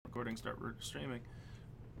recording, start streaming.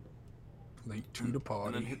 Late to the party.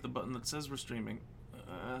 And then hit the button that says we're streaming.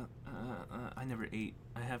 I never ate.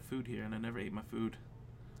 I have food here, and I never ate my food.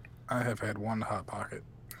 I have had one Hot Pocket.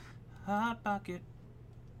 Hot Pocket.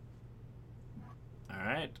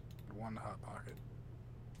 Alright. One Hot Pocket.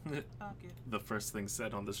 The first thing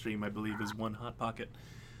said on the stream, I believe, is one Hot Pocket.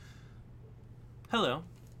 Hello.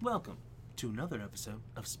 Welcome to another episode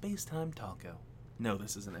of Space Time Taco. No,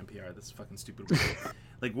 this isn't NPR. This is fucking stupid.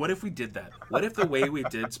 Like, what if we did that? What if the way we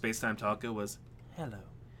did Space Time Taco was, hello.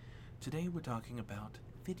 Today we're talking about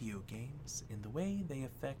video games and the way they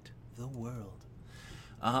affect the world.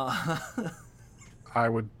 I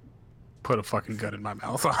would put a fucking gun in my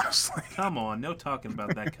mouth, honestly. Come on, no talking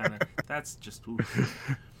about that kind of... That's just...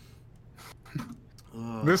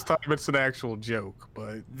 This time it's an actual joke,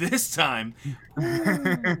 but... This time...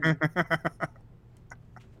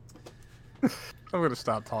 I'm going to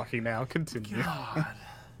stop talking now. Continue. God.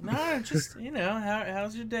 No, just,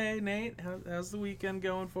 how's your day, Nate? How's the weekend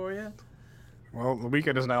going for you? Well, the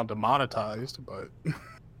weekend is now demonetized, but... The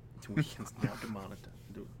weekend's now demonetized.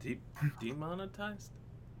 Demonetized?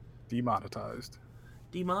 Demonetized.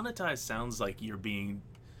 Demonetized sounds like you're being,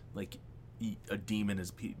 like, a demon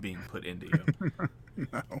is being put into you.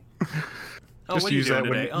 No. Oh, what are you doing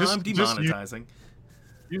today? I'm demonetizing.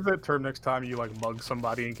 Use that term next time you, like, mug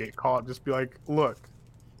somebody and get caught. Just be like, look,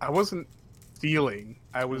 I wasn't stealing.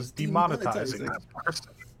 I was demonetizing that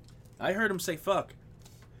person. I heard him say fuck.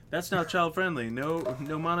 That's not child friendly. No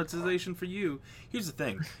monetization for you. Here's the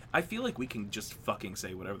thing. I feel like we can just fucking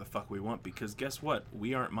say whatever the fuck we want because guess what?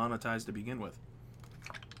 We aren't monetized to begin with.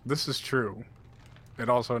 This is true. It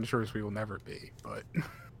also ensures we will never be, but...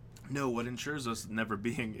 No, what ensures us never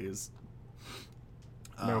being is...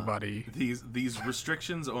 nobody. These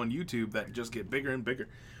restrictions on YouTube that just get bigger and bigger.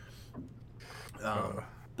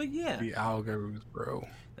 But yeah. The algos, bro.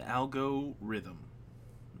 The algorithm.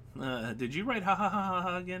 Did you write ha ha ha ha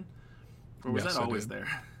ha again? Or was Yes, that always there?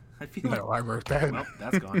 I feel No, I wrote that. Well,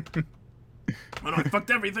 that's gone. Oh no, I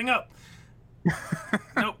fucked everything up.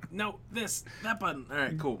 No, that button.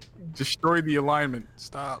 Alright, cool. Destroy the alignment.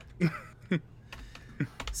 Stop.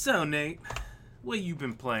 So, Nate, what you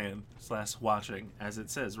been playing / watching, as it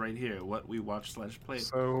says right here, what we watch / played.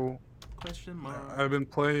 So, question mark. I've been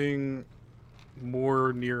playing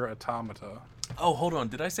more Nier Automata. Oh, hold on.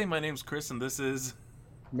 Did I say my name's Chris and this is...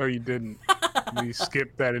 No, you didn't. You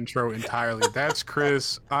skipped that intro entirely. That's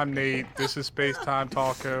Chris. I'm Nate. This is Space Time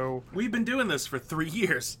Taco. We've been doing this for 3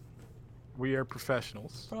 years. We are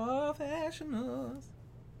professionals. Professionals.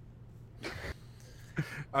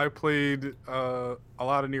 I played a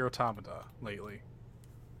lot of Nier Automata lately.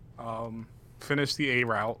 Finished the A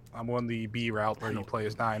route. I'm on the B route where you play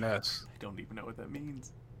as 9S. I don't even know what that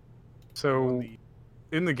means. So,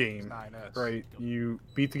 in the game, right, you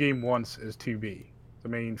beat the game once as 2B, the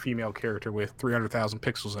main female character with 300,000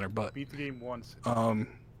 pixels in her butt. Beat the game once.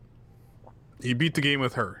 You beat the game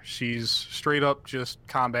with her. She's straight up just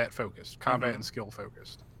combat focused, combat and skill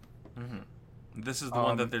focused. Mm-hmm. This is the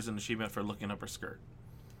one that there's an achievement for looking up her skirt.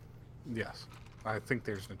 Yes. I think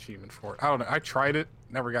there's an achievement for it. I don't know. I tried it,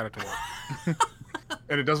 never got it to work.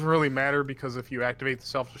 And it doesn't really matter because if you activate the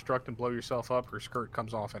self-destruct and blow yourself up, her skirt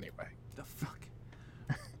comes off anyway. The fuck?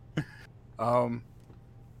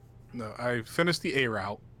 No, I finished the A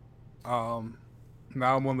route. Now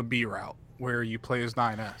I'm on the B route, where you play as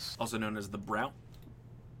 9S. Also known as the Brout?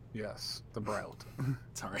 Yes, the Brout.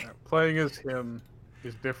 Sorry. Playing as him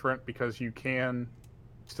is different because you can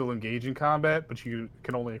still engage in combat, but you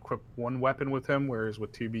can only equip one weapon with him, whereas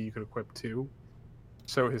with 2B you could equip 2.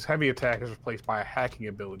 So his heavy attack is replaced by a hacking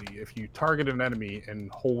ability. If you target an enemy and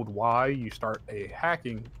hold Y, you start a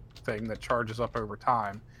hacking thing that charges up over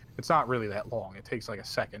time. It's not really that long. It takes like a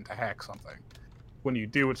second to hack something. When you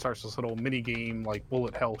do, it starts this little mini game like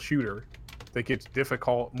bullet hell shooter that gets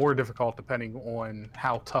more difficult depending on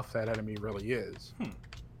how tough that enemy really is.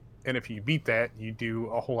 And if you beat that, you do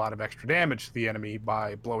a whole lot of extra damage to the enemy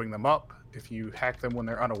by blowing them up. If you hack them when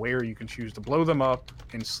they're unaware, you can choose to blow them up,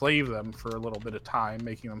 enslave them for a little bit of time,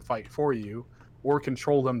 making them fight for you, or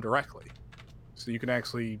control them directly. So you can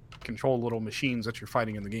actually control little machines that you're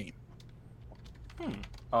fighting in the game.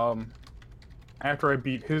 After I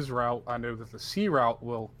beat his route, I know that the C route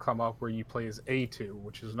will come up where you play as A2,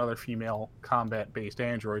 which is another female combat-based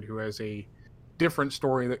android who has a different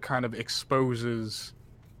story that kind of exposes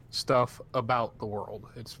stuff about the world.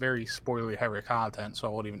 It's very spoiler-heavy content, so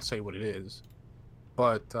I won't even say what it is.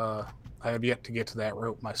 But I have yet to get to that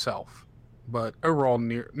route myself. But overall,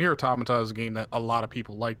 Nier Automata is a game that a lot of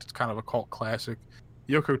people liked. It's kind of a cult classic.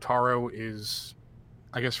 Yoko Taro is,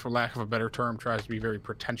 I guess for lack of a better term, tries to be very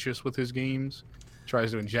pretentious with his games.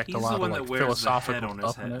 tries to inject He's a lot the one of that like wears the philosophical head on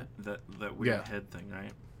his stuff in head, it. that weird Yeah. head thing,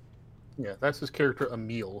 right? Yeah, that's his character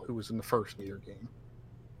Emil, who was in the first Nier game.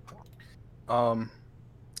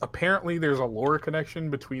 Apparently there's a lore connection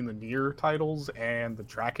between the Nier titles and the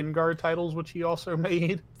Drakengard titles, which he also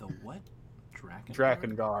made. The what?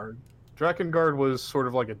 Drakengard. Drakengard was sort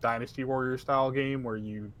of like a Dynasty Warrior style game where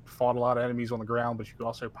you fought a lot of enemies on the ground, but you could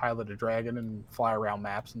also pilot a dragon and fly around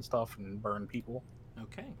maps and stuff and burn people.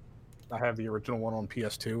 Okay. I have the original one on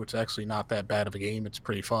PS2. It's actually not that bad of a game. It's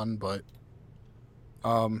pretty fun, but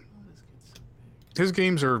Oh, this kid's so big. his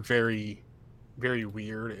games are very, very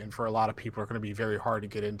weird, and for a lot of people are going to be very hard to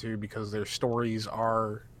get into because their stories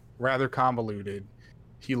are rather convoluted.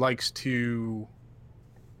 He likes to,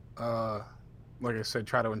 like I said,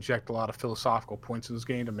 try to inject a lot of philosophical points in this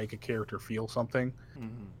game to make a character feel something.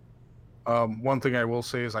 Mm-hmm. One thing I will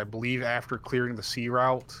say is I believe after clearing the sea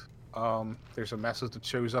route, there's a message that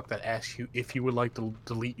shows up that asks you if you would like to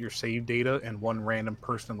delete your save data, and one random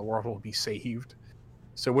person in the world will be saved.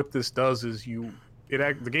 So what this does is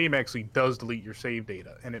the game actually does delete your save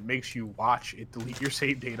data, and it makes you watch it delete your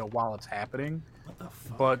save data while it's happening. What the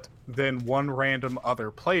fuck? But then one random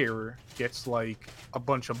other player gets like a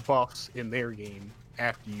bunch of buffs in their game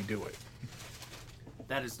after you do it.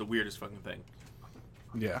 That is the weirdest fucking thing.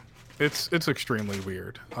 Yeah, it's extremely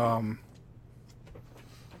weird.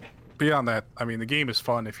 Beyond that, I mean, the game is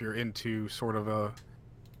fun if you're into sort of a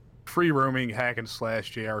free roaming hack and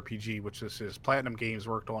slash JRPG, which this is. Platinum Games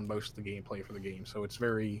worked on most of the gameplay for the game, so it's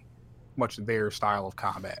very much their style of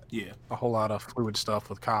combat. Yeah. A whole lot of fluid stuff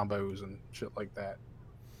with combos and shit like that.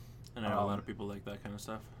 I know a lot of people like that kind of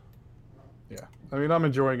stuff. Yeah. I mean, I'm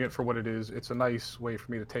enjoying it for what it is. It's a nice way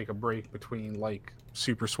for me to take a break between, like,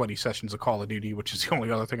 super sweaty sessions of Call of Duty, which is the only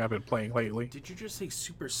other thing I've been playing lately. Did you just say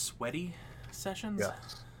super sweaty sessions? Yeah.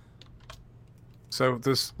 So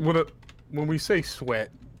when we say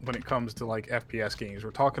sweat, when it comes to like FPS games,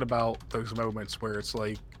 we're talking about those moments where it's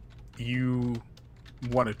like you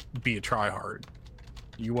want to be a tryhard.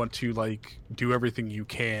 You want to like do everything you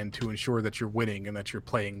can to ensure that you're winning and that you're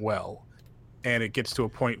playing well. And it gets to a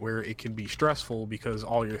point where it can be stressful because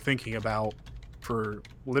all you're thinking about for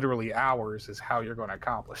literally hours is how you're going to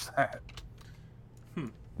accomplish that.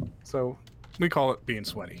 So we call it being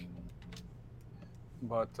sweaty.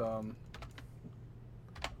 But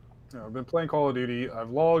I've been playing Call of Duty.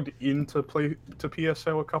 I've logged into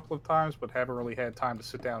PSO a couple of times, but haven't really had time to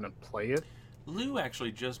sit down and play it. Lou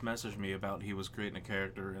actually just messaged me about he was creating a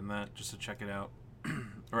character in that just to check it out.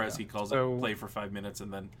 Or as he calls it, play for 5 minutes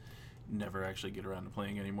and then never actually get around to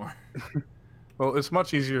playing anymore. Well, it's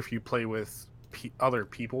much easier if you play with other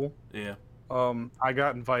people. Yeah. I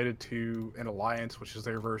got invited to an alliance, which is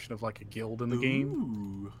their version of like a guild in the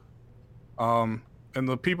game. And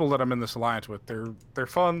the people that I'm in this alliance with, they're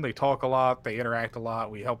fun. They talk a lot. They interact a lot.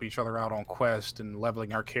 We help each other out on quests and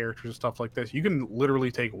leveling our characters and stuff like this. You can literally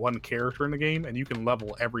take one character in the game and you can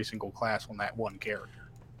level every single class on that one character.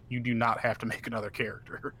 You do not have to make another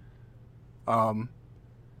character.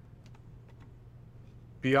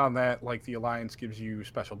 Beyond that, like the alliance gives you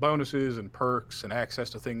special bonuses and perks and access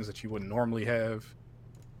to things that you wouldn't normally have.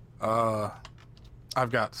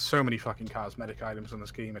 I've got so many fucking cosmetic items in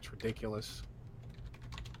this game. It's ridiculous.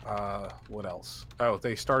 What else? Oh,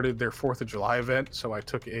 they started their 4th of July event, so I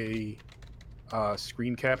took a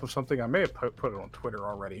screen cap of something. I may have put it on Twitter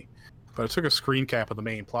already, but I took a screen cap of the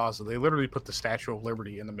main plaza. They literally put the Statue of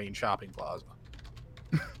Liberty in the main shopping plaza.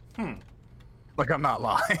 Like, I'm not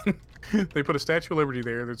lying. They put a Statue of Liberty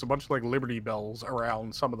there. There's a bunch of like Liberty bells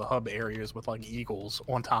around some of the hub areas with like eagles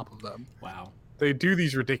on top of them. Wow. They do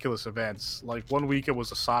these ridiculous events. Like one week it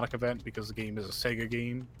was a Sonic event because the game is a Sega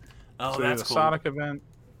game. Oh, So that's the cool. Sonic event.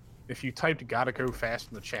 If you typed "gotta go fast"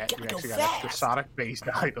 in the chat, you actually got extra Sonic-based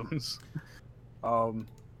items.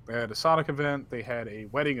 They had a Sonic event. They had a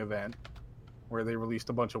wedding event where they released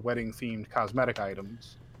a bunch of wedding-themed cosmetic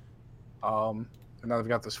items. And now they've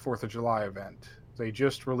got this 4th of July event. They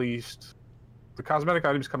just released the cosmetic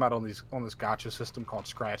items come out on this gacha system called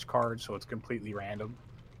Scratch Cards, so it's completely random.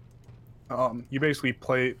 You basically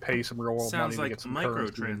pay some real world money Sounds to like get some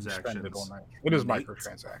currency and spend it microtransactions. on that. It is Neat.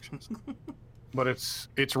 microtransactions. But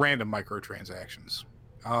it's random microtransactions.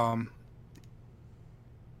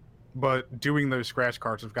 But doing those scratch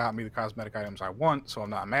cards have got me the cosmetic items I want, so I'm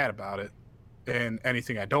not mad about it. And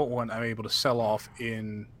anything I don't want, I'm able to sell off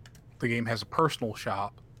in... The game has a personal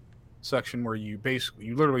shop section where you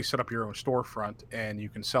literally set up your own storefront and you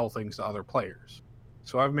can sell things to other players.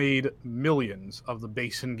 So I've made millions of the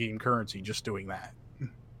base in-game currency just doing that.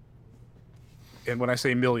 And when I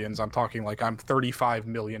say millions, I'm talking like I'm $35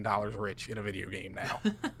 million rich in a video game now,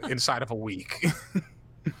 inside of a week.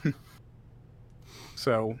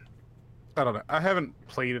 So I don't know. I haven't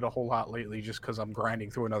played it a whole lot lately just because I'm grinding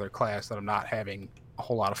through another class that I'm not having a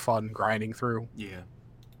whole lot of fun grinding through. Yeah.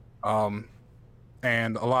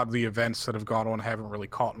 And a lot of the events that have gone on haven't really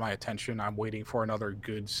caught my attention. I'm waiting for another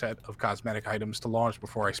good set of cosmetic items to launch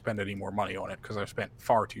before I spend any more money on it because I've spent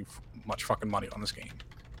far too much fucking money on this game.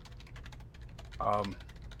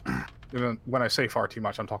 When I say far too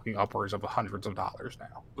much, I'm talking upwards of hundreds of dollars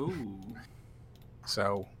now. Ooh.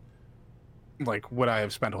 So, like, what I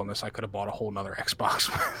have spent on this, I could have bought a whole nother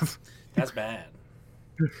Xbox with. That's bad.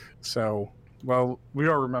 So, well, we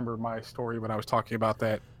all remember my story when I was talking about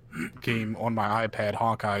that game on my iPad,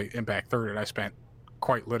 Honkai Impact 3rd, and I spent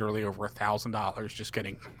quite literally over $1,000 just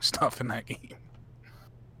getting stuff in that game.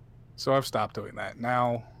 So I've stopped doing that.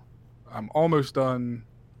 Now, I'm almost done.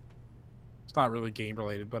 It's not really game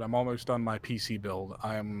related, but I'm almost done my PC build.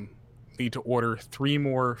 Need to order 3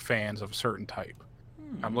 more fans of a certain type.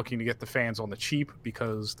 I'm looking to get the fans on the cheap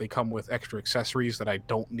because they come with extra accessories that I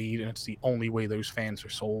don't need, and it's the only way those fans are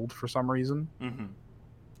sold for some reason. Mm-hmm.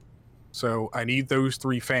 So I need those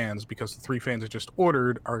 3 fans because the 3 fans I just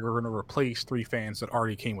ordered are going to replace 3 fans that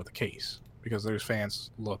already came with the case because those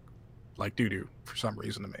fans look like doo-doo for some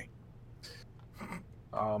reason to me.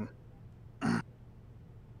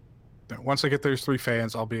 Once I get those 3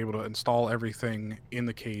 fans, I'll be able to install everything in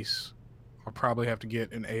the case. I'll probably have to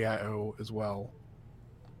get an AIO as well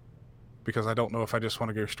because I don't know if I just want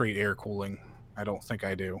to go straight air cooling. I don't think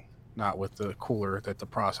I do. Not with the cooler that the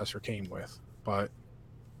processor came with, but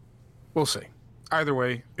we'll see. Either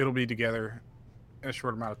way, it'll be together in a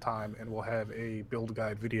short amount of time, and we'll have a build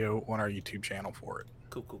guide video on our YouTube channel for it.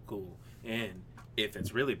 Cool. And if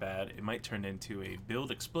it's really bad, it might turn into a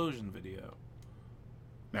build explosion video.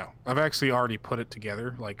 No, I've actually already put it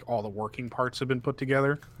together. Like, all the working parts have been put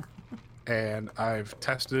together, and I've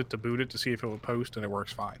tested it to boot it to see if it would post, and it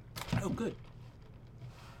works fine. Oh, good.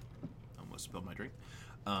 Almost spilled my drink.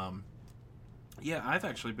 Yeah, I've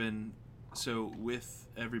actually been... So, with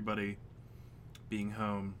everybody being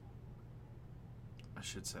home, I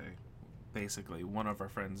should say, basically, one of our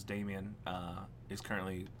friends, Damien, is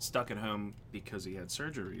currently stuck at home because he had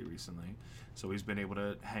surgery recently. So he's been able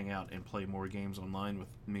to hang out and play more games online with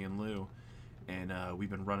me and Lou. And we've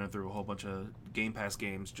been running through a whole bunch of Game Pass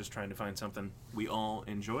games, just trying to find something we all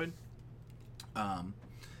enjoyed.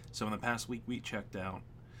 So in the past week, we checked out...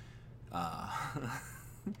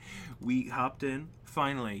 we hopped in,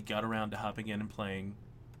 finally got around to hopping in and playing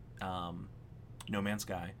No Man's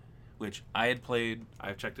Sky, which I had played.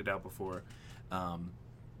 I've checked it out before.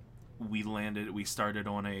 We started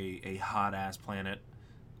on a hot ass planet,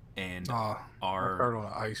 and I started on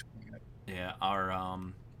an ice planet. Yeah,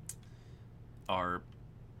 our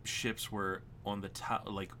ships were on the top,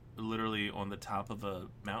 like literally on the top of a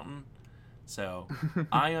mountain. So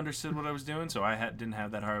I understood what I was doing, so I didn't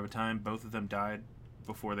have that hard of a time. Both of them died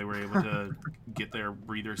before they were able to get their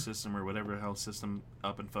breather system or whatever health system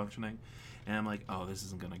up and functioning. And I'm like, oh, this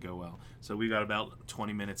isn't going to go well. So we got about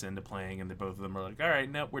 20 minutes into playing, and both of them are like, all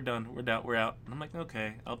right, no, we're done. We're out. And I'm like,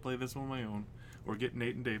 okay, I'll play this on my own. Or get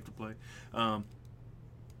Nate and Dave to play. I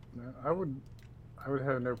would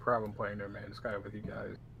have no problem playing No Man's Sky with you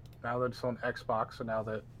guys. Now that it's on Xbox, and now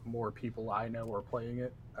that more people I know are playing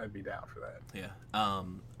it, I'd be down for that. Yeah.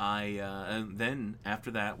 And then after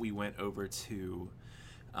that, we went over to...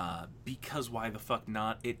 because why the fuck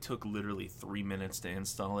not? It took literally 3 minutes to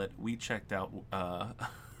install it. We checked out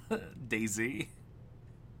DayZ.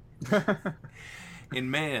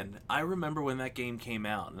 And man, I remember when that game came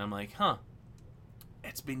out, and I'm like,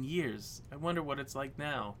 it's been years. I wonder what it's like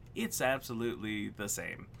now. It's absolutely the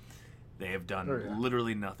same. They have done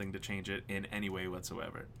literally nothing to change it in any way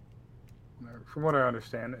whatsoever. From what I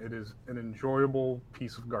understand, it is an enjoyable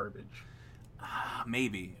piece of garbage.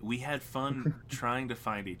 Maybe. We had fun trying to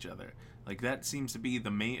find each other. Like, that seems to be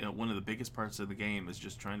the main one of the biggest parts of the game, is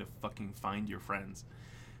just trying to fucking find your friends.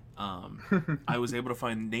 I was able to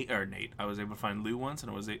find Nate. I was able to find Lou once,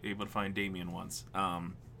 and I was able to find Damien once.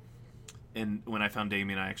 And when I found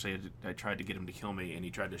Damien, I tried to get him to kill me, and he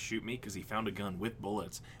tried to shoot me because he found a gun with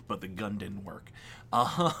bullets, but the gun didn't work.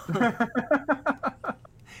 I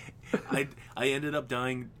ended up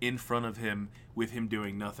dying in front of him with him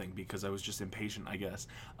doing nothing because I was just impatient, I guess.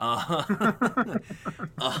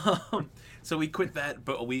 So we quit that,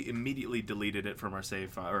 but we immediately deleted it from our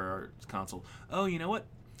save file, or our console. Oh, you know what?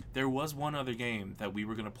 There was one other game that we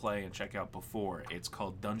were going to play and check out before. It's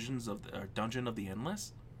called Dungeon of the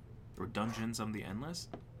Endless, or Dungeons of the Endless.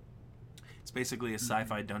 It's basically a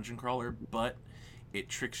sci-fi dungeon crawler, but it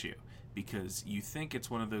tricks you because you think it's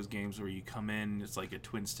one of those games where you come in, it's like a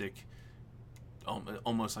twin stick,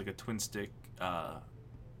 almost like a twin stick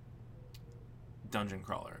dungeon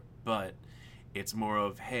crawler, but it's more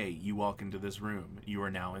of, hey, you walk into this room, you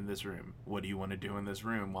are now in this room. What do you want to do in this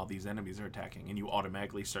room while these enemies are attacking? And you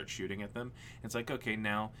automatically start shooting at them. It's like, okay,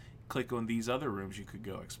 now click on these other rooms you could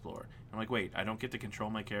go explore. I'm like, wait, I don't get to control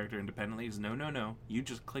my character independently? He's, no. You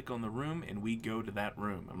just click on the room and we go to that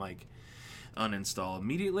room. I'm like, uninstall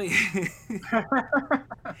immediately.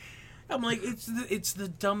 I'm like, it's the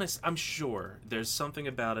dumbest. I'm sure there's something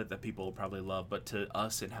about it that people will probably love, but to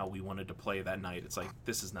us and how we wanted to play that night, it's like,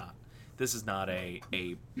 this is not a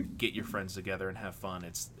get your friends together and have fun.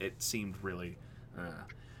 It seemed really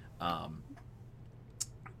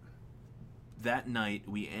that night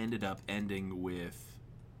we ended up ending with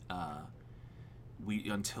we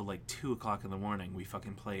until like 2:00 in the morning we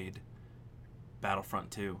fucking played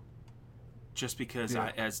Battlefront 2. Just because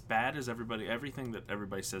as bad as everything that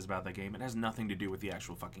everybody says about that game, it has nothing to do with the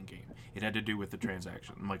actual fucking game. It had to do with the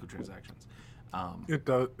microtransactions.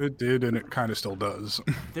 It did, and it kind of still does.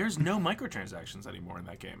 There's no microtransactions anymore in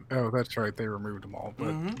that game. Oh, that's right. They removed them all.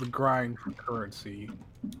 But the grind for currency,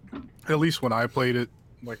 at least when I played it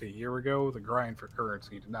like a year ago, the grind for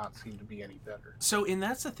currency did not seem to be any better. So, and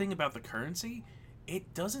that's the thing about the currency.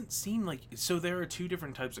 It doesn't seem like... So there are two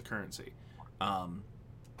different types of currency.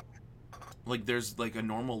 Like, there's like a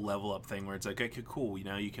normal level up thing where it's like, okay, cool,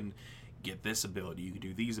 you can get this ability, you can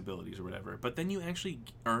do these abilities or whatever. But then you actually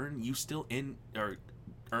earn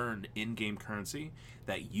in-game currency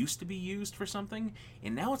that used to be used for something,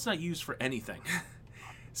 and now it's not used for anything.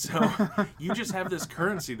 So you just have this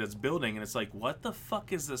currency that's building, and it's like, what the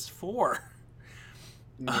fuck is this for?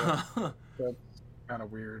 Yeah, that's kind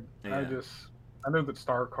of weird. Yeah. I know that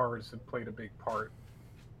star cards had played a big part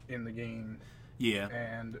in the game. Yeah.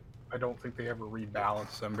 And I don't think they ever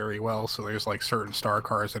rebalanced them very well. So there's like certain star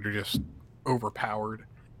cards that are just overpowered,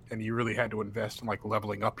 and you really had to invest in like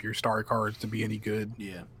leveling up your star cards to be any good.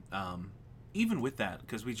 Yeah. Even with that,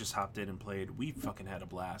 because we just hopped in and played, we fucking had a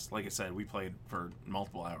blast. Like I said, we played for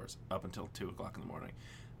multiple hours up until 2:00 in the morning.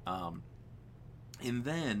 And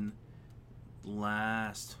then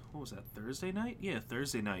Thursday night? Yeah,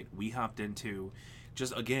 Thursday night, we hopped into,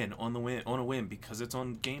 just again, on a whim, because it's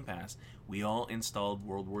on Game Pass, we all installed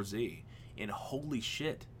World War Z. And holy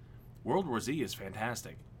shit, World War Z is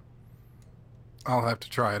fantastic. I'll have to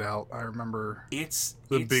try it out. I remember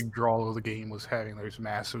the big draw of the game was having those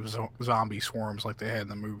massive zombie swarms like they had in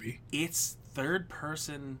the movie. It's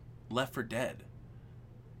third-person Left 4 Dead.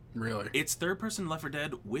 Really? It's third-person Left 4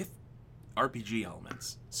 Dead with RPG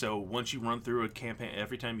elements. So once you run through a campaign,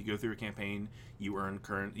 every time you go through a campaign, you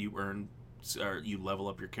level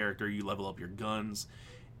up your character, you level up your guns.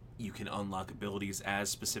 You can unlock abilities as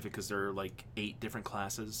specific, because there are like 8 different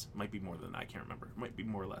classes. Might be more than that, I can't remember. Might be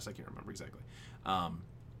more or less, I can't remember exactly.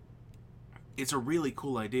 It's a really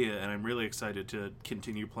cool idea, and I'm really excited to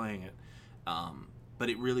continue playing it. But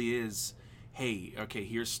it really is, hey, okay,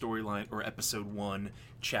 here's storyline, or episode 1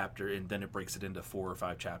 chapter, and then it breaks it into 4 or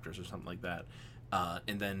 5 chapters or something like that.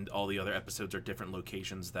 And then all the other episodes are different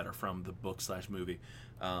locations that are from the book/movie.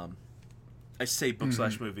 I say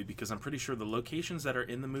book/movie because I'm pretty sure the locations that are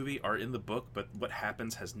in the movie are in the book, but what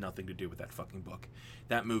happens has nothing to do with that fucking book.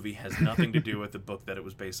 That movie has nothing to do with the book that it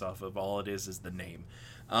was based off of. All it is the name.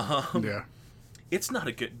 Yeah. It's not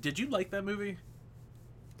a good... Did you like that movie?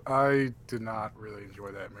 I did not really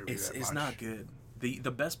enjoy that movie that much. It's not good.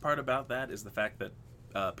 The best part about that is the fact that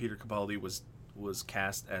Peter Capaldi was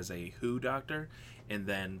cast as a Who doctor, and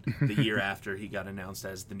then the year after he got announced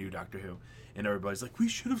as the new Doctor Who. And everybody's like, we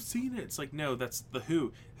should have seen it. It's like, no, that's the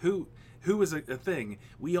Who. Who is a thing.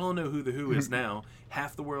 We all know who the Who is now.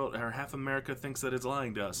 Half the world, or half America, thinks that it's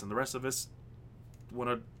lying to us, and the rest of us want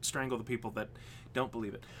to strangle the people that don't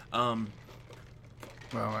believe it.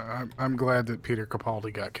 Well, I'm glad that Peter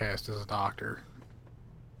Capaldi got cast as a doctor,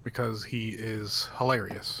 because he is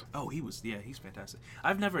hilarious. Oh, he's fantastic.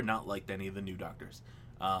 I've never not liked any of the new Doctors.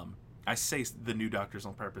 I say the new Doctors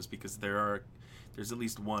on purpose because there's at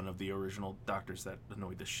least one of the original Doctors that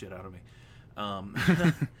annoyed the shit out of me.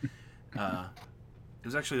 It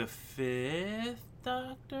was actually the 5th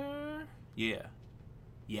Doctor? Yeah.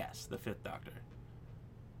 Yes, the 5th Doctor.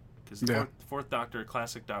 Because the fourth Doctor,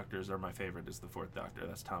 classic Doctors are my favorite, is the 4th Doctor.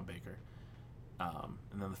 That's Tom Baker. And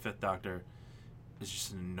then the 5th Doctor is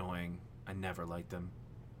just annoying. I never liked him.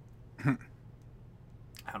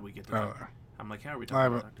 How do we get to that? I'm like, how are we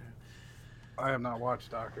talking about Doctor Who? I have not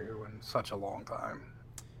watched Doctor Who in such a long time.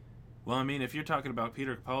 Well, I mean, if you're talking about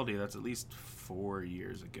Peter Capaldi, that's at least 4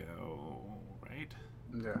 years ago, right?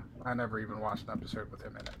 Yeah, I never even watched an episode with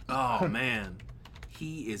him in it. Oh, man.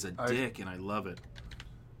 He is a dick, and I love it.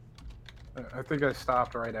 I think I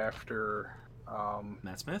stopped right after...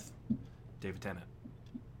 Matt Smith? David Tennant.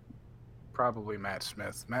 probably Matt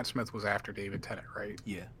Smith. Matt Smith was after David Tennant, right?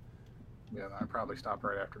 Yeah. Yeah, I probably stopped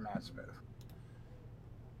right after Matt Smith.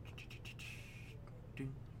 Let's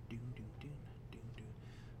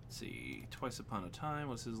see. Twice Upon a Time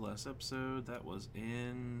was his last episode. That was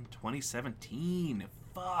in 2017.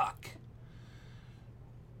 Fuck.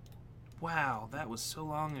 Wow, that was so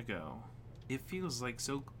long ago. It feels like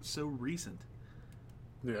so recent.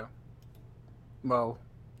 Yeah. Well,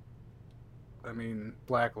 I mean,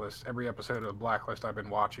 Blacklist. Every episode of Blacklist I've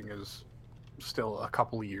been watching is still a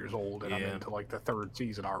couple of years old, and I'm Yeah. into like the 3rd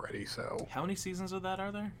season already. So How many seasons of that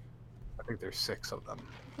are there? I think there's 6 of them.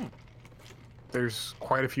 There's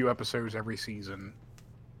quite a few episodes every season.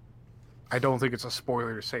 I don't think it's a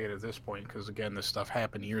spoiler to say it at this point, because again, this stuff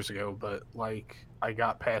happened years ago. But like, I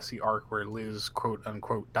got past the arc where Liz quote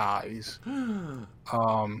unquote dies.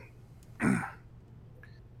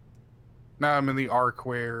 Now I'm in the arc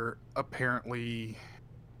where apparently,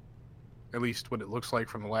 at least what it looks like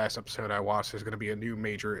from the last episode I watched, there's going to be a new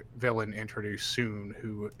major villain introduced soon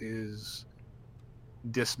who is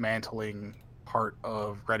dismantling part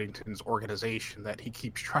of Reddington's organization that he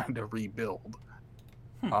keeps trying to rebuild.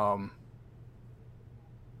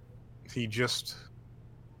 He just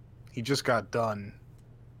got done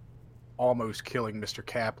almost killing Mr.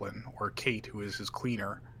 Kaplan, or Kate, who is his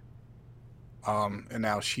cleaner. And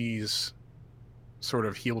now she's sort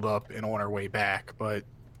of healed up and on her way back, but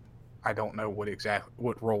I don't know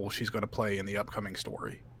what role she's going to play in the upcoming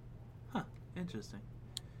story. Huh. Interesting.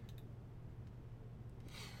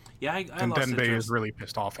 Yeah, I And lost Denbei interest. is really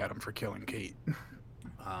pissed off at him for killing Kate.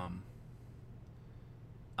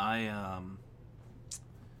 I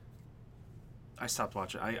stopped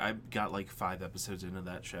watching. I got like 5 episodes into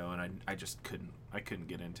that show, and I just couldn't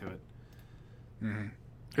get into it. Mm-hmm.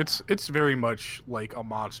 It's very much like a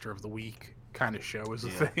Monster of the Week kind of show is the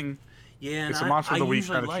thing. Yeah, and it's a Monster of the Week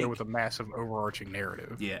kind of like, show with a massive overarching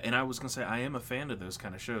narrative. Yeah, and I was gonna say I am a fan of those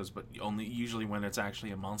kind of shows, but only usually when it's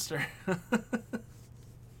actually a monster.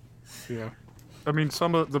 Yeah, I mean,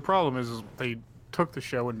 the problem is they took the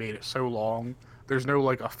show and made it so long. There's no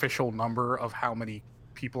like official number of how many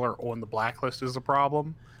people are on the blacklist is the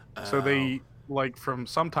problem. So they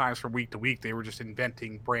sometimes from week to week they were just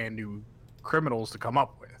inventing brand new criminals to come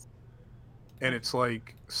up with. And it's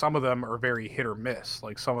like some of them are very hit or miss.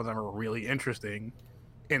 Like some of them are really interesting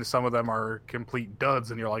and some of them are complete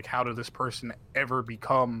duds, and you're like, how did this person ever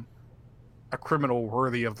become a criminal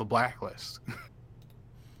worthy of the blacklist?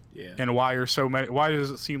 Yeah. And why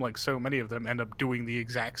does it seem like so many of them end up doing the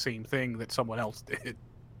exact same thing that someone else did?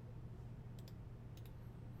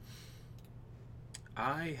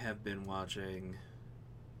 I have been watching.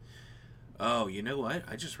 Oh, you know what?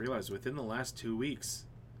 I just realized within the last 2 weeks,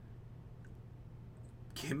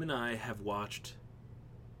 Kim and I have watched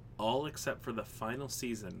all except for the final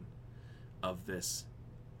season of this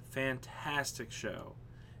fantastic show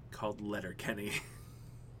called Letterkenny.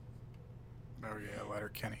 Oh yeah,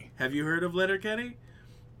 Letterkenny. Have you heard of Letterkenny?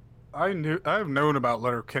 I've known about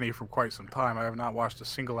Letterkenny for quite some time. I have not watched a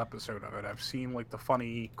single episode of it. I've seen like the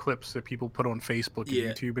funny clips that people put on Facebook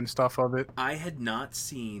and YouTube and stuff of it. I had not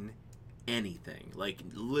seen anything, like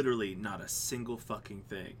literally not a single fucking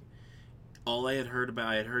thing. All I had heard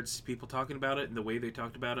people talking about it, and the way they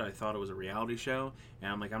talked about it, I thought it was a reality show,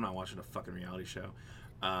 and I'm like, I'm not watching a fucking reality show.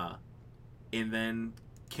 And then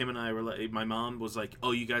Kim and I were like, my mom was like,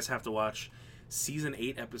 oh, you guys have to watch Season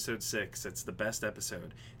 8, Episode 6. It's the best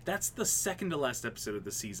episode. That's the second to last episode of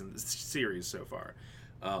the series so far.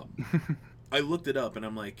 I looked it up, and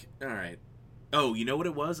I'm like, all right. Oh, you know what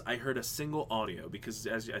it was? I heard a single audio, because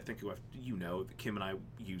as I think you know, Kim and I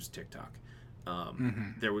use TikTok.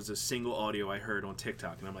 There was a single audio I heard on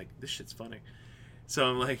TikTok, and I'm like, this shit's funny. So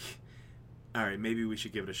I'm like, all right, maybe we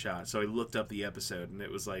should give it a shot. So I looked up the episode, and it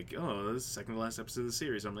was like, oh, this is the second to last episode of the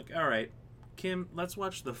series. I'm like, all right, Kim, let's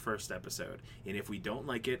watch the first episode, and if we don't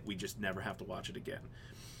like it, we just never have to watch it again.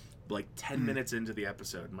 Like 10 minutes into the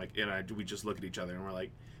episode, we just look at each other, and we're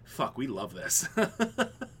like, fuck, we love this.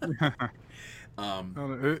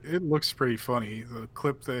 It looks pretty funny. The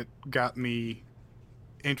clip that got me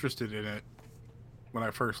interested in it when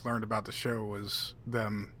I first learned about the show was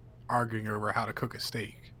them arguing over how to cook a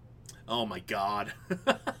steak. Oh my god.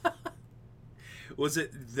 Was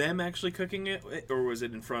it them actually cooking it, or was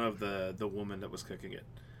it in front of the woman that was cooking it?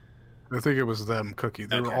 I think it was them cooking.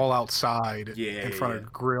 They were all outside in front of a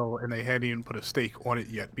grill, and they hadn't even put a steak on it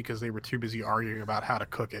yet because they were too busy arguing about how to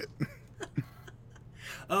cook it.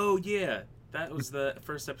 Oh yeah, that was the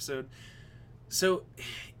first episode. So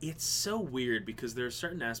it's so weird because there are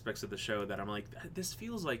certain aspects of the show that I'm like, this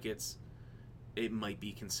feels like it might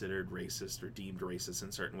be considered racist or deemed racist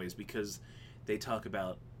in certain ways, because they talk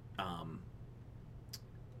about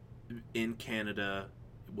in Canada,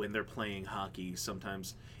 when they're playing hockey,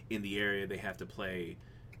 sometimes in the area they have to play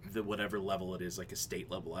the whatever level it is, like a state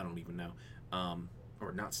level. I don't even know,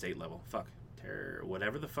 or not state level. Fuck,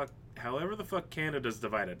 whatever the fuck, however the fuck Canada's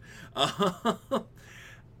divided.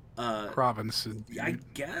 Provinces. I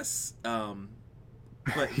guess.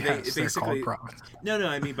 But Yes, they they're called basically provinces. no,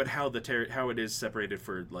 I mean, but how how it is separated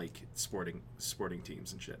for like sporting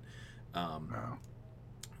teams and shit. No.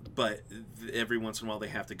 But every once in a while they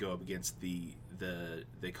have to go up against the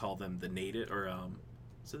they call them the native or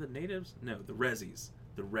so the natives, no, the resis,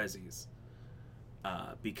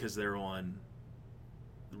 because they're on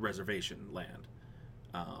reservation land.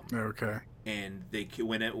 Okay. And they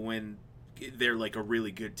when they're like a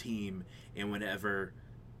really good team, and whenever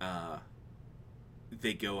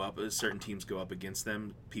they go up, certain teams go up against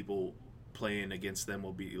them, people playing against them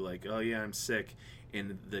will be like, oh yeah, I'm sick,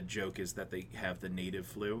 and the joke is that they have the native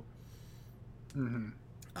flu. Mm-hmm.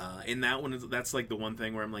 And that's like the one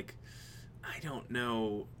thing where I'm like, I don't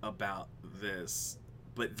know about this,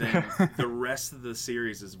 but then the rest of the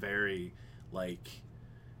series is very like,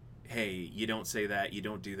 hey, you don't say that, you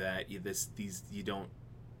don't do that, you don't.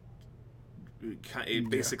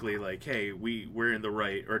 Basically, like, hey, we're in the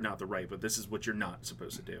right, or not the right, but this is what you're not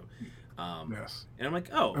supposed to do. Yes. And I'm like,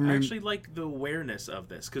 oh, I mean, I actually like the awareness of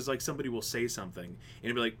this, because like somebody will say something and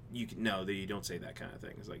it'll be like, no, you don't say that kind of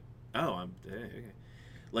thing. It's like, oh, okay.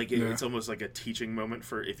 Like it's almost like a teaching moment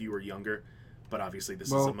for if you were younger, but obviously this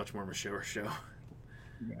is a much more mature show.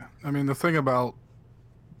 Yeah, I mean, the thing about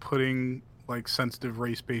putting like sensitive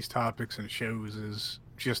race-based topics in shows is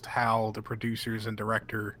just how the producers and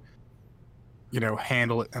director,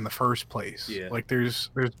 handle it in the first place. Yeah. Like there's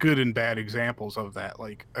good and bad examples of that.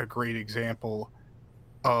 Like a great example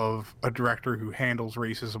of a director who handles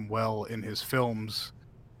racism well in his films,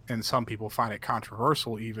 and some people find it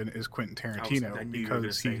controversial even, is Quentin Tarantino. I knew you were going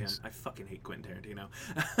to say him. I fucking hate Quentin Tarantino.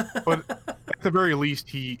 But at the very least,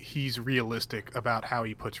 he's realistic about how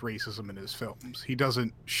he puts racism in his films. He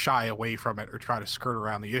doesn't shy away from it or try to skirt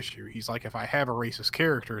around the issue. He's like, if I have a racist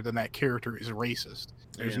character, then that character is racist.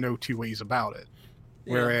 There's no two ways about it.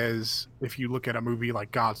 Yeah. Whereas if you look at a movie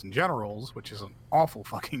like Gods and Generals, which is an awful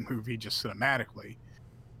fucking movie just cinematically,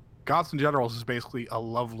 Gods and Generals is basically a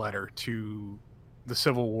love letter to the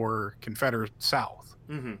Civil War Confederate South,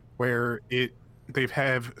 where they've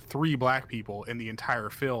have 3 black people in the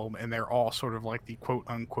entire film, and they're all sort of like the quote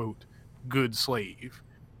unquote good slave,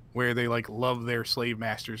 where they like love their slave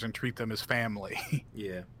masters and treat them as family.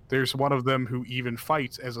 Yeah. There's one of them who even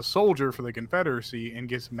fights as a soldier for the Confederacy and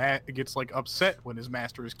gets like upset when his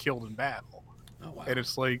master is killed in battle. Oh wow. And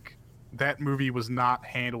it's like that movie was not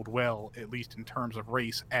handled well, at least in terms of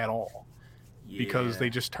race at all. Yeah. Because they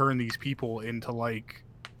just turn these people into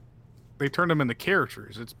they turn them into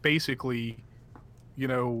characters. It's basically,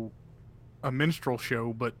 a minstrel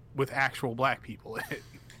show, but with actual black people in it.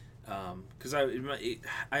 Because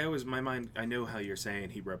I always, my mind, I know how you're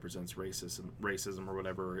saying he represents racism or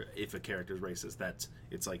whatever. If a character's racist,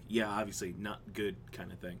 it's like, yeah, obviously not good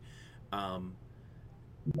kind of thing.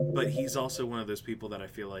 But he's also one of those people that I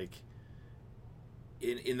feel like,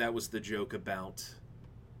 in that was the joke about,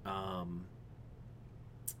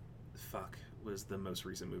 was the most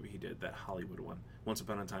recent movie he did, that Hollywood one, Once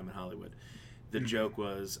Upon a Time in Hollywood. The joke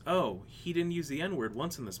was, oh, he didn't use the N-word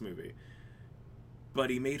once in this movie,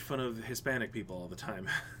 but he made fun of Hispanic people all the time.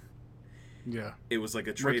 Yeah. It was like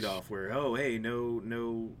a trade-off where, oh, hey,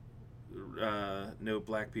 no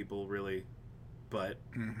black people really, but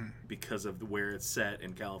because of where it's set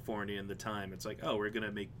in California and the time, it's like, oh, we're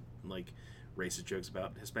gonna make like racist jokes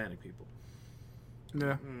about Hispanic people.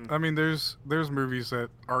 Yeah, I mean, there's movies that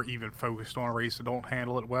are even focused on race that don't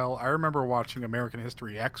handle it well. I remember watching American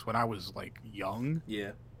History X when I was like young.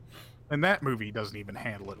 Yeah. And that movie doesn't even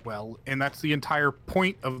handle it well, and that's the entire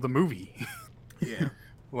point of the movie. Yeah.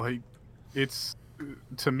 Like, it's,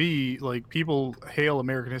 to me, like, people hail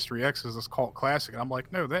American History X as this cult classic, and I'm like,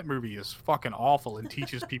 no, that movie is fucking awful and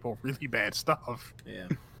teaches people really bad stuff. Yeah.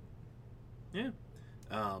 Yeah.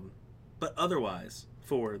 But otherwise,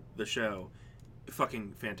 for the show,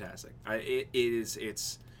 fucking fantastic.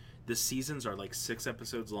 It's the seasons are like 6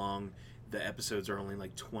 episodes long. The episodes are only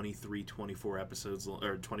like 23, 24 episodes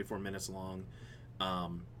or 24 minutes long.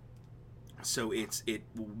 So it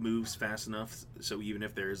moves fast enough. So even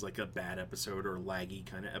if there's like a bad episode or laggy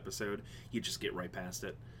kind of episode, you just get right past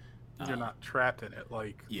it. You're not trapped in it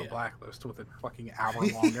like The Blacklist with a fucking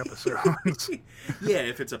hour-long episodes. Yeah,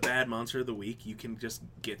 if it's a bad monster of the week, you can just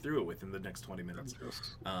get through it within the next 20 minutes.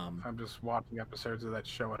 I'm just watching episodes of that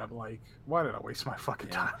show, and I'm like, why did I waste my fucking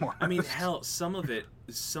time on this? I mean, hell, some of it,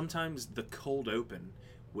 sometimes the cold open,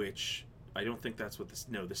 which I don't think that's what this.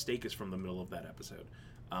 No, the steak is from the middle of that episode.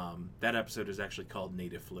 That episode is actually called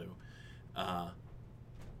Native Flu. Oh,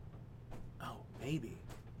 maybe.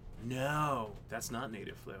 No, that's not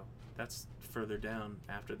Native Flu. That's further down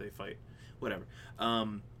after they fight. Whatever.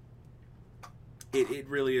 It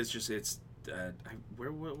really is just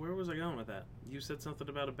where was I going with that? You said something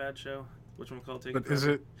about a bad show. Whatchamacallit? But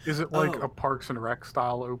is it like a Parks and Rec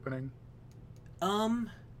style opening?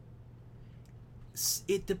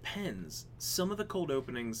 It depends. Some of the cold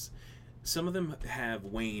openings, some of them have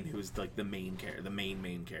Wayne, who's like the main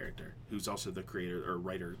character, who's also the creator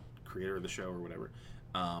of the show or whatever.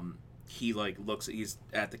 He like he's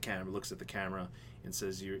at the camera, looks at the camera, and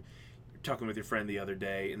says, "You're talking with your friend the other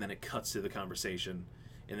day," and then it cuts to the conversation,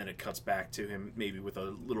 and then it cuts back to him maybe with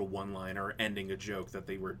a little one-liner ending a joke that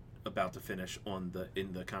they were about to finish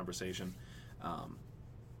in the conversation,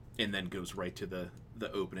 and then goes right to the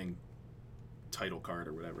opening title card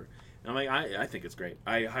or whatever. And I'm like, I think it's great.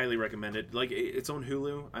 I highly recommend it. Like, it's on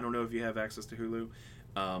Hulu. I don't know if you have access to Hulu.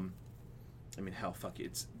 I mean, hell, fuck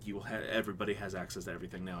it. Everybody has access to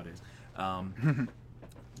everything nowadays. I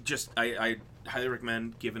highly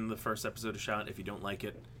recommend giving the first episode a shot. If you don't like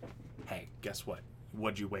it, hey, guess what?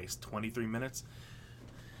 What'd you waste? 23 minutes?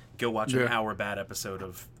 Go watch an hour bad episode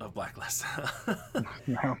of Blacklist.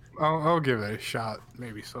 No, I'll give it a shot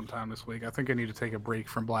maybe sometime this week. I think I need to take a break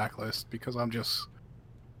from Blacklist because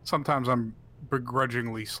sometimes I'm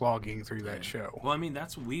begrudgingly slogging through that show. Well, I mean,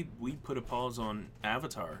 we put a pause on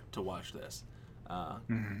Avatar to watch this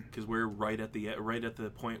because we're right at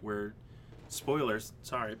the point where, spoilers,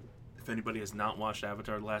 sorry if anybody has not watched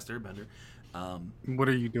Avatar: The Last Airbender. What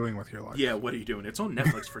are you doing with your life? Yeah, what are you doing? It's on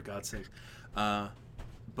Netflix for God's sake.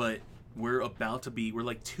 But we're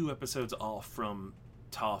like 2 episodes off from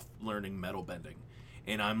Toph learning metal bending,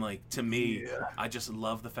 and I'm like, to me, I just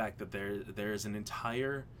love the fact that there is an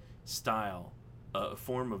entire style,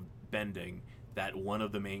 form of bending that one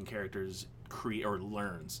of the main characters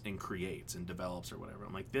learns and creates and develops or whatever.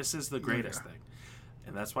 I'm like, this is the greatest thing,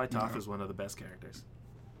 and that's why Toph is one of the best characters.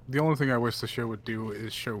 The only thing I wish the show would do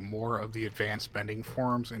is show more of the advanced bending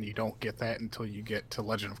forms, and you don't get that until you get to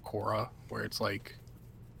Legend of Korra, where it's like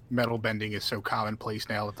metal bending is so commonplace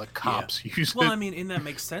now that the cops use it. Well, I mean, and that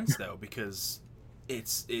makes sense though, because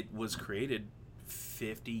it was created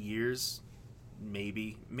 50 years,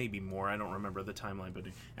 maybe more. I don't remember the timeline, but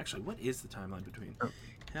actually, what is the timeline between?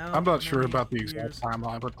 I'm not sure about the exact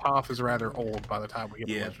timeline, but Toph is rather old by the time we get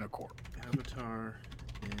to Legend of Korra. Avatar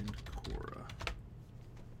and Korra.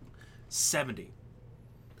 70.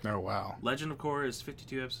 Oh, wow. Legend of Korra is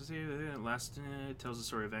 52 episodes. It tells the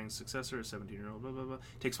story of Aang's successor, a 17-year-old, blah, blah, blah.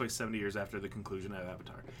 Takes place 70 years after the conclusion of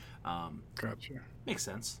Avatar. Gotcha. Makes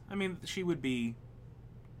sense. I mean, she would be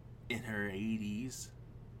in her 80s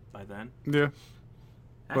by then. Yeah.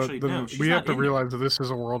 Actually, no, we have to realize that this is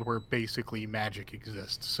a world where basically magic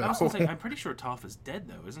exists. So I was going to say, I'm pretty sure Toph is dead,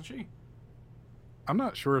 though, isn't she? I'm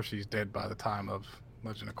not sure if she's dead by the time of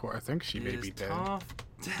Legend of Korra. I think she may be dead. Toph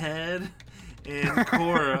dead in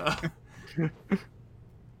Korra?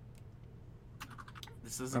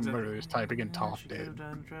 This is I'm literally just typing in Toph she dead. Could have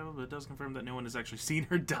died in travel, but it does confirm that no one has actually seen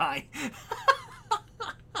her die.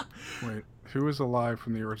 Wait, who is alive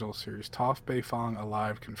from the original series? Toph Beifong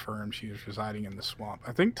alive, confirmed. She is residing in the swamp.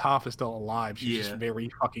 I think Toph is still alive. She's just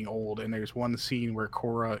very fucking old. And there's one scene where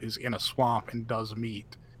Korra is in a swamp and does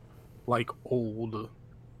meet like old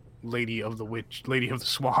Lady of the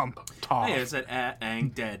Swamp, Toph. Hey, it said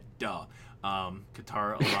Aang dead, duh.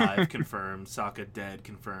 Katara alive, confirmed. Sokka dead,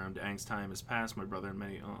 confirmed. Aang's time has passed. My brother and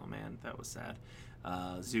many. Oh man, that was sad.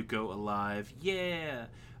 Zuko alive, yeah.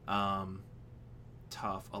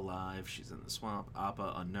 Toph alive. She's in the swamp.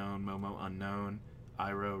 Appa unknown. Momo unknown.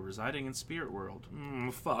 Iroh residing in Spirit World.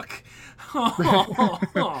 Fuck.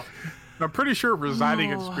 I'm pretty sure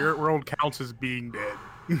residing in Spirit World counts as being dead.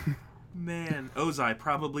 Man, Ozai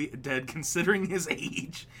probably dead considering his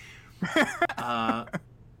age. Azula,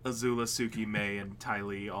 Suki, Mei, and Ty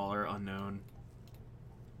Lee all are unknown.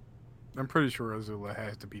 I'm pretty sure Azula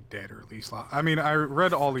has to be dead, or at least... I mean, I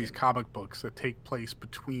read all these comic books that take place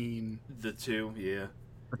between the two,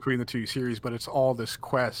 between the two series, but it's all this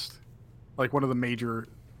quest. Like, one of the major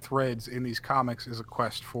threads in these comics is a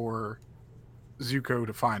quest for Zuko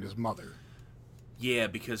to find his mother. Yeah,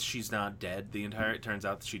 because she's not dead. It turns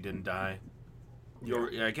out that she didn't die.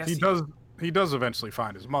 Yeah. I guess he does eventually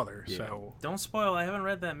find his mother. Yeah. So don't spoil. I haven't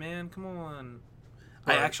read that, man. Come on.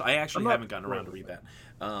 Right. I actually haven't gotten around to read that.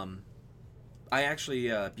 I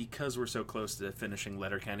actually, because we're so close to finishing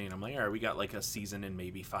Letterkenny, and I'm like, all right, we got like a season and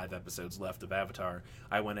maybe 5 episodes left of Avatar.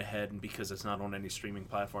 I went ahead, and because it's not on any streaming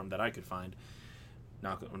platform that I could find,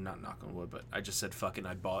 not knock on wood, but I just said fuck it, and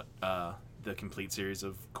I bought the complete series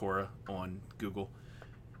of Korra on Google.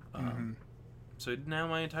 So now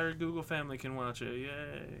my entire Google family can watch it.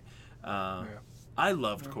 Yay! I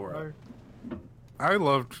loved Korra. I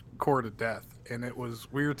loved Korra to death, and it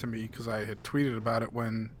was weird to me because I had tweeted about it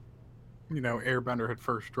when, Airbender had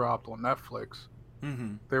first dropped on Netflix.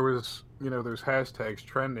 There was, there's hashtags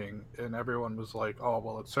trending, and everyone was like, "Oh,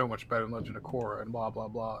 well, it's so much better than Legend of Korra," and blah blah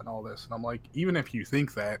blah, and all this. And I'm like, even if you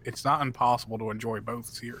think that, it's not impossible to enjoy both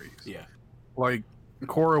series. Yeah. Like,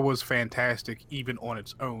 Korra was fantastic even on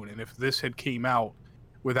its own, and if this had came out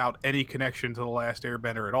without any connection to The Last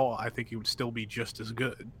Airbender at all, I think it would still be just as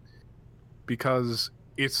good. Because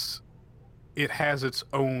it has its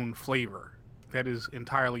own flavor that is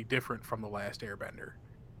entirely different from The Last Airbender.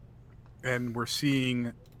 And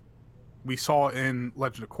we saw in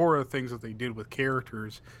Legend of Korra things that they did with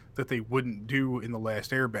characters that they wouldn't do in The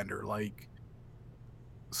Last Airbender. Like,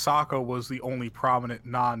 Sokka was the only prominent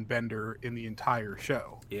non-bender in the entire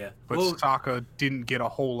show. Yeah. But Sokka didn't get a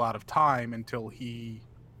whole lot of time until he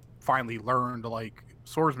finally learned, like,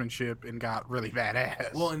 swordsmanship and got really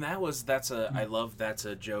badass. Well, and I love that's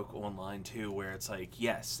a joke online too, where it's like,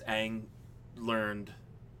 yes, Aang learned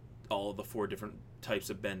all the 4 different types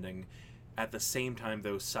of bending. At the same time,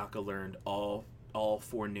 though, Sokka learned all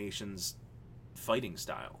 4 nations' fighting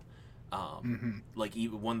style. Like,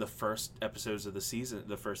 even one of the first episodes of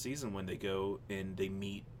the first season, when they go and they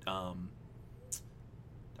meet,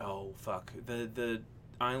 the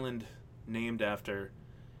island named after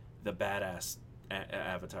the badass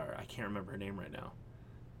Avatar. I can't remember her name right now.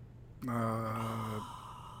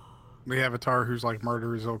 The Avatar who's like,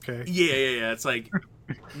 murder is okay. Yeah. It's like,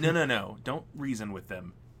 no. Don't reason with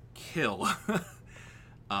them. Kill.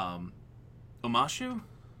 Omashu?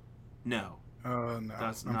 No. No.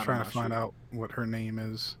 That's I'm not trying Omashu. to find out what her name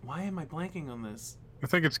is. Why am I blanking on this? I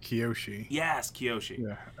think it's Kyoshi. Yes, Kyoshi.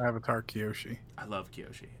 Yeah, Avatar Kyoshi. I love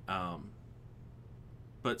Kyoshi.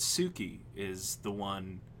 But Suki is the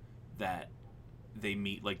one that they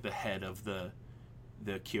meet, like the head of the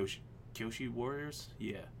Kyoshi warriors.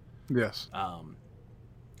 Yeah. Yes.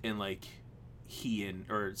 And like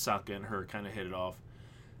Sokka and her kind of hit it off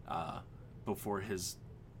before his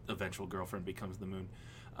eventual girlfriend becomes the moon.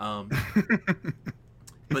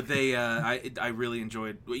 But they, I really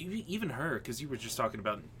enjoyed even her, because you were just talking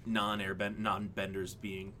about non-benders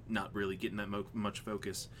being not really getting that much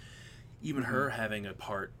focus. Even her having a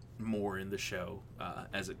part more in the show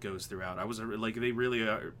as it goes throughout. I was like, they really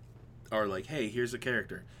are like, hey, here's a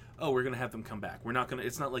character. Oh, we're gonna have them come back. We're not gonna.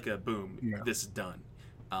 It's not like a boom. Yeah. This is done.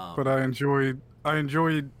 But I enjoyed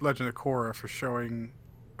Legend of Korra for showing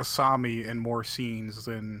Asami in more scenes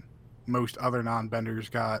than most other non-benders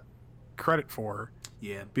got credit for.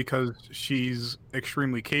 Yeah. Because she's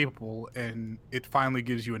extremely capable, and it finally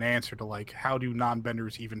gives you an answer to, like, how do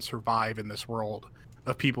non-benders even survive in this world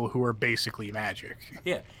of people who are basically magic.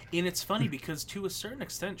 Yeah, and it's funny because to a certain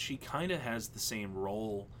extent she kind of has the same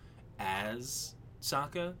role as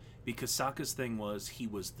Sokka, because Sokka's thing was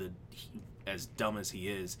as dumb as he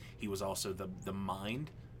is, he was also the mind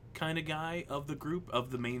kind of guy of the group, of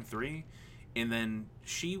the main 3, and then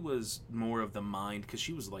she was more of the mind because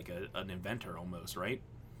she was like an inventor almost, right?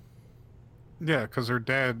 Yeah, because her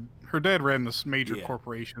dad ran this major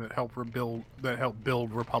corporation that helped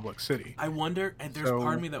build Republic City. I wonder, and there's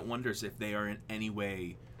part of me that wonders if they are in any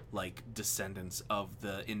way like descendants of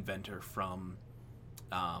the inventor from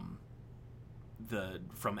Avatar.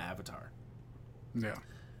 Yeah.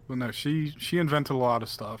 Well, no, she invented a lot of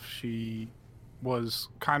stuff. She was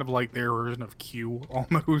kind of like their version of Q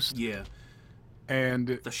almost. Yeah.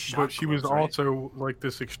 But she was also like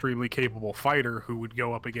this extremely capable fighter who would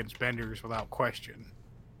go up against benders without question.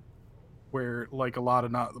 Where like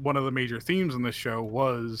one of the major themes in this show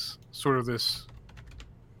was sort of this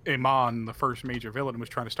Amon, the first major villain, was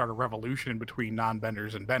trying to start a revolution between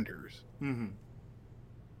non-benders and benders. Mm-hmm.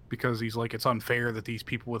 Because he's like, it's unfair that these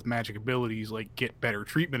people with magic abilities like get better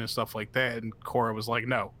treatment and stuff like that. And Korra was like,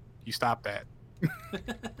 no, you stop that.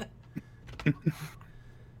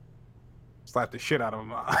 Slap the shit out of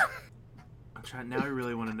him. I'm trying now. I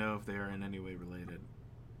really want to know if they are in any way related.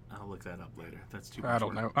 I'll look that up later. That's too much. I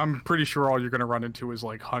don't know. I'm pretty sure all you're going to run into is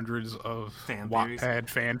like hundreds of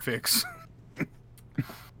Wattpad fanfics.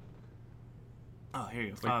 Oh, here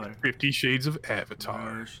you go. Father. Like 50 Shades of Avatar.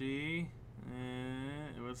 Where is she?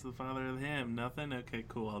 What's the father of him? Nothing? Okay,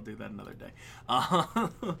 cool. I'll do that another day.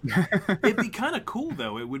 It'd be kind of cool,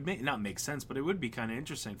 though. It would not make sense, but it would be kind of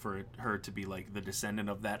interesting for her to be like the descendant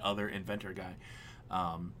of that other inventor guy.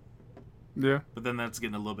 Yeah. But then that's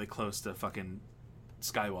getting a little bit close to fucking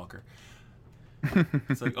Skywalker.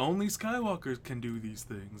 It's like only Skywalkers can do these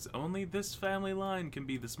things. Only this family line can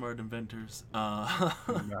be the smart inventors. No,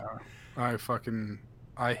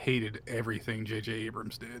 I hated everything J.J.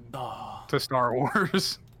 Abrams did Oh. to Star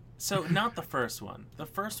Wars. So not the first one. The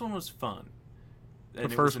first one was fun. And The it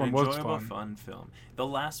was first an one was enjoyable, fun. fun film. The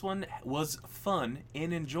last one was fun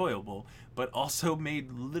and enjoyable, but also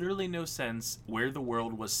made literally no sense where the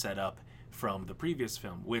world was set up from the previous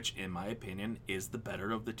film, which, in my opinion, is the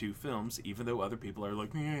better of the two films, even though other people are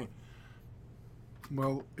like, eh.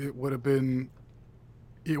 Well, it would have been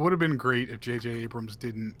great if J.J. Abrams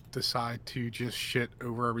didn't decide to just shit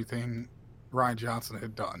over everything Ryan Johnson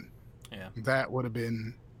had done. Yeah. That would have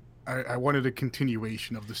been. I wanted a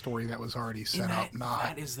continuation of the story that was already set up, not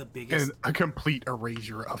that is the biggest, and a complete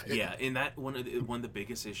erasure of it. Yeah, in that one of the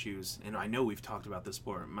biggest issues, and I know we've talked about this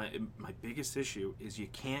before. My biggest issue is you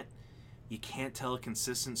can't tell a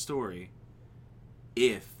consistent story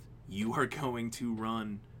if you are going to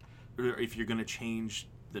run, or if you're going to change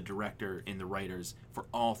the director and the writers for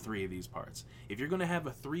all three of these parts. If you're going to have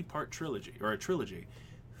a 3-part trilogy or a trilogy,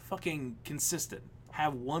 fucking consistent.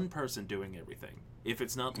 Have one person doing everything. If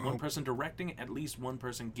it's not one person directing, at least one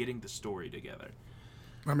person getting the story together.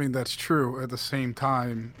 I mean, that's true. At the same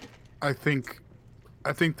time, I think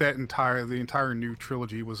the entire new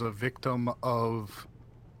trilogy was a victim of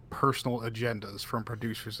personal agendas from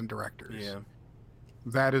producers and directors. Yeah.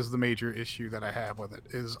 That is the major issue that I have with it.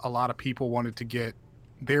 Is a lot of people wanted to get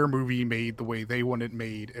their movie made the way they want it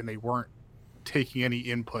made, and they weren't taking any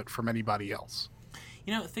input from anybody else.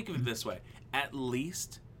 You know, think of it this way. At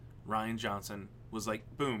least Ryan Johnson was like,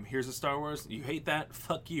 boom, here's a Star Wars. You hate that?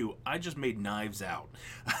 Fuck you. I just made Knives Out.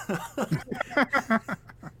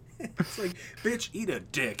 It's like, bitch, eat a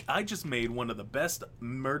dick. I just made one of the best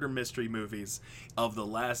murder mystery movies of the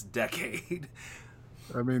last decade.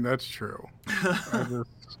 I mean, that's true.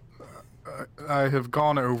 I have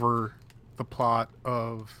gone over the plot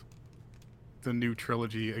of the new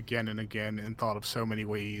trilogy again and again and thought of so many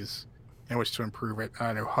ways in which to improve it.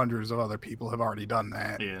 I know hundreds of other people have already done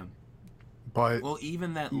that. Yeah. But well,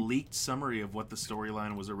 even that leaked summary of what the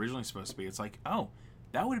storyline was originally supposed to be, it's like, oh,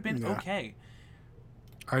 that would have been okay.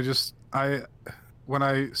 When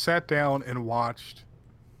I sat down and watched,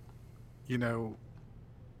 The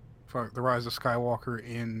Rise of Skywalker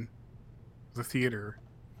in the theater,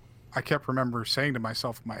 I kept saying to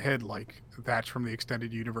myself in my head, like, that's from the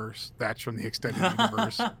extended universe, that's from the extended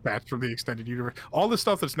universe, that's from the extended universe. All the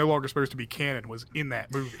stuff that's no longer supposed to be canon was in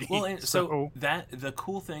that movie. Well, and so the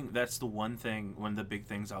cool thing, that's the one of the big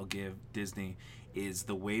things I'll give Disney is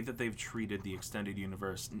the way that they've treated the extended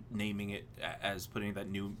universe, naming it as putting that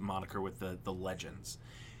new moniker with the legends.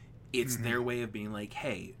 It's their way of being like,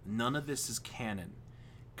 hey, none of this is canon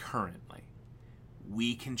currently.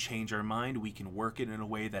 We can change our mind. We can work it in a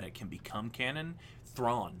way that it can become canon.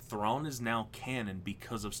 Thrawn is now canon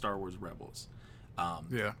because of Star Wars Rebels.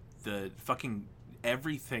 The fucking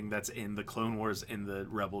everything that's in the Clone Wars and the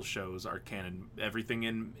Rebels shows are canon. Everything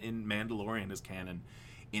in Mandalorian is canon.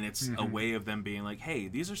 And it's a way of them being like, hey,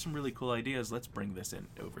 these are some really cool ideas. Let's bring this in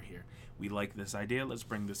over here. We like this idea. Let's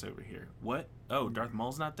bring this over here. What? Oh, Darth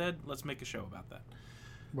Maul's not dead? Let's make a show about that.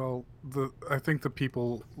 Well, I think the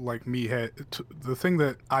people like me the thing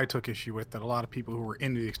that I took issue with, that a lot of people who were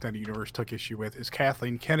in the extended universe took issue with, is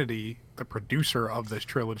Kathleen Kennedy, the producer of this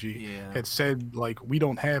trilogy, had said, like, we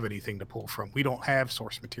don't have anything to pull from. We don't have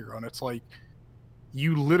source material. And it's like,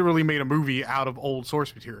 you literally made a movie out of old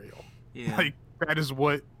source material. Yeah. Like, that is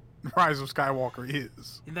what Rise of Skywalker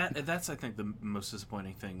is. And that's, I think, the most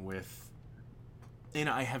disappointing thing with... And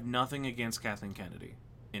I have nothing against Kathleen Kennedy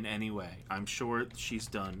in any way. I'm sure she's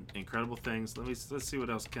done incredible things. Let's see what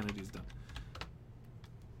else Kennedy's done.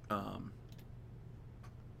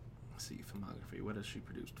 Let's see, filmography. What has she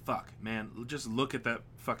produced? Fuck, man, just look at that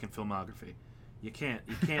fucking filmography. You can't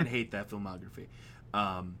hate that filmography.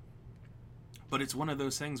 But it's one of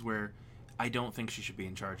those things where I don't think she should be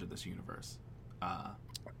in charge of this universe.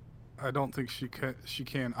 I don't think she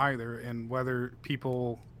can either, and whether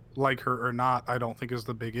people like her or not, I don't think is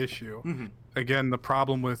the big issue. Again, the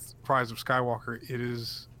problem with Rise of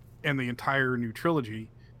Skywalker, and the entire new trilogy,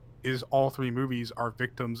 is all three movies are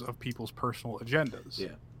victims of people's personal agendas. Yeah.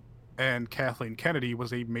 And Kathleen Kennedy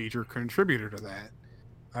was a major contributor to that.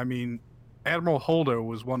 I mean, Admiral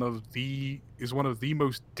Holdo is one of the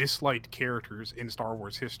most disliked characters in Star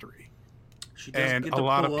Wars history. And a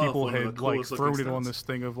lot of people had like thrown it on this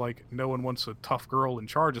thing of like, no one wants a tough girl in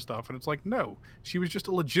charge of stuff, and it's like, no, she was just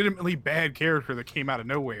a legitimately bad character that came out of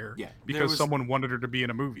nowhere because someone wanted her to be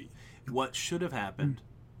in a movie. What should have happened,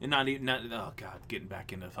 and oh god, getting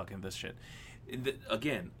back into fucking this shit.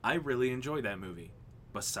 Again, I really enjoyed that movie.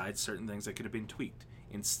 besides certain things that could have been tweaked.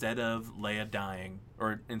 Instead of Leia dying,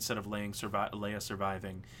 or instead of Leia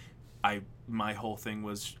surviving, my whole thing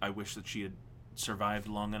was I wish that she had survived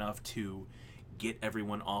long enough to get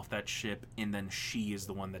everyone off that ship, and then she is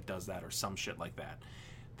the one that does that, or some shit like that.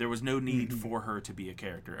 There was no need for her to be a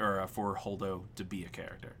character, or for Holdo to be a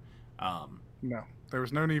character. No, there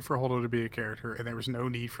was no need for Holdo to be a character, and there was no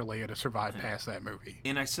need for Leia to survive past that movie.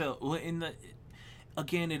 And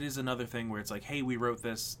again, it is another thing where it's like, hey, we wrote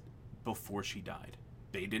this before she died.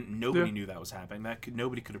 Nobody knew that was happening.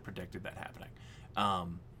 Nobody could have predicted that happening.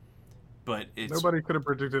 But nobody could have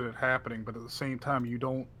predicted it happening. But at the same time, you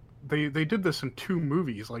don't. They did this in 2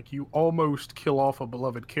 movies. Like, you almost kill off a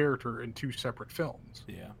beloved character in 2 separate films.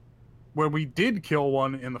 Yeah. When we did kill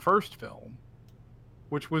one in the first film,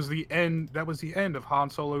 which was the end. That was the end of Han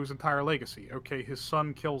Solo's entire legacy. Okay, his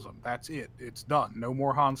son kills him. That's it. It's done. No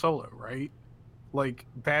more Han Solo, right? Like,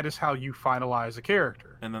 that is how you finalize a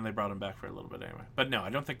character. And then they brought him back for a little bit anyway. But no, I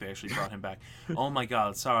don't think they actually brought him back. Oh my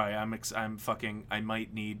god, sorry. I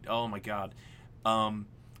might need... Oh my god.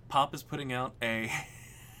 Pop is putting out a...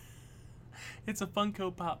 It's a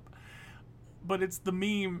Funko Pop. But it's the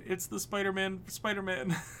meme. It's the Spider-Man.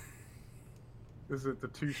 Is it the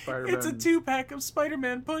 2 Spider-Man? It's a 2-pack of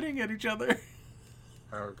Spider-Man pudding at each other.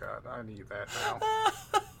 Oh god, I need that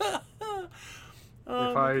now.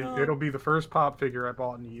 Oh, it'll be the first Pop figure I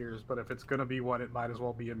bought in years, but if it's gonna be one, it might as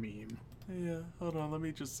well be a meme. Yeah, hold on, let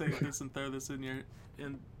me just save this and throw this in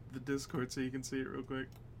the Discord so you can see it real quick.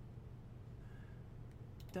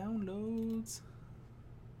 Downloads,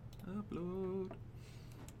 upload.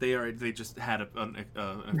 They just had an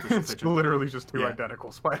official It's picture. literally just 2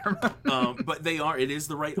 identical Spider-Man. But it is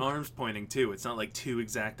the right arms pointing too. It's not like 2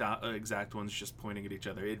 exact ones just pointing at each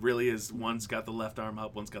other. It really is. One's got the left arm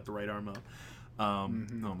up, one's got the right arm up. Oh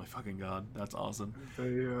my fucking god, that's awesome.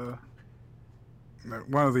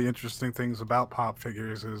 One of the interesting things about Pop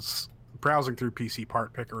figures is browsing through PC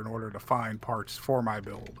Part Picker in order to find parts for my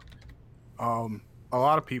build. A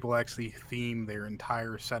lot of people actually theme their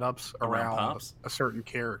entire setups around a certain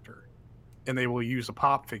character, and they will use a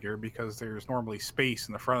Pop figure because there's normally space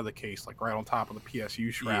in the front of the case, like right on top of the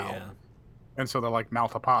PSU shroud. Yeah. And so they'll like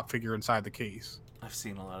mount a Pop figure inside the case. I've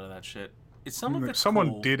seen a lot of that shit. Someone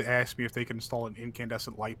cool. Did ask me if they could install an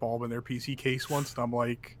incandescent light bulb in their PC case once, and I'm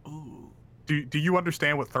like, ooh. Do you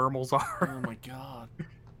understand what thermals are? Oh my god.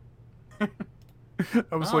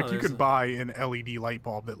 I was like, you could buy an LED light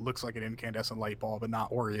bulb that looks like an incandescent light bulb and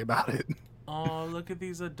not worry about it. Oh, look at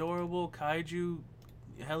these adorable kaiju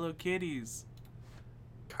Hello Kitties.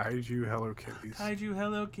 Kaiju Hello Kitties. Kaiju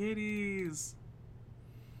Hello Kitties.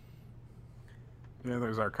 Yeah,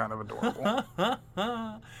 those are kind of adorable.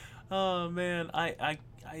 Oh man, I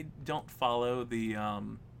don't follow the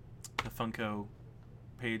Funko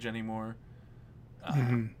page anymore.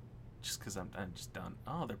 Just because I'm just done.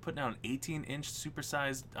 Oh, they're putting out an 18-inch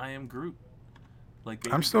supersized I Am Groot.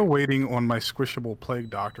 I'm still waiting on my squishable Plague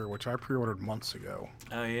Doctor, which I pre-ordered months ago.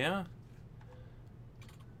 Oh yeah.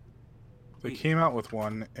 They came out with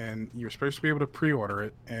one, and you're supposed to be able to pre-order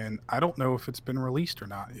it, and I don't know if it's been released or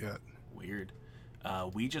not yet. Weird.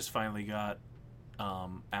 We just finally got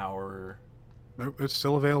our... Nope, it's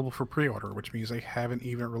still available for pre-order, which means they haven't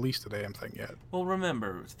even released the damn thing yet. Well,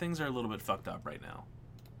 remember, things are a little bit fucked up right now.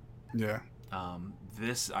 Yeah.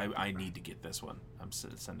 I need to get this one. I'm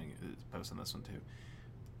posting this one too.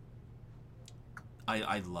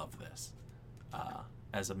 I love this.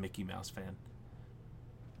 As a Mickey Mouse fan.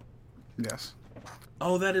 Yes.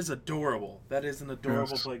 Oh, that is adorable. That is an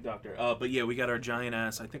adorable Plague Doctor. But yeah, we got our giant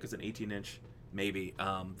ass. I think it's an 18-inch, maybe.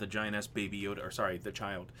 The giant ass Baby Yoda, or sorry, the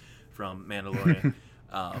child from Mandalorian.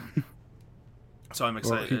 So I'm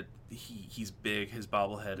excited. Well, he's big. His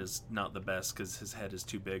bobblehead is not the best because his head is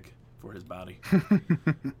too big for his body.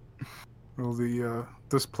 Well,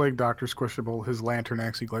 this Plague Doctor squishable, his lantern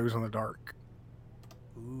actually glows in the dark.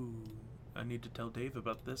 Ooh, I need to tell Dave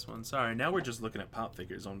about this one. Sorry, now we're just looking at pop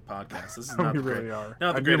figures on podcasts. This is not we really are.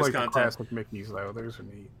 Not the I greatest do like content. The classic Mickeys though. Those are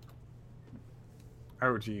neat.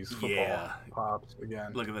 Oh geez, football pops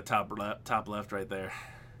again. Look at the top left right there.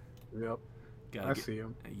 Yep. I see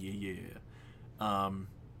him. Yeah.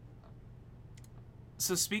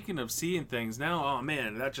 So speaking of seeing things now, oh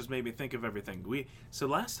man, that just made me think of everything. So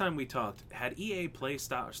last time we talked, had EA Play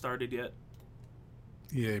started yet?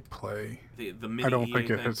 EA Play. The mini I don't EA think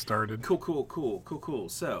it thing? had started. Cool.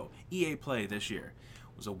 So EA Play this year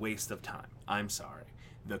was a waste of time. I'm sorry.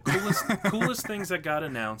 The coolest things that got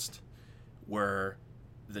announced were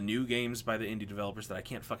the new games by the indie developers that I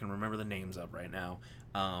can't fucking remember the names of right now.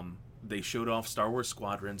 They showed off Star Wars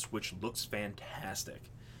Squadrons, which looks fantastic.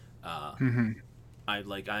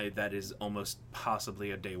 That is almost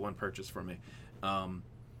possibly a day one purchase for me.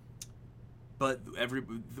 But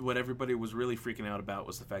what everybody was really freaking out about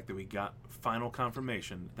was the fact that we got final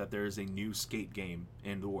confirmation that there is a new Skate game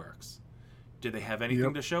in the works. Did they have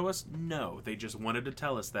anything to show us? No, they just wanted to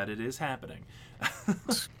tell us that it is happening.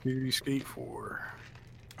 Skate 4.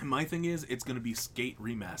 And my thing is, it's going to be Skate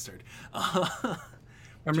remastered. I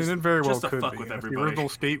mean, it very well could fuck be. With if everybody. the original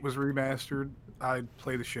Skate was remastered, I'd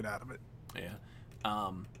play the shit out of it. Yeah.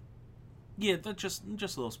 Yeah, that's just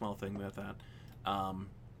a little small thing about that.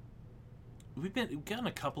 We've gotten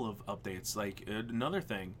a couple of updates. Like, another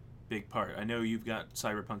thing, big part. I know you've got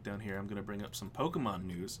Cyberpunk down here. I'm going to bring up some Pokemon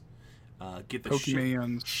news. Get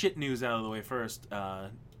the shit news out of the way first.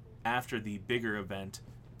 After the bigger event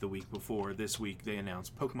the week before, this week they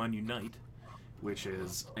announced Pokemon Unite, which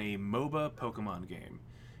is a MOBA Pokemon game.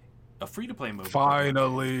 A free-to-play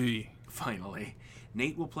MOBA Finally.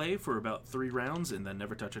 Nate will play for about 3 rounds and then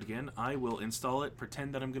never touch it again. I will install it,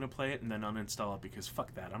 pretend that I'm going to play it, and then uninstall it because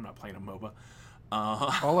fuck that. I'm not playing a MOBA.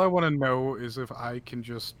 All I want to know is if I can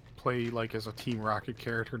just play like as a Team Rocket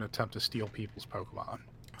character and attempt to steal people's Pokemon.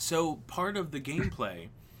 So part of the gameplay,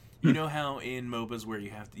 you know how in MOBAs where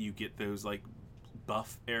you get those like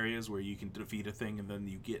buff areas where you can defeat a thing and then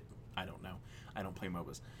you get, I don't know. I don't play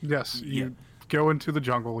MOBAs. Yes, you go into the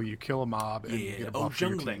jungle, you kill a mob, and you get a buff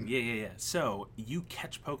jungling. Yeah. So you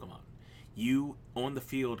catch Pokemon. You on the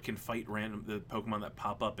field can fight the Pokemon that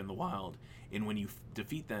pop up in the wild, and when you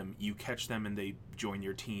defeat them, you catch them and they join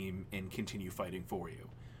your team and continue fighting for you.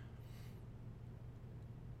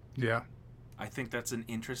 Yeah. I think that's an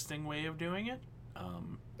interesting way of doing it.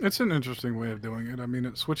 It's an interesting way of doing it. I mean,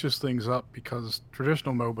 it switches things up because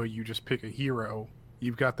traditional MOBA, you just pick a hero.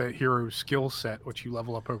 You've got that hero skill set, which you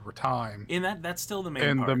level up over time. And that's still the main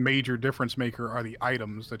part. And the major difference maker are the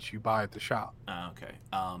items that you buy at the shop. Okay.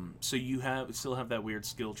 So you still have that weird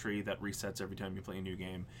skill tree that resets every time you play a new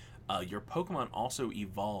game. Your Pokemon also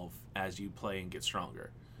evolve as you play and get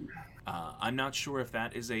stronger. I'm not sure if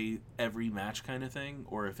that is a every match kind of thing,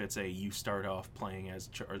 or if it's a you start off playing as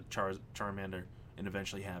Charmander and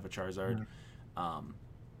eventually have a Charizard.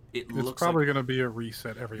 It's probably going to be a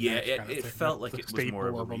reset every match. Yeah, it felt like it was more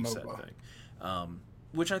of a reset thing.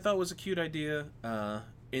 Which I thought was a cute idea.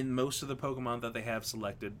 In most of the Pokemon that they have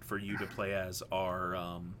selected for you to play as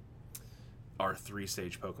are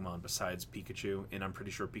 3-stage Pokemon besides Pikachu, and I'm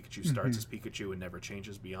pretty sure Pikachu starts as Pikachu and never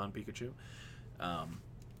changes beyond Pikachu.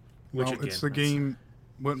 It's the game.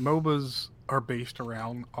 What MOBAs are based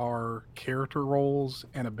around are character roles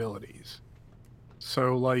and abilities.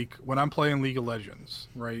 So, like, when I'm playing League of Legends,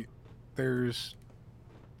 right, there's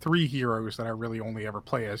 3 heroes that I really only ever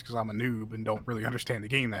play as because I'm a noob and don't really understand the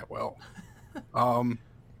game that well.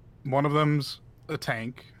 One of them's a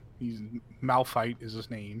tank. Malphite is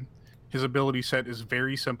his name. His ability set is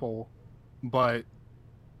very simple, but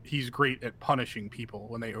he's great at punishing people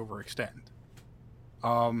when they overextend.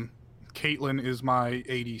 Caitlyn is my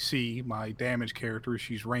ADC, my damage character.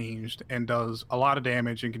 She's ranged and does a lot of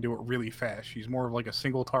damage and can do it really fast. She's more of like a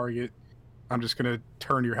single target, I'm just going to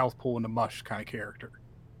turn your health pool into mush kind of character.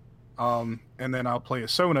 And then I'll play a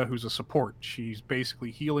Sona, who's a support. She's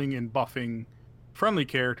basically healing and buffing friendly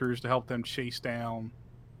characters to help them chase down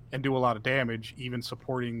and do a lot of damage, even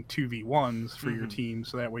supporting 2v1s for your team,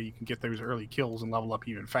 so that way you can get those early kills and level up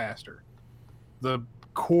even faster. The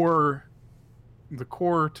core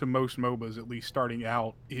to most MOBAs, at least starting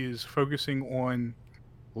out, is focusing on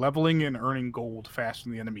leveling and earning gold faster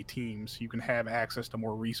than the enemy team so you can have access to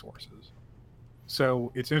more resources.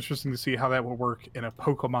 So it's interesting to see how that will work in a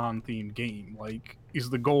Pokemon-themed game. Like, is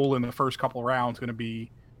the goal in the first couple rounds going to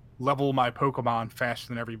be level my Pokemon faster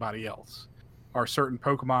than everybody else? Are certain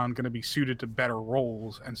Pokemon going to be suited to better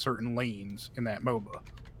roles and certain lanes in that MOBA?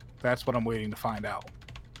 That's what I'm waiting to find out.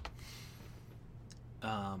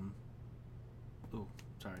 Oh,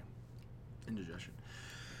 sorry. Indigestion.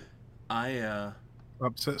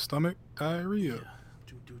 Upset stomach, diarrhea.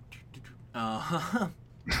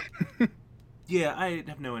 Yeah, I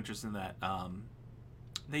have no interest in that.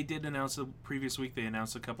 They did announce the previous week. They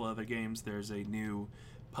announced a couple other games. There's a new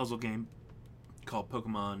puzzle game called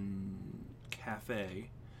Pokemon Cafe.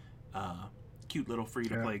 Cute little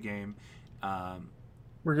free-to-play game.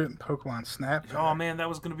 We're getting Pokemon Snap. Oh man, that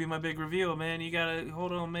was gonna be my big reveal, man. You gotta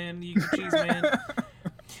hold on, man. You cheese, man.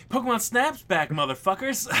 Pokemon Snap's back,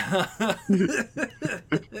 motherfuckers.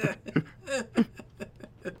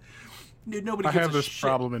 Dude, nobody. I have this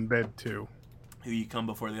problem in bed too. Who you come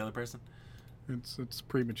before the other person? It's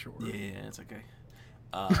premature. Yeah, it's okay.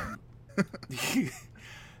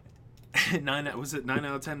 9 out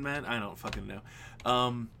of 10, man? I don't fucking know.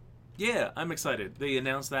 Yeah, I'm excited. They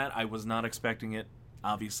announced that. I was not expecting it.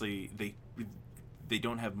 Obviously, they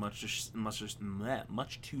don't have much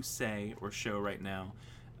to say or show right now.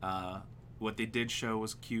 What they did show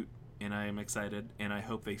was cute, and I am excited. And I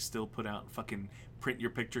hope they still put out fucking print your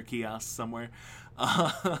picture kiosks somewhere.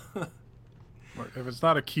 Look, if it's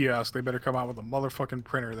not a kiosk, they better come out with a motherfucking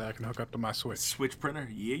printer that I can hook up to my Switch. Switch printer,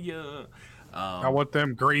 yeah. I want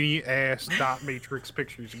them grainy ass dot matrix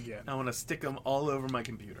pictures again. I want to stick them all over my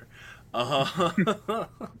computer.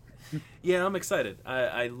 Yeah, I'm excited.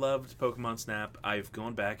 I loved Pokemon Snap. I've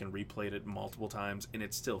gone back and replayed it multiple times, and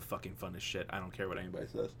it's still fucking fun as shit. I don't care what anybody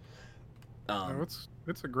says. No,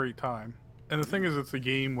 it's a great time. And the thing is, it's a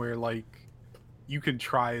game where, like, you can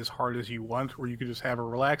try as hard as you want, or you can just have a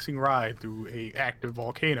relaxing ride through a active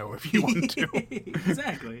volcano if you want to.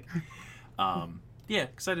 Exactly. Yeah,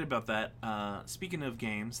 excited about that. Speaking of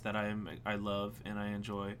games that I love and I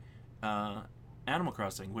enjoy, Animal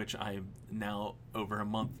Crossing, which I am now over a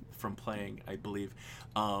month from playing, I believe.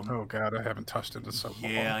 Oh god, I haven't touched it in so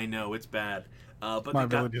long. Yeah, I know it's bad. But my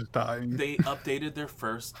village is dying. They updated their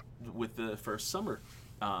first summer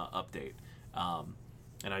update,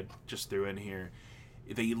 and I just threw in here.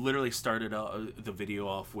 They literally started the video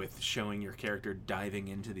off with showing your character diving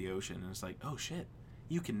into the ocean, and it's like, oh shit,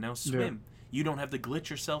 you can now swim. Yeah. You don't have to glitch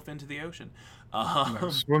yourself into the ocean. No,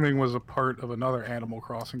 swimming was a part of another Animal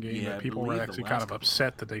Crossing game that people were actually kind of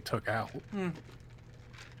upset that they took out.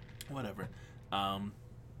 Whatever. I'm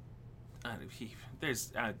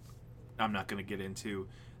not going to get into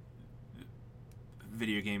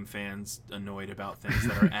video game fans annoyed about things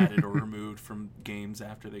that are added or removed from games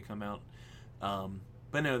after they come out.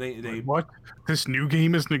 But no, they what? This new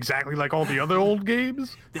game isn't exactly like all the other old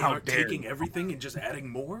games? They aren't taking everything and just adding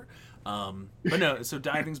more? But no, so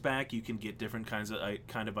diving's back. You can get different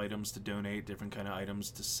kind of items to donate, different kind of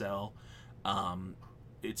items to sell.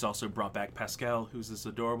 It's also brought back Pascal, who's this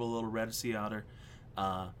adorable little red sea otter.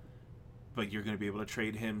 But you're going to be able to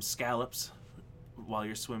trade him scallops while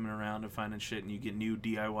you're swimming around and finding shit, and you get new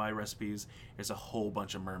DIY recipes. There's a whole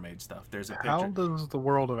bunch of mermaid stuff. There's a picture. How does the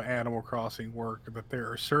world of Animal Crossing work that there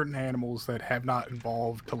are certain animals that have not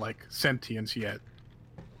evolved to, like, sentience yet,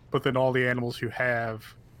 but then all the animals you have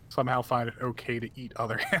somehow find it okay to eat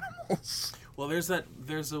other animals? Well,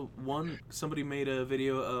 somebody made a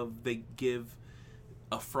video of they give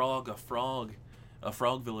a frog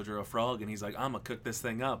villager a frog, and he's like, I'm gonna cook this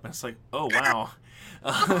thing up, and it's like, oh wow.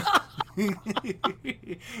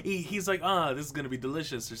 He's like, this is gonna be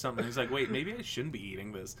delicious or something. He's like, wait, maybe I shouldn't be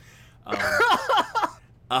eating this.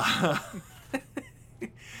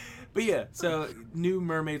 But yeah, so new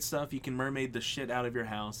mermaid stuff. You can mermaid the shit out of your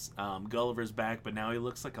house. Gulliver's back, but now he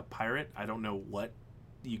looks like a pirate. I don't know what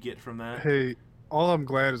you get from that. Hey, all I'm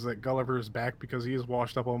glad is that Gulliver is back because he has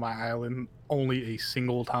washed up on my island only a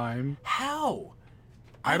single time. How?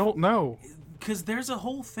 I don't know. Because there's a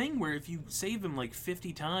whole thing where if you save him like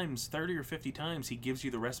 50 times, 30 or 50 times, he gives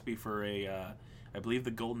you the recipe for I believe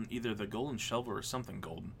either the golden shovel or something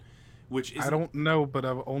golden. Which is I don't know, but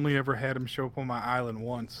I've only ever had him show up on my island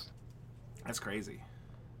once. That's crazy.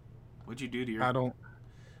 What'd you do to your... I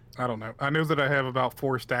don't know. I know that I have about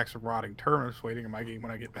 4 stacks of rotting turnips waiting in my game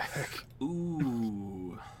when I get back.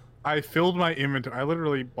 Ooh. I filled my inventory. I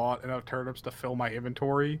literally bought enough turnips to fill my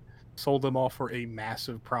inventory, sold them off for a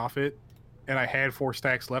massive profit, and I had 4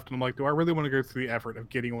 stacks left, and I'm like, do I really want to go through the effort of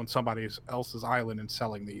getting on somebody else's island and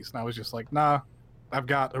selling these? And I was just like, nah, I've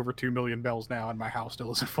got over 2 million bells now, and my house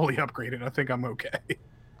still isn't fully upgraded. I think I'm okay.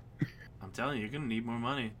 I'm telling you, you're going to need more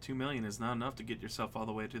money. 2 million is not enough to get yourself all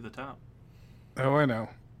the way to the top. Oh, I know.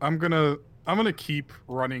 I'm gonna keep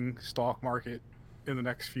running stock market in the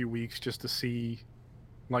next few weeks just to see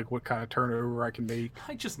like what kind of turnover I can make.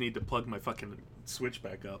 I just need to plug my fucking Switch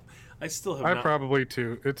back up. I still have I probably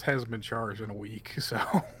too. It hasn't been charged in a week, so.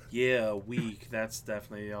 Yeah, a week. That's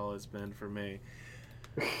definitely all it's been for me.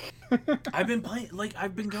 I've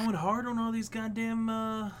been going hard on all these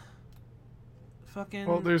goddamn fucking...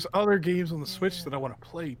 Well, there's other games on the Switch that I want to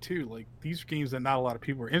play too. Like, these are games that not a lot of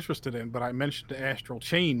people are interested in, but I mentioned the Astral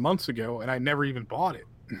Chain months ago, and I never even bought it.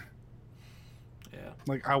 Yeah.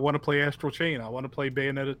 Like, I want to play Astral Chain. I want to play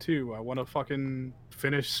Bayonetta 2. I want to fucking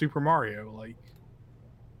finish Super Mario. Like,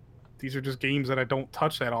 these are just games that I don't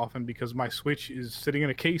touch that often because my Switch is sitting in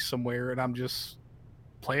a case somewhere, and I'm just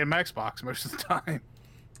playing Xbox most of the time.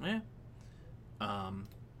 Yeah.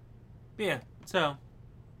 Yeah, so...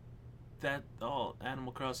 that all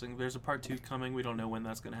Animal Crossing, there's a part 2 coming. We don't know when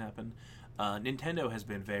that's going to happen. Nintendo has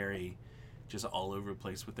been very just all over the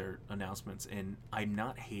place with their announcements, and I'm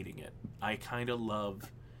not hating it. I kind of love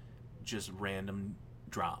just random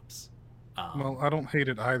drops. Well, I don't hate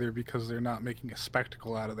it either because they're not making a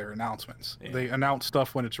spectacle out of their announcements. Yeah. They announce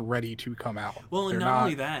stuff when it's ready to come out. Well, and They're not not.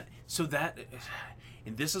 only that, so that,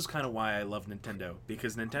 and this is kind of why I love Nintendo,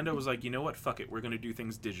 because Nintendo was like, you know what, fuck it, we're gonna do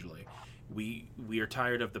things digitally. We are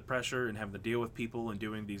tired of the pressure and having to deal with people and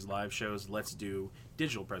doing these live shows. Let's do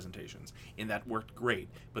digital presentations, and that worked great.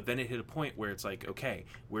 But then it hit a point where it's like, okay,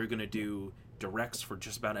 we're gonna do directs for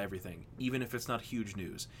just about everything, even if it's not huge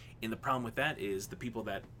news. And the problem with that is the people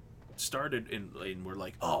that started and were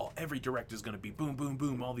like, oh, every direct is going to be boom, boom,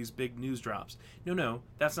 boom, all these big news drops. No,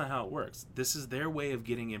 that's not how it works. This is their way of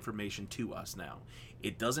getting information to us now.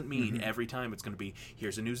 It doesn't mean every time it's going to be,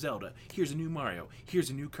 here's a new Zelda, here's a new Mario, here's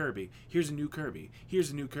a new Kirby, here's a new Kirby, here's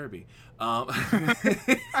a new Kirby.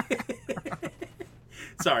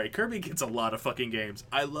 Sorry, Kirby gets a lot of fucking games.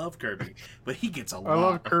 I love Kirby, but he gets a lot. I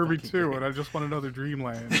love Kirby of too, games. and I just want another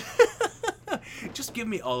Dreamland. Just give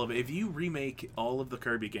me all of it. If you remake all of the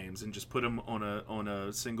Kirby games and just put them on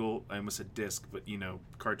a single, I almost said disc, but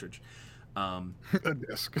cartridge. A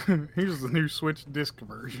disc. Here's the new Switch disc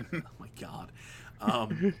version. Oh my god.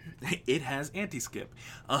 It has anti-skip.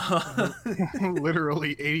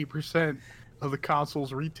 Literally 80% of the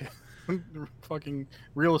console's retail fucking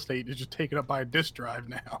real estate is just taken up by a disc drive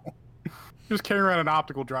now. Just carry around an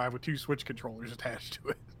optical drive with 2 Switch controllers attached to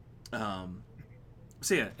it.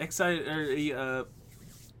 So yeah,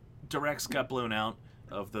 directs got blown out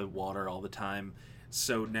of the water all the time.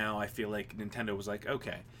 So now I feel like Nintendo was like,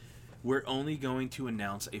 okay, we're only going to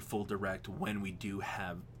announce a full direct when we do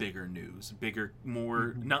have bigger news,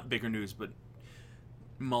 not bigger news, but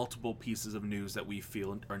multiple pieces of news that we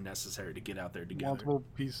feel are necessary to get out there together. Multiple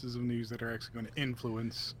pieces of news that are actually going to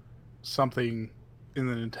influence something in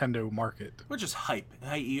the Nintendo market. Or just hype.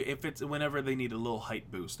 If it's whenever they need a little hype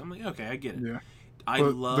boost, I'm like, okay, I get it. Yeah.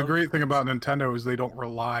 Love the great thing about Nintendo is they don't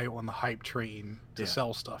rely on the hype train to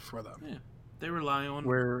sell stuff for them. Yeah, they rely on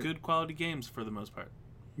good quality games for the most part.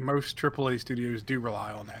 Most AAA studios do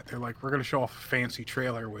rely on that. They're like, we're going to show off a fancy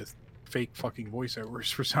trailer with fake fucking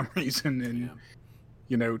voiceovers for some reason,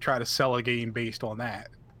 and try to sell a game based on that.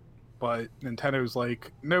 But Nintendo's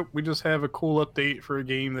like, nope, we just have a cool update for a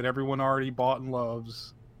game that everyone already bought and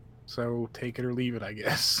loves. So take it or leave it, I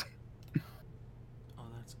guess. Oh,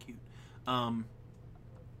 that's cute.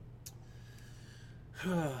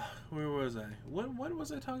 Where was I? What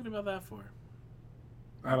was I talking about that for?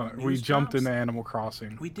 I don't know. We jumped into Animal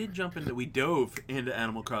Crossing. We dove into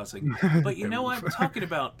Animal Crossing. But you know what? Talking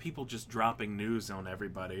about people just dropping news on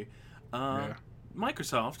everybody.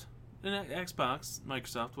 Microsoft, Xbox,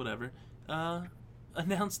 Microsoft, whatever,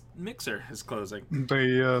 announced Mixer is closing.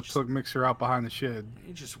 They took Mixer out behind the shed.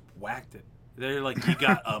 They just whacked it. They're like, you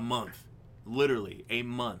got a month. Literally a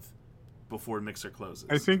month before Mixer closes.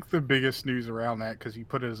 I think the biggest news around that, because you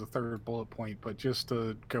put it as a third bullet point, but just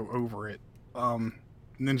to go over it,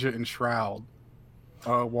 Ninja and Shroud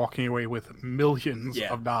walking away with millions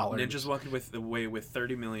of dollars. Ninja's walking away with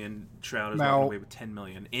 30 million. Shroud is walking away with 10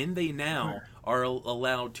 million. And they now are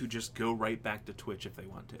allowed to just go right back to Twitch if they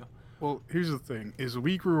want to. Well, here's the thing, is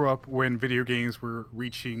we grew up when video games were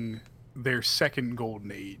reaching their second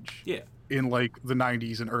golden age. Yeah. In like the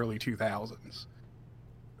 90s and early 2000s.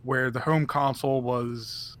 Where the home console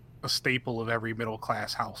was a staple of every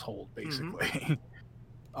middle-class household, basically.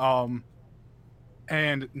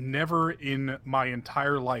 And never in my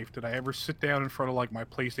entire life did I ever sit down in front of like my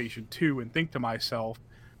PlayStation 2 and think to myself,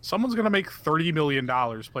 someone's going to make $30 million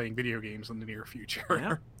playing video games in the near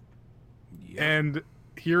future. Yeah. And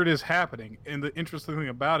here it is happening. And the interesting thing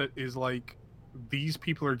about it is like these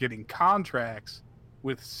people are getting contracts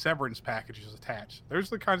with severance packages attached. There's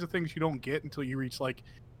the kinds of things you don't get until you reach like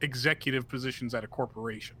executive positions at a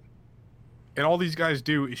corporation. And all these guys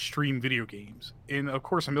do is stream video games. And of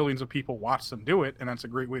course, millions of people watch them do it, and that's a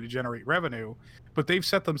great way to generate revenue. But they've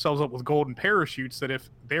set themselves up with golden parachutes that if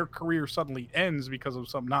their career suddenly ends because of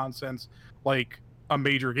some nonsense, like a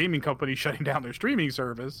major gaming company shutting down their streaming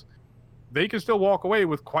service, they can still walk away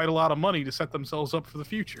with quite a lot of money to set themselves up for the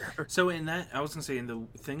future. So in that, I was going to say, in the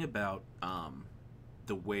thing about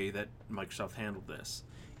the way that Microsoft handled this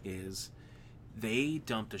is they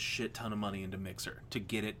dumped a shit ton of money into Mixer to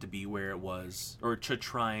get it to be where it was, or to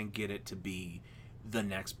try and get it to be the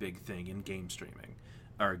next big thing in game streaming,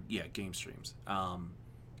 game streams.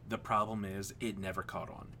 The problem is it never caught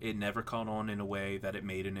on. It never caught on in a way that it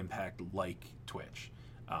made an impact like Twitch.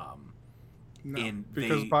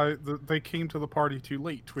 They came to the party too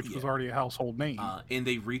late. Twitch was already a household name. And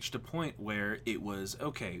they reached a point where it was,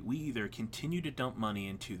 okay, we either continue to dump money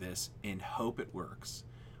into this and hope it works,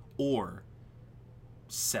 or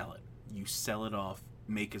sell it. You sell it off,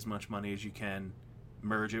 make as much money as you can,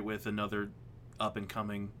 merge it with another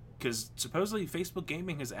up-and-coming because supposedly Facebook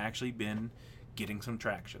Gaming has actually been getting some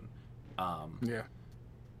traction. Yeah.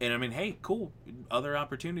 And I mean, hey, cool. Other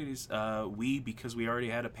opportunities. Because we already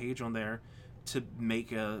had a page on there to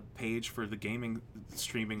make a page for the gaming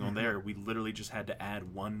streaming on there, we literally just had to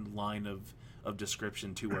add one line of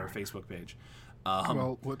description to our Facebook page.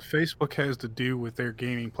 Well, what Facebook has to do with their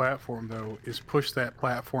gaming platform, though, is push that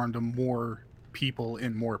platform to more people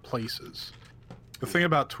in more places. The thing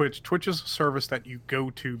about Twitch is a service that you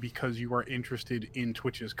go to because you are interested in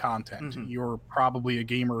Twitch's content. Mhm. You're probably a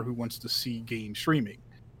gamer who wants to see game streaming.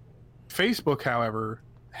 Facebook, however,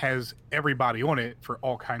 has everybody on it for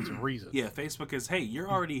all kinds of reasons. Yeah, Facebook is, hey, you're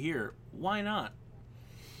already here. Why not?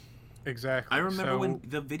 Exactly. I remember when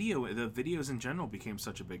the videos in general became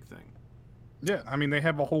such a big thing. Yeah, I mean, they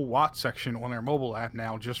have a whole watch section on their mobile app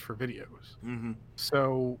now just for videos. Mm-hmm.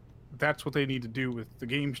 So that's what they need to do with the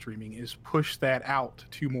game streaming, is push that out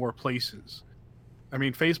to more places. I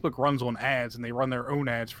mean, Facebook runs on ads, and they run their own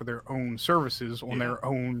ads for their own services on their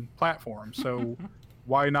own platform. So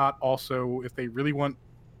why not also, if they really want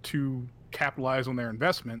to capitalize on their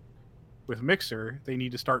investment with Mixer, they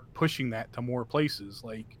need to start pushing that to more places.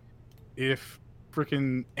 Like, if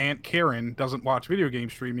freaking Aunt Karen doesn't watch video game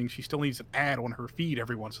streaming, she still needs an ad on her feed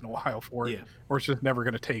every once in a while for it, or it's just never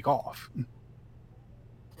going to take off.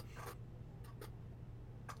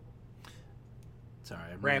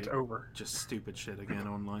 Sorry, I'm Rant really over. Just stupid shit again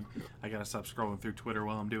online. I gotta stop scrolling through Twitter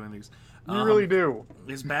while I'm doing these. You really do.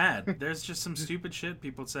 It's bad. There's just some stupid shit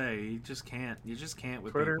people say. You just can't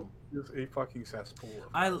with Twitter people. is a fucking cesspool.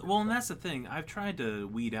 Well, and that's the thing. I've tried to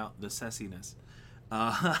weed out the sessiness.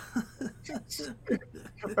 That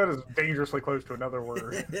is dangerously close to another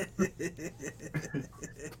word.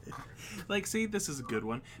 Like, see, this is a good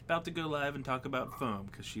one. About to go live and talk about foam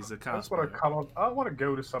because she's a cosplayer. I just want to come on. I want to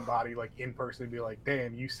go to somebody like in person and be like,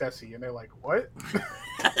 "Damn, you sassy," and they're like, "What?"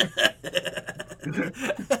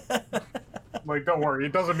 Like, don't worry,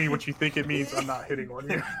 it doesn't mean what you think it means. I'm not hitting on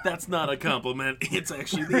you. That's not a compliment. It's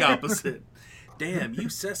actually the opposite. Damn, you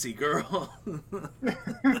sassy girl.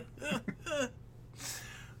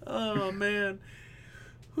 Oh man.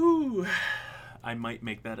 Whew. I might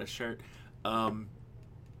make that a shirt.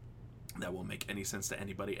 That won't make any sense to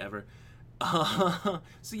anybody ever.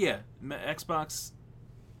 So yeah, Xbox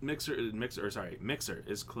Mixer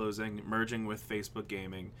is closing, merging with Facebook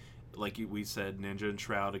Gaming. Like we said, Ninja and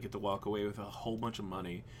Shroud to get to walk away with a whole bunch of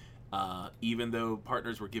money. Even though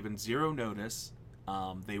partners were given zero notice,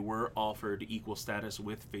 they were offered equal status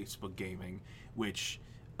with Facebook Gaming, which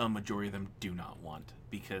a majority of them do not want,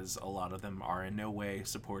 because a lot of them are in no way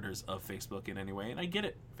supporters of Facebook in any way. And I get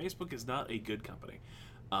it. Facebook is not a good company.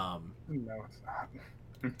 No, it's not.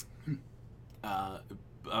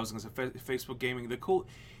 I was going to say Facebook Gaming. The cool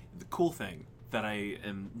thing that I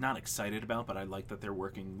am not excited about, but I like that they're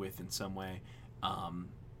working with in some way.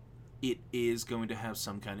 It is going to have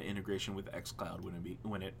some kind of integration with xCloud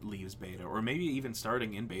when it leaves beta, or maybe even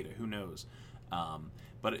starting in beta. Who knows?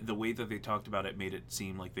 But the way that they talked about it made it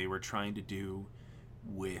seem like they were trying to do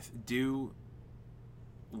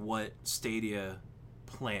what Stadia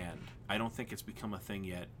planned. I don't think it's become a thing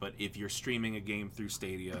yet, but if you're streaming a game through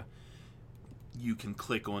Stadia, you can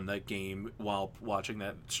click on that game while watching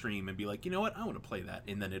that stream and be like, you know what, I want to play that,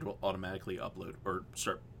 and then it will automatically upload or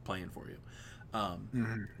start playing for you,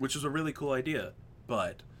 which is a really cool idea,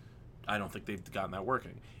 but I don't think they've gotten that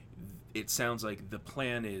working. It sounds like the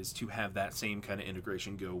plan is to have that same kind of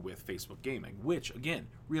integration go with Facebook Gaming, which, again,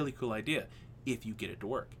 really cool idea if you get it to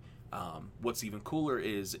work. What's even cooler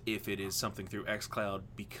is if it is something through xCloud,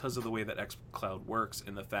 because of the way that xCloud works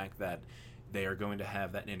and the fact that they are going to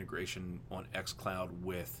have that integration on xCloud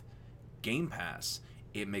with Game Pass,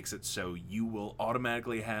 it makes it so you will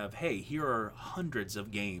automatically have, hey, here are hundreds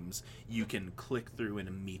of games you can click through and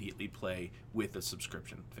immediately play with a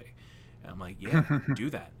subscription fee. And I'm like, yeah, do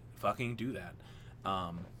that. Fucking do that.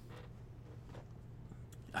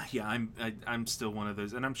 Yeah, I'm still one of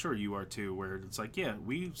those, and I'm sure you are too, where it's like, yeah,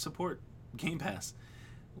 we support Game Pass.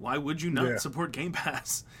 Why would you not support Game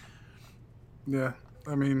Pass? Yeah,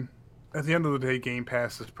 I mean, at the end of the day, Game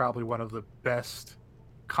Pass is probably one of the best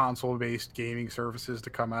console-based gaming services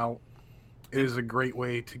to come out. It is a great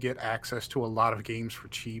way to get access to a lot of games for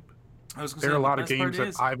cheap. There are a lot of games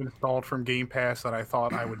that I've installed from Game Pass that I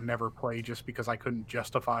thought I would never play just because I couldn't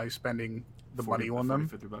justify spending the money on them.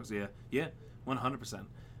 $50, yeah, 100%.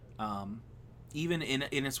 Even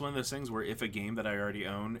in it's one of those things where if a game that I already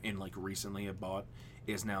own and like recently have bought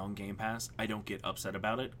is now on Game Pass, I don't get upset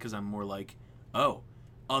about it because I'm more like, oh,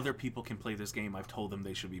 other people can play this game I've told them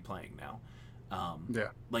they should be playing now. Yeah.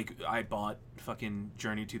 Like I bought fucking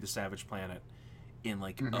Journey to the Savage Planet, in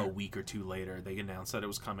like a week or two later, they announced that it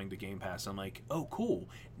was coming to Game Pass. I'm like, oh, cool.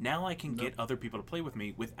 Now I can get other people to play with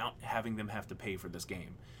me without having them have to pay for this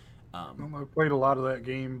game. I played a lot of that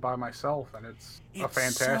game by myself, and it's a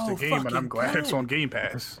fantastic so game, and I'm glad good. it's on Game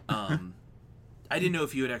Pass. I didn't know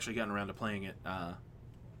if you had actually gotten around to playing it.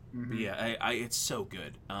 But yeah, it's so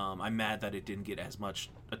good. I'm mad that it didn't get as much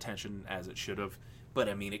attention as it should have. But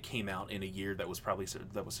I mean, it came out in a year that was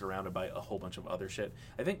surrounded by a whole bunch of other shit.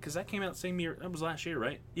 I think because that came out same year. That was last year,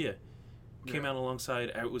 right? Yeah. Came out alongside.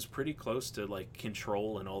 It was pretty close to like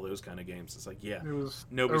Control and all those kind of games. It's like, yeah, it was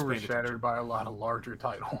nobody's overshadowed by a lot of larger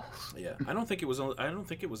titles. Yeah, I don't think it was a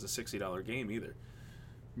 $60 game either.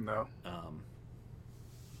 No.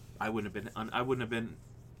 I wouldn't have been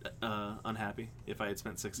unhappy if I had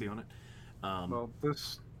spent $60 on it. Well,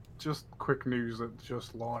 this just quick news that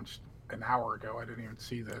just launched an hour ago. I didn't even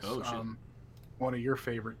see this. Oh, shit. One of your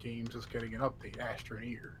favorite games is getting an update,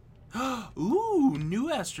 Astroneer. Ooh, new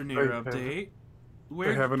Astroneer update.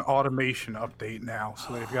 They have an automation update now,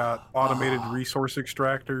 so they've got automated resource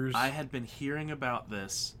extractors. I had been hearing about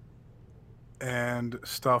this. And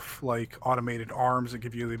stuff like automated arms that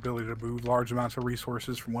give you the ability to move large amounts of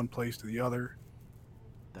resources from one place to the other.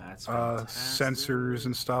 That's sensors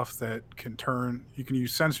and stuff that can turn. You can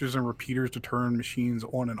use sensors and repeaters to turn machines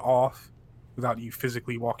on and off without you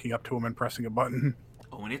physically walking up to them and pressing a button.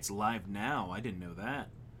 Oh, and it's live now. I didn't know that.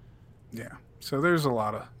 Yeah. So there's a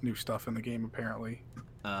lot of new stuff in the game apparently.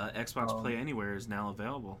 Xbox Play Anywhere is now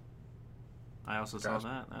available. I also saw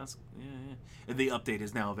that. That's yeah. The update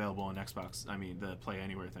is now available on Xbox. I mean, the Play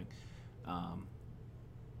Anywhere thing.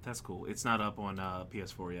 That's cool. It's not up on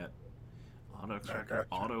PS4 yet. Auto extractor,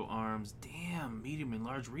 auto arms. Damn, medium and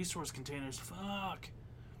large resource containers. Fuck.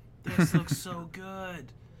 This looks so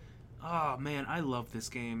good. Oh man, I love this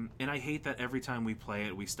game, and I hate that every time we play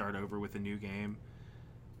it, we start over with a new game.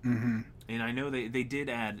 Mm-hmm. And I know they did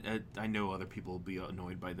add. I know other people will be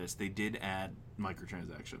annoyed by this. They did add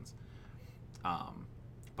microtransactions.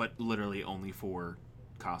 But literally only for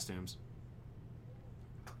costumes.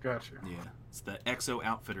 Gotcha. Yeah, it's the Exo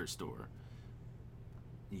Outfitter store.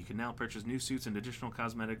 You can now purchase new suits and additional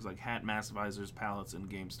cosmetics like hat, mask, visors, palettes in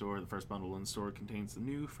game store. The first bundle in store contains the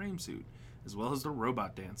new frame suit, as well as the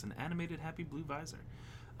robot dance and animated happy blue visor.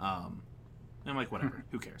 I'm like, whatever,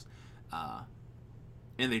 who cares?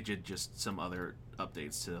 And they did just some other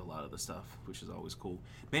updates to a lot of the stuff, which is always cool.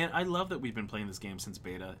 Man, I love that we've been playing this game since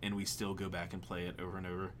beta, and we still go back and play it over and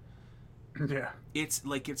over. Yeah. It's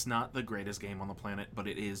like, it's not the greatest game on the planet, but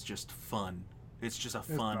it is just fun. It's just a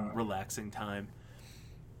fun, relaxing time.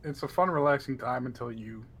 It's a fun, relaxing time until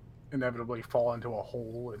you inevitably fall into a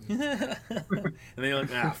hole. And and then you're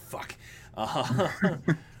like, fuck.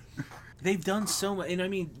 They've done so much, and I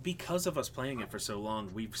mean, because of us playing it for so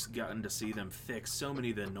long, we've gotten to see them fix so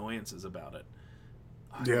many of the annoyances about it.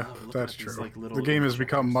 Yeah, that's true. The game has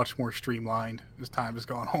become much more streamlined as time has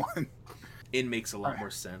gone on. It makes a lot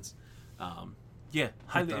more sense. Yeah,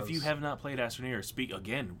 highly. If you have not played Astroneer, speak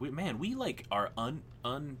again. We like are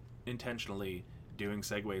unintentionally doing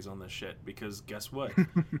segues on this shit, because guess what?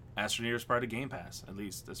 Astroneer is part of Game Pass, at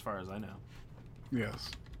least as far as I know.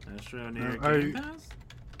 Yes. Astroneer Game Pass?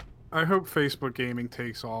 I hope Facebook gaming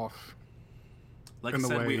takes off. Like I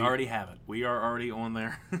said, we already have it. We are already on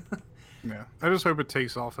there. Yeah. I just hope it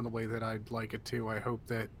takes off in the way that I'd like it to. I hope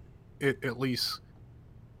that it at least,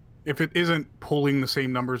 if it isn't pulling the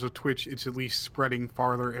same numbers of Twitch, it's at least spreading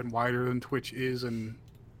farther and wider than Twitch is, and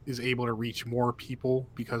is able to reach more people,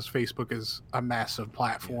 because Facebook is a massive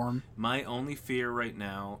platform. Yeah. My only fear right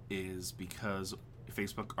now is because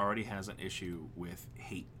Facebook already has an issue with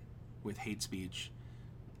hate speech,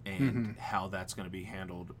 and how that's going to be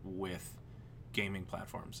handled with gaming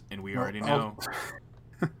platforms. And we already know.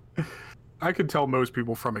 I could tell most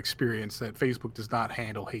people from experience that Facebook does not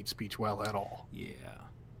handle hate speech well at all. Yeah.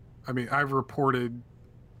 I mean, I've reported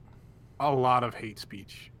a lot of hate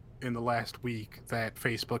speech in the last week that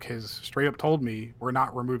Facebook has straight up told me, we're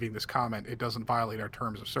not removing this comment. It doesn't violate our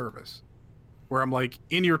terms of service. Where I'm like,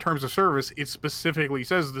 in your terms of service, it specifically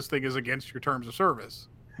says this thing is against your terms of service.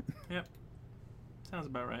 Yep. Sounds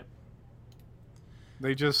about right.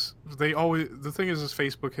 The thing is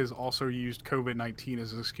Facebook has also used COVID-19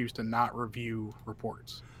 as an excuse to not review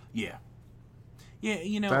reports. Yeah. Yeah,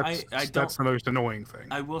 you know, that's the most annoying thing.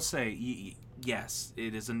 I will say, yes,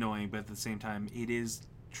 it is annoying, but at the same time, it is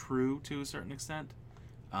true to a certain extent.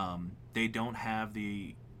 They don't have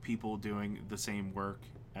the people doing the same work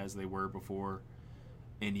as they were before.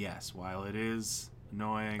 And yes, while it is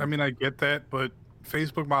annoying... I mean, I get that, but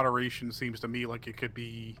Facebook moderation seems to me like it could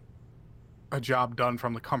be a job done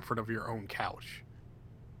from the comfort of your own couch.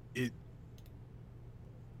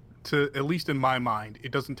 at least in my mind,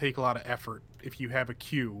 it doesn't take a lot of effort if you have a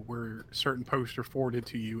queue where certain posts are forwarded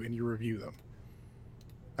to you and you review them.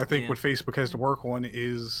 I think what Facebook has to work on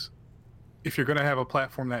is, if you're going to have a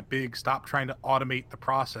platform that big, stop trying to automate the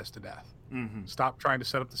process to death. Mm-hmm. Stop trying to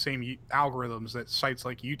set up the same algorithms that sites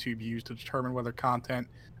like YouTube use to determine whether content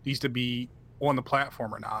needs to be on the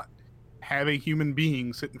platform or not. Have a human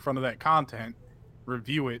being sit in front of that content,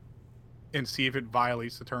 review it, and see if it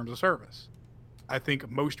violates the terms of service. I think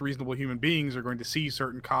most reasonable human beings are going to see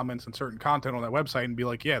certain comments and certain content on that website and be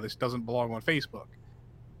like, yeah, this doesn't belong on Facebook.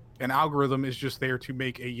 An algorithm is just there to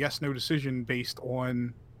make a yes-no decision based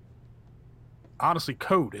on, honestly,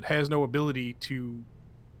 code. It has no ability to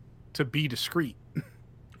be discreet.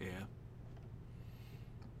 Yeah.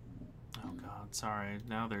 Oh God, sorry.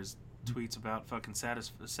 Now there's tweets about fucking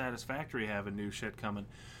Satisfactory having new shit coming.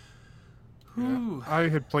 Yeah. I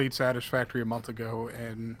had played Satisfactory a month ago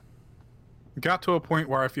and got to a point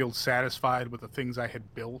where I feel satisfied with the things I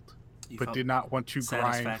had built, but did not want to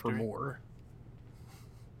grind for more.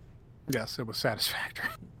 Yes, it was Satisfactory.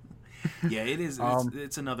 Yeah, it is.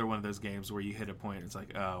 It's another one of those games where you hit a point. It's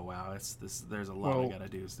like, oh wow, it's this. There's a lot I gotta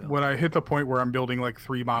do still. When I hit the point where I'm building like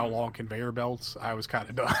 3-mile long conveyor belts, I was kind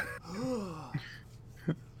of done.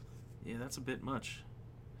 Yeah, that's a bit much.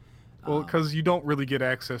 Well, because you don't really get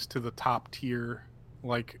access to the top tier,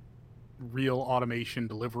 like real automation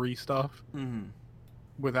delivery stuff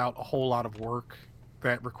without a whole lot of work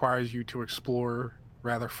that requires you to explore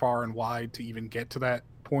rather far and wide to even get to that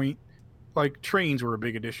point. Like, trains were a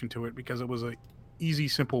big addition to it because it was a easy,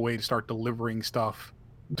 simple way to start delivering stuff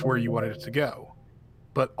to where you wanted it to go.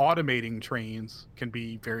 But automating trains can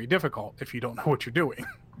be very difficult if you don't know what you're doing.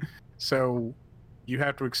 So you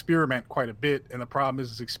have to experiment quite a bit, and the problem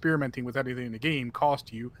is experimenting with anything in the game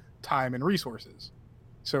costs you time and resources.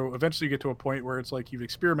 So eventually you get to a point where it's like you've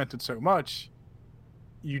experimented so much,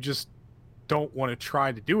 you just don't want to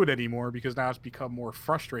try to do it anymore because now it's become more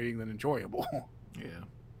frustrating than enjoyable. Yeah.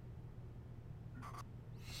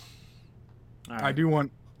 Right. I do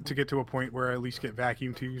want to get to a point where I at least get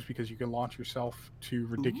vacuum tubes because you can launch yourself to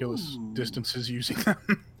ridiculous distances using them.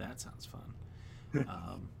 That sounds fun.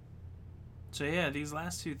 So yeah, these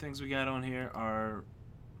last two things we got on here are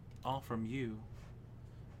all from you.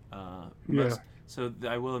 So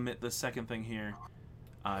I will admit the second thing here,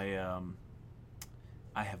 I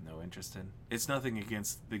have no interest in. It's nothing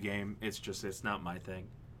against the game. It's just it's not my thing.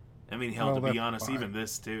 I mean, hell, to be honest, even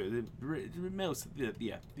this too.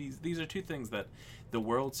 These are two things that the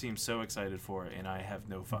world seems so excited for, and I have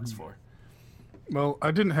no fucks for. Well,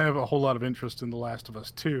 I didn't have a whole lot of interest in The Last of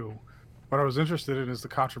Us 2. What I was interested in is the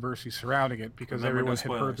controvery surrounding it, because everyone had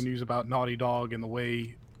heard the news about Naughty Dog and the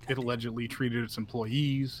way it allegedly treated its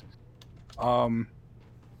employees.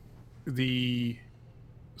 The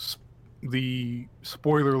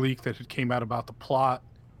spoiler leak that had came out about the plot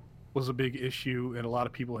was a big issue, and a lot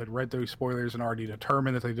of people had read those spoilers and already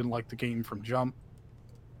determined that they didn't like the game from jump.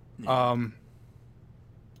 Yeah.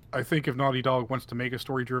 I think if Naughty Dog wants to make a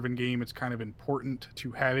story-driven game, it's kind of important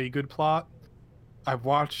to have a good plot. I've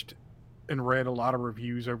watched and read a lot of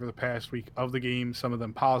reviews over the past week of the game, some of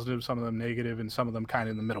them positive, some of them negative, and some of them kind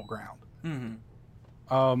of in the middle ground.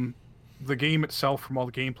 The game itself, from all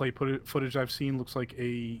the gameplay footage I've seen, looks like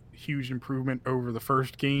a huge improvement over the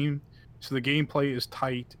first game. So the gameplay is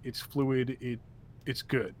tight, it's fluid, it's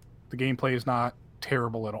good. The gameplay is not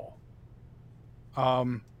terrible at all.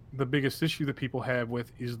 The biggest issue that people have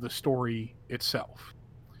with is the story itself.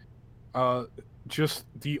 Just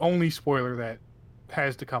the only spoiler that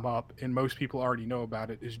has to come up, and most people already know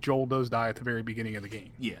about it, is Joel does die at the very beginning of the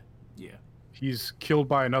game. Yeah. He's killed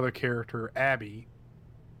by another character, Abby,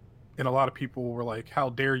 and a lot of people were like, how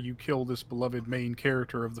dare you kill this beloved main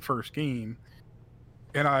character of the first game?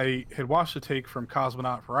 And I had watched a take from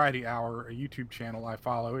Cosmonaut Variety Hour, a YouTube channel I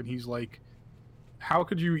follow, and he's like, how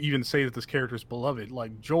could you even say that this character is beloved?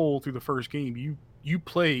 Like, Joel, through the first game, you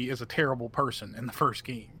play as a terrible person in the first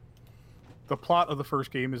game. The plot of the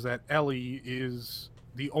first game is that Ellie is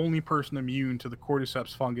the only person immune to the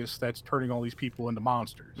cordyceps fungus that's turning all these people into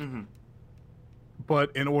monsters.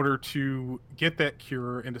 But in order to get that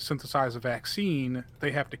cure and to synthesize a vaccine,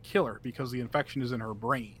 they have to kill her because the infection is in her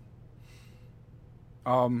brain.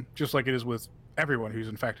 Just like it is with everyone who's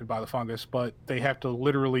infected by the fungus, but they have to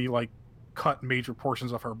literally like cut major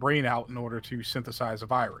portions of her brain out in order to synthesize a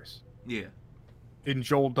virus. Yeah. And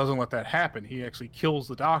Joel doesn't let that happen. He actually kills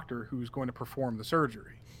the doctor who's going to perform the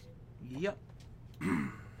surgery. Yep.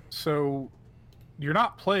 So you're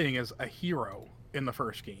not playing as a hero in the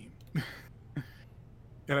first game.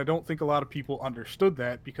 And I don't think a lot of people understood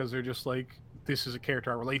that because they're just like, this is a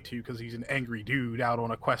character I relate to because he's an angry dude out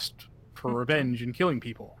on a quest for revenge and killing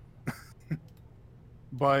people.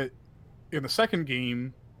 But in the second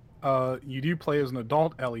game, you do play as an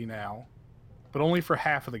adult Ellie now, but only for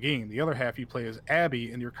half of the game. The other half you play as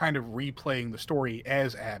Abby, and you're kind of replaying the story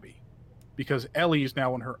as Abby, because Ellie is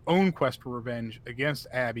now on her own quest for revenge against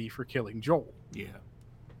Abby for killing Joel. Yeah.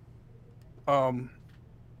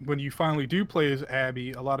 When you finally do play as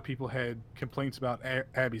Abby, a lot of people had complaints about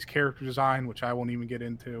Abby's character design, which I won't even get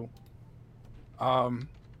into.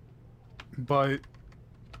 But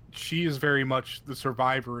she is very much the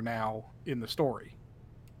survivor now in the story.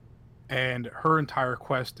 And her entire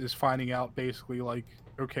quest is finding out basically like,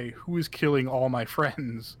 okay, who is killing all my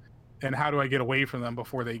friends and how do I get away from them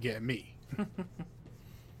before they get me?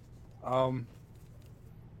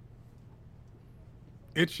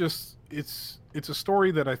 It's just it's a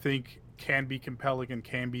story that I think can be compelling and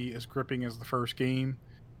can be as gripping as the first game.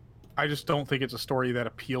 I just don't think it's a story that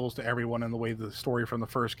appeals to everyone in the way the story from the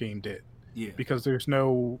first game did. Yeah. Because there's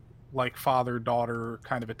no like father-daughter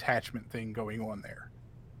kind of attachment thing going on there.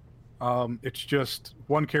 It's just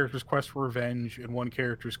one character's quest for revenge and one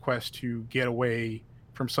character's quest to get away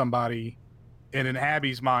from somebody. And in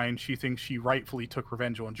Abby's mind, she thinks she rightfully took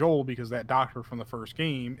revenge on Joel because that doctor from the first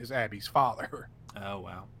game is Abby's father. Oh,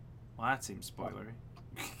 wow. Well, that seems spoilery.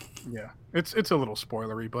 Yeah, it's a little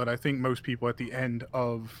spoilery, but I think most people at the end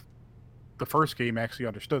of the first game actually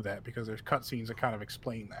understood that because there's cutscenes that kind of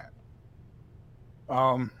explain that.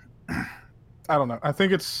 I don't know. I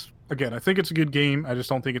think it's a good game. I just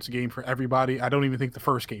don't think it's a game for everybody. I don't even think the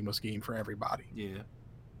first game was a game for everybody. Yeah.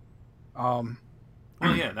 Well,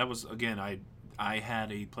 yeah, that was, again, I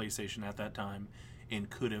had a PlayStation at that time and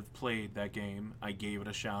could have played that game. I gave it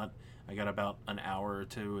a shot. I got about an hour or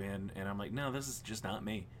two in, and I'm like, no, this is just not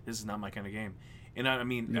me. This is not my kind of game. And I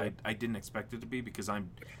mean, yeah. I didn't expect it to be because I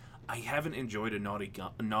haven't enjoyed a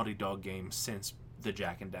Naughty Dog game since the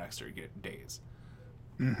Jak and Daxter days.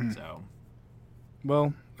 Mm-hmm. So,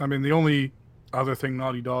 well, I mean, the only other thing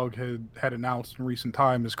Naughty Dog had announced in recent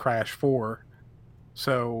time is Crash 4.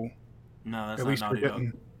 So, no, that's at not least Naughty Dog.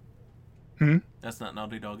 That's not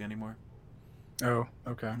Naughty Dog anymore. Oh,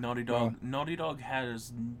 okay. Naughty Dog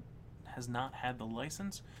has not had the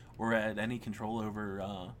license or had any control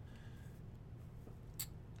over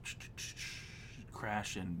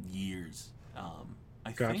Crash in years.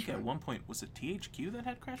 I think at one point, was it THQ that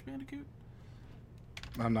had Crash Bandicoot?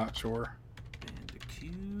 I'm not sure.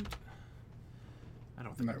 Bandicoot? I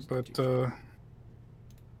don't think no, it was but THQ.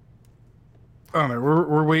 I don't know.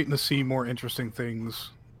 We're waiting to see more interesting things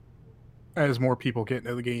as more people get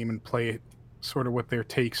into the game and play it, sort of what their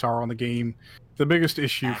takes are on the game. The biggest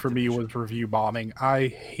issue for me was review bombing. I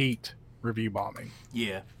hate review bombing.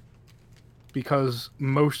 Yeah. Because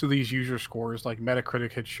most of these user scores, like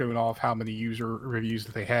Metacritic had shown off how many user reviews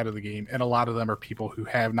that they had of the game, and a lot of them are people who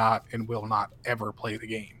have not and will not ever play the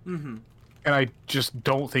game. Mm-hmm. And I just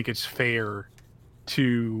don't think it's fair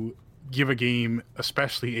to give a game,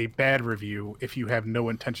 especially a bad review, if you have no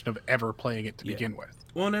intention of ever playing it to begin with.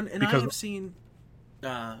 Well, and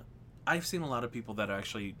I've seen a lot of people that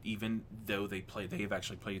actually, even though they've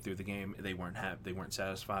actually played through the game, they weren't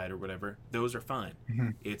satisfied or whatever. Those are fine. Mm-hmm.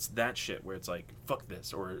 It's that shit where it's like, fuck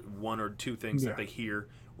this, or one or two things that they hear,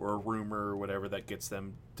 or a rumor or whatever that gets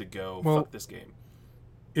them to go, fuck this game.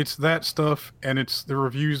 It's that stuff, and it's the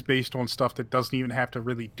reviews based on stuff that doesn't even have to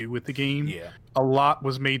really do with the game. Yeah. A lot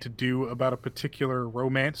was made to do about a particular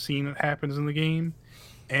romance scene that happens in the game,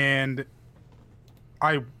 and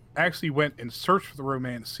I actually went and searched for the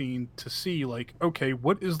romance scene to see, like, okay,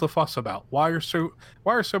 what is the fuss about? Why are so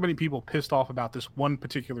many people pissed off about this one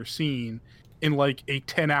particular scene in like a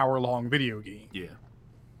 10-hour long video game? Yeah.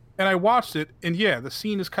 And I watched it, and yeah, the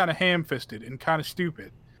scene is kind of ham-fisted and kind of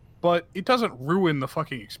stupid, but it doesn't ruin the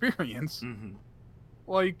fucking experience. Mm-hmm.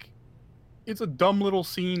 Like, it's a dumb little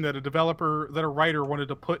scene that a writer wanted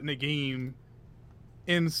to put in a game.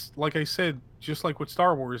 And like I said, just like with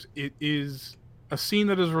Star Wars, it is a scene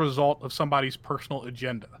that is a result of somebody's personal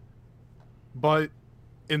agenda. But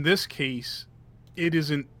in this case, it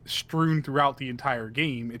isn't strewn throughout the entire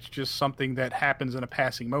game. It's just something that happens in a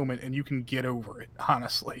passing moment, and you can get over it,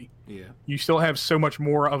 honestly. Yeah. You still have so much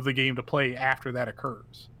more of the game to play after that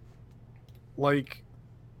occurs. Like,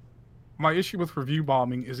 my issue with review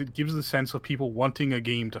bombing is it gives the sense of people wanting a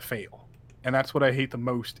game to fail. And that's what I hate the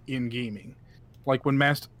most in gaming. Like when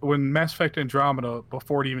Mass Effect Andromeda,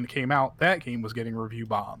 before it even came out, that game was getting review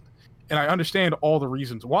bombed. And I understand all the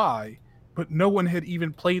reasons why, but no one had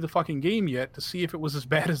even played the fucking game yet to see if it was as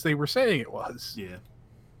bad as they were saying it was. Yeah.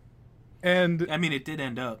 And I mean, it did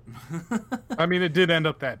end up. it did end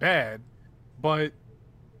up that bad, but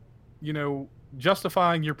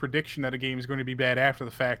justifying your prediction that a game is going to be bad after the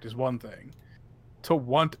fact is one thing. to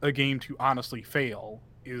want a game to honestly fail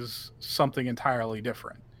is something entirely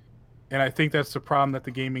different. And I think that's the problem that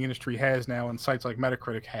the gaming industry has now, and sites like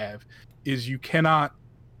Metacritic have, is you cannot.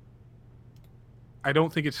 I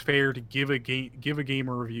don't think it's fair to give a game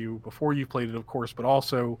a review before you've played it, of course, but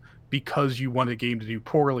also because you want a game to do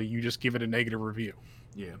poorly, you just give it a negative review.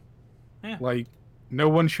 Yeah. Like, no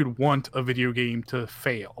one should want a video game to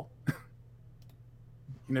fail.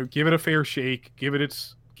 Give it a fair shake, give it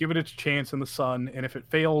its chance in the sun, and if it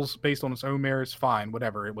fails based on its own merits, fine,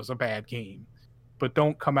 whatever. It was a bad game. But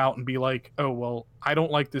don't come out and be like, oh, well, I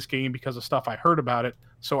don't like this game because of stuff I heard about it,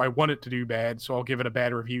 so I want it to do bad, so I'll give it a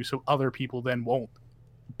bad review so other people then won't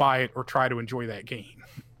buy it or try to enjoy that game.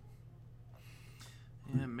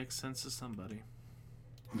 Yeah, it makes sense to somebody.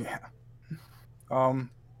 Yeah.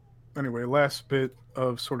 Anyway, last bit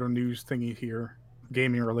of sort of news thingy here.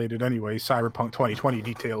 Gaming related anyway. Cyberpunk 2020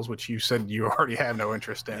 details, which you said you already have no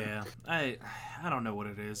interest in. Yeah. I don't know what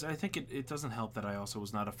it is. I think it doesn't help that I also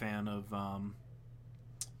was not a fan of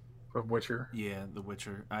Witcher? Yeah, The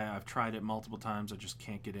Witcher. I've tried it multiple times. I just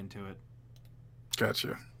can't get into it.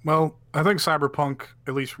 Gotcha. Well, I think Cyberpunk,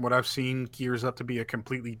 at least from what I've seen, gears up to be a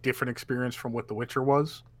completely different experience from what The Witcher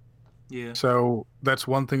was. Yeah. So that's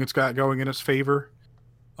one thing it's got going in its favor.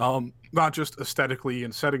 Not just aesthetically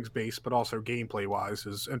and settings based, but also gameplay wise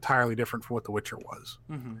is entirely different from what The Witcher was.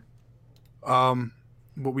 Mm-hmm.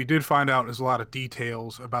 What we did find out is a lot of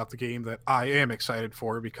details about the game that I am excited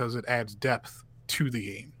for because it adds depth to the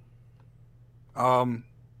game.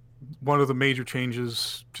 One of the major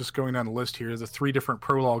changes, just going down the list here, is the 3 different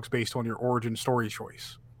prologues based on your origin story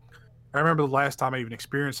choice. I remember the last time I even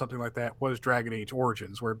experienced something like that was Dragon Age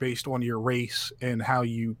Origins, where based on your race and how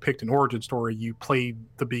you picked an origin story, you played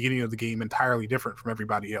the beginning of the game entirely different from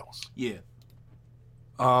everybody else. Yeah.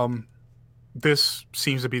 This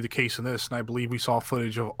seems to be the case in this, and I believe we saw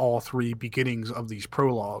footage of all 3 beginnings of these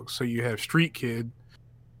prologues. So you have Street Kid,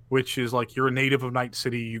 which is like you're a native of Night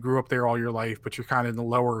City, you grew up there all your life, but you're kind of in the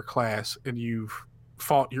lower class, and you've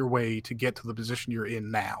fought your way to get to the position you're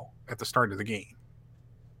in now at the start of the game.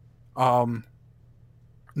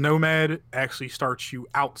 Nomad actually starts you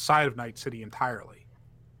outside of Night City entirely.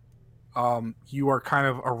 You are kind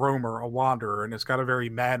of a roamer, a wanderer, and it's got a very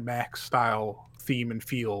Mad Max style theme and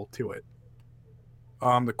feel to it.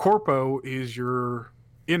 The Corpo is you're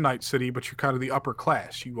in Night City, but you're kind of the upper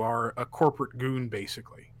class. You are a corporate goon,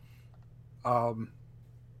 basically.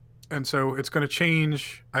 And so it's going to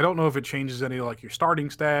change. I don't know if it changes any like your starting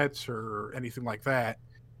stats or anything like that,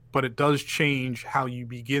 but it does change how you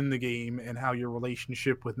begin the game and how your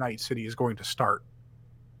relationship with Night City is going to start.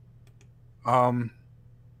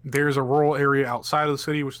 There's a rural area outside of the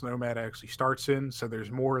city, which the Nomad actually starts in, so there's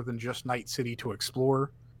more than just Night City to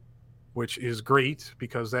explore, which is great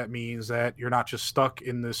because that means that you're not just stuck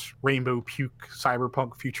in this rainbow puke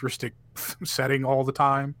cyberpunk futuristic setting all the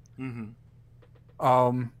time. Mm-hmm.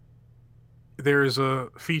 There's a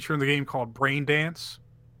feature in the game called Brain Dance,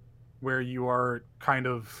 where you are kind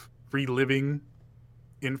of reliving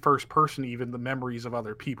in first person even the memories of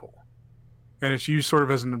other people. And it's used sort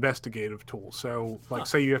of as an investigative tool. So, like,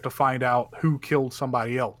 say you have to find out who killed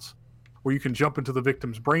somebody else. Or you can jump into the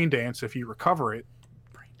victim's brain dance if you recover it.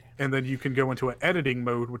 And then you can go into an editing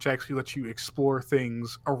mode, which actually lets you explore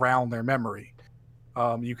things around their memory.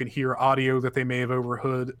 You can hear audio that they may have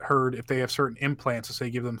heard. If they have certain implants that say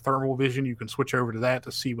give them thermal vision, you can switch over to that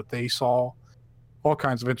to see what they saw. All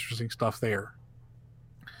kinds of interesting stuff there.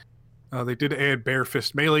 They did add bare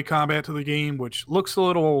fist melee combat to the game, which looks a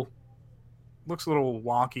little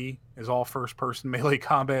wonky, as all first person melee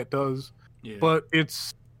combat does. Yeah. But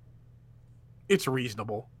it's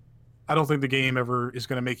reasonable. I don't think the game ever is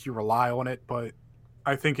going to make you rely on it, but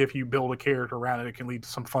I think if you build a character around it, it can lead to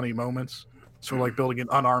some funny moments. Sort of like building an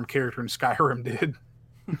unarmed character in Skyrim did.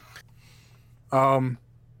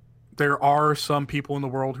 There are some people in the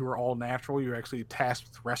world who are all natural. You're actually tasked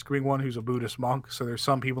with rescuing one who's a Buddhist monk. So there's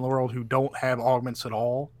some people in the world who don't have augments at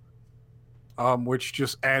all, which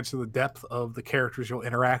just adds to the depth of the characters you'll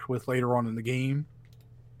interact with later on in the game.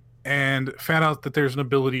 And found out that there's an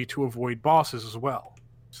ability to avoid bosses as well.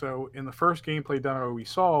 So in the first gameplay demo we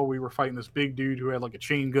saw, we were fighting this big dude who had like a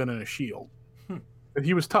chain gun and a shield. And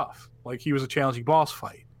he was tough. Like, he was a challenging boss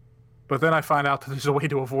fight. But then I find out that there's a way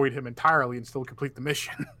to avoid him entirely and still complete the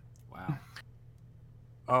mission.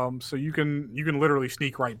 Wow. So you can literally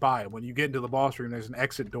sneak right by him. When you get into the boss room, there's an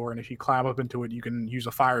exit door, and if you climb up into it, you can use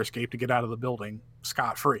a fire escape to get out of the building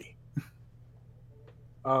scot-free.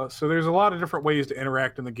 So there's a lot of different ways to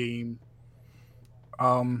interact in the game.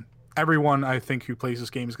 Everyone, I think, who plays this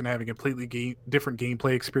game is going to have a completely different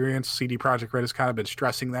gameplay experience. CD Projekt Red has kind of been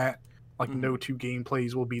stressing that. Like Mhm. no two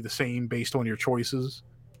gameplays will be the same based on your choices.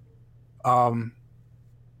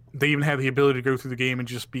 They even have the ability to go through the game and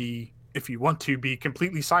just be, if you want to, be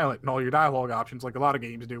completely silent in all your dialogue options, like a lot of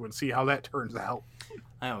games do, and see how that turns out.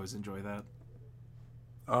 I always enjoy that.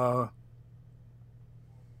 I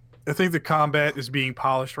think the combat is being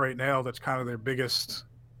polished right now. That's kind of their biggest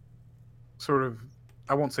sort of,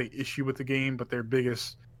 I won't say issue with the game, but their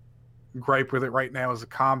biggest gripe with it right now is the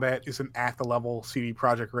combat isn't at the level CD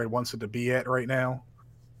Projekt Red wants it to be at right now.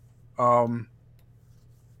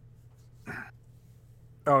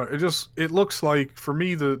 It looks like, for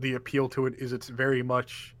me, the appeal to it is it's very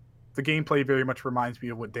much, the gameplay very much reminds me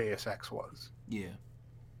of what Deus Ex was. Yeah.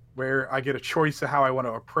 Where I get a choice of how I want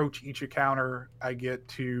to approach each encounter. I get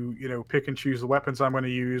to, pick and choose the weapons I'm going to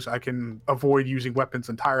use. I can avoid using weapons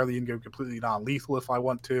entirely and go completely non-lethal if I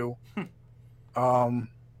want to.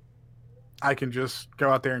 I can just go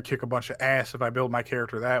out there and kick a bunch of ass if I build my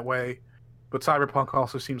character that way. But Cyberpunk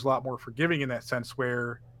also seems a lot more forgiving in that sense,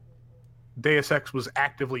 where Deus Ex was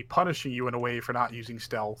actively punishing you in a way for not using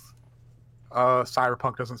stealth.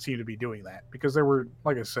 Cyberpunk doesn't seem to be doing that, because there were,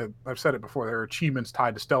 like I said, I've said it before, there are achievements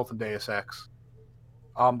tied to stealth in Deus Ex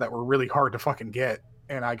that were really hard to fucking get,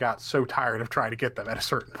 and I got so tired of trying to get them at a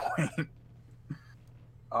certain point.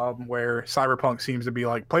 Where Cyberpunk seems to be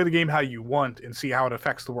like, play the game how you want and see how it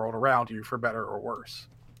affects the world around you, for better or worse.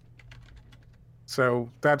 So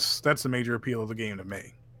that's the major appeal of the game to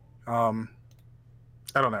me.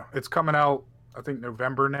 I don't know. It's coming out, I think,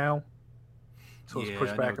 November now. So it's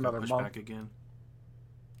pushed back another month. Back again.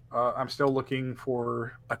 I'm still looking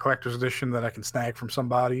for a collector's edition that I can snag from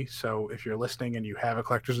somebody. So if you're listening and you have a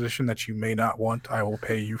collector's edition that you may not want, I will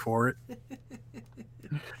pay you for it.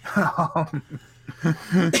 I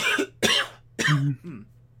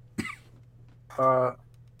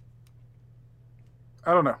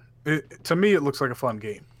don't know. To me, it looks like a fun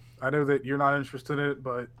game. I know that you're not interested in it,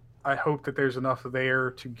 but I hope that there's enough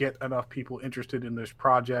there to get enough people interested in this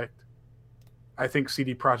project. I think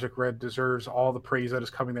CD Projekt Red deserves all the praise that is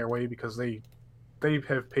coming their way, because they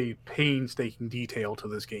have paid painstaking detail to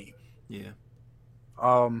this game. Yeah.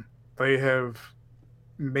 They have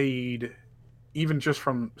made, even just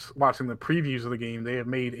from watching the previews of the game, they have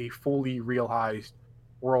made a fully realized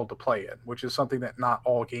world to play in, which is something that not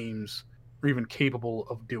all games are even capable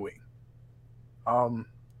of doing.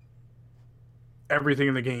 Everything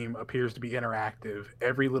in the game appears to be interactive.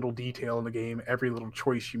 Every little detail in the game, every little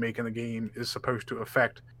choice you make in the game is supposed to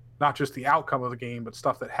affect not just the outcome of the game, but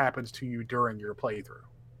stuff that happens to you during your playthrough.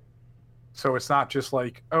 So it's not just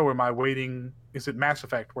like, oh, am I waiting? Is it Mass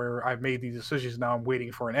Effect where I've made these decisions, now I'm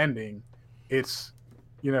waiting for an ending? It's,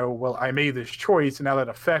 well, I made this choice, and now that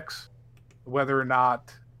affects whether or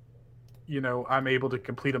not, I'm able to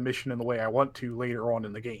complete a mission in the way I want to later on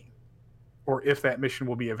in the game. Or if that mission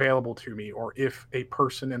will be available to me, or if a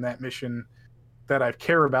person in that mission that I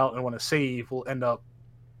care about and want to save will end up,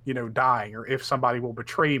 dying, or if somebody will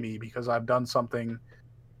betray me because I've done something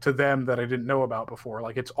to them that I didn't know about before.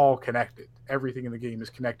 Like, it's all connected. Everything in the game is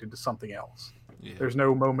connected to something else. Yeah. There's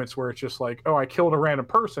no moments where it's just like, oh, I killed a random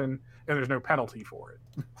person and there's no penalty for it.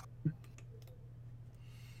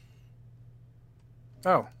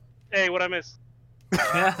 Oh. Hey, what I missed?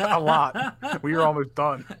 A lot. We are almost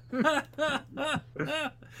done.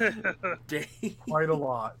 Quite a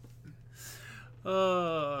lot.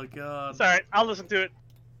 Oh, God. It's alright, I'll listen to it.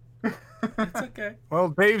 It's okay. Well,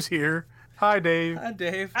 Dave's here. Hi, Dave. Hi,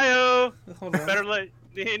 Dave. Hi-oh. Hold on. Better late.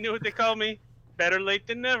 You knew what they call me. Better late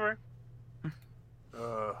than never.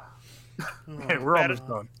 Man, we're almost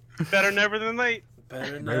done. Better never than late.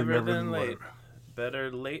 Better never than late.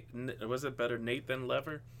 Better late. Was it better Nate than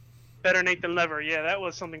lever? Better Nate than lever. Yeah, that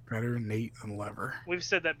was something. Better Nate than lever. We've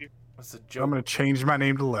said that before. What's a joke? I'm going to change my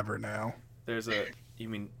name to Lever now. There's a... You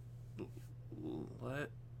mean... What?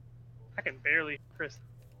 I can barely, Chris.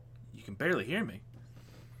 You can barely hear me.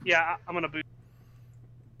 Yeah, I'm going to boost.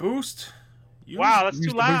 Boost? Wow, that's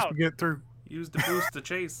too loud. To get through. Use the boost to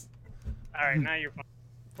chase. Alright, now you're fine.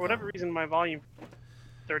 For whatever reason, my volume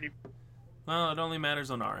 30. Well, it only matters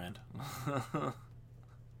on our end.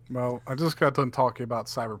 Well, I just got done talking about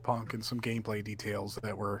Cyberpunk and some gameplay details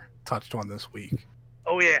that were touched on this week.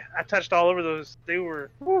 Oh yeah, I touched all over those. They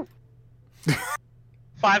were... Woo.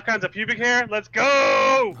 5 kinds of pubic hair? Let's go!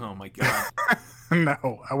 Oh my God.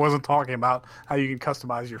 No, I wasn't talking about how you can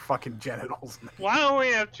customize your fucking genitals. Well, I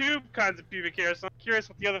only have 2 kinds of pubic hair, so I'm curious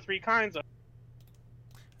what the other 3 kinds are.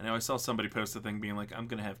 I know I saw somebody post a thing being like, I'm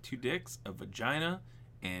going to have 2 dicks, a vagina,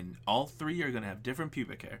 and all 3 are going to have different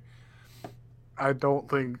pubic hair. I don't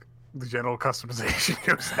think the general customization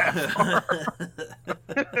goes that far.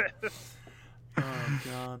 Oh,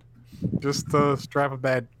 God. Just strap a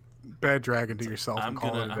bad bad dragon to yourself I'm and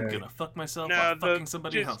call it a I'm day. gonna fuck myself No, by fucking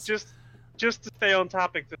somebody else. Just to stay on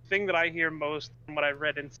topic, the thing that I hear most from what I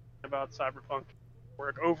read and seen about Cyberpunk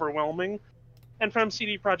were overwhelming. And from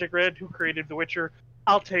CD Projekt Red, who created The Witcher,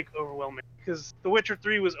 I'll take overwhelming because The Witcher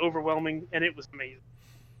 3 was overwhelming and it was amazing.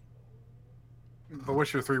 The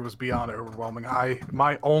Witcher 3 was beyond overwhelming.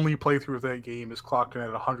 My only playthrough of that game is clocked in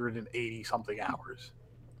at 180 something hours.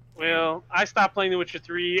 Well, I stopped playing The Witcher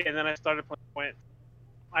 3 and then I started playing Gwent.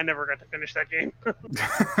 I never got to finish that game.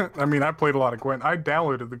 I mean, I played a lot of Gwent. I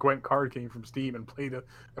downloaded the Gwent card game from Steam and played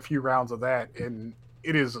a few rounds of that, and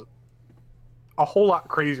it is a whole lot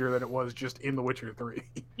crazier than it was just in The Witcher 3.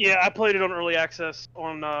 Yeah, I played it on early access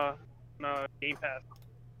on Game Pass.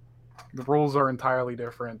 The rules are entirely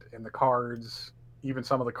different, and the cards, even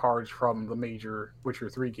some of the cards from the major Witcher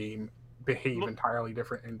 3 game, behave entirely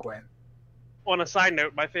different in Gwent. On a side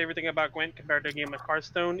note, my favorite thing about Gwent compared to a game like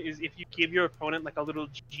Hearthstone is if you give your opponent like a little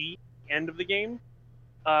GG at the end of the game,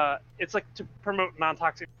 it's like to promote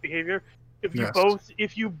non-toxic behavior. If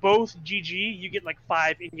you both GG, you get like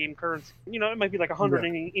 5 in-game currency. You know, it might be like 100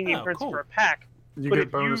 in-game currency for a pack. You but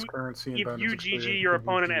get bonus currency. If you GG your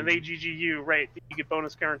opponent and they GG you, right, you get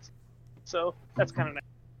bonus currency. So that's kind of nice.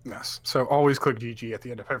 Yes. So always click GG at the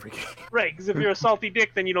end of every game. Right, because if you're a salty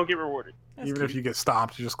dick, then you don't get rewarded. Even if you get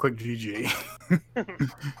stopped, you just click GG.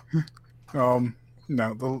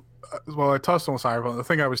 No, well, I touched on Cyberpunk. The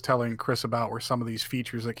thing I was telling Chris about were some of these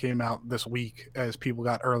features that came out this week as people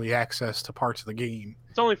got early access to parts of the game.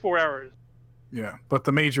 It's only 4 hours. Yeah, but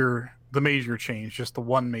the major change, just the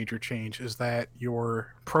one major change, is that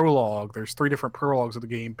your prologue, there's 3 different prologues of the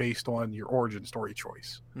game based on your origin story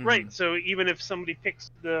choice. Right, so even if somebody picks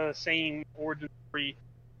the same origin story,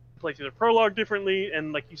 play through the prologue differently,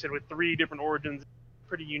 and like you said, with 3 different origins,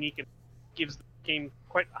 pretty unique and gives the game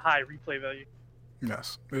quite a high replay value.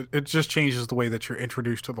 Yes, it just changes the way that you're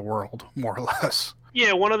introduced to the world, more or less.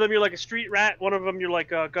 Yeah, one of them you're like a street rat, one of them you're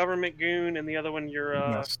like a government goon, and the other one you're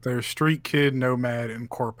yes, there's Street Kid, Nomad, and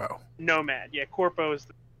Corpo. Nomad, yeah, Corpo is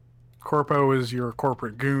Corpo is your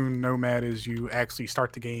corporate goon. Nomad is you actually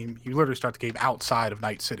start the game. You literally start the game outside of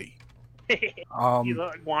Night City. He's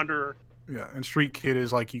a wanderer. Yeah, and Street Kid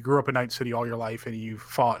is like you grew up in Night City all your life and you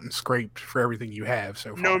fought and scraped for everything you have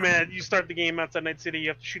so far. Nomad, you start the game outside Night City, you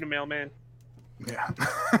have to shoot a mailman. Yeah.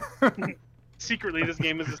 Secretly, this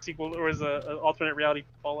game is a sequel or is an alternate reality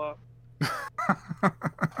Fallout.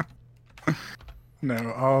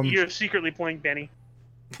 No, You're secretly playing Benny.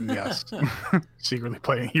 Yes. Secretly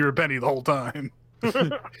playing. You were Benny the whole time.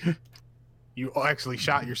 You actually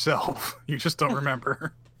shot yourself. You just don't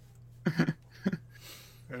remember.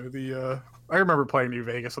 I remember playing New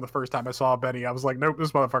Vegas, and the first time I saw Benny, I was like, nope,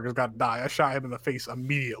 this motherfucker's got to die. I shot him in the face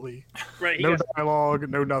immediately. Right. No dialogue,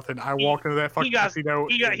 no nothing. I walked into that fucking casino.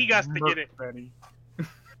 He got to get it. Benny.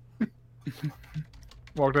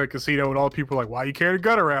 Walked to that casino, and all the people were like, why you carrying a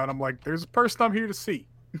gun around? I'm like, there's a person I'm here to see.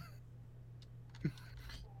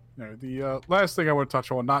 No, the last thing I want to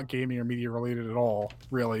touch on, not gaming or media related at all,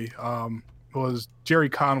 really, was Jerry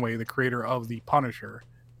Conway, the creator of The Punisher,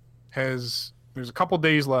 there's a couple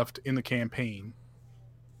days left in the campaign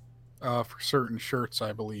for certain shirts,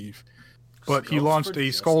 I believe. But he launched a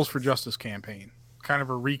Skulls for Justice campaign, kind of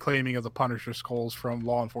a reclaiming of the Punisher skulls from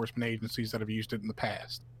law enforcement agencies that have used it in the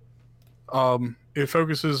past. It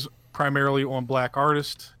focuses primarily on black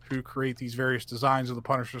artists who create these various designs of the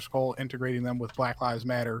Punisher skull, integrating them with Black Lives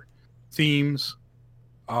Matter themes.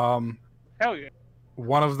 Hell yeah.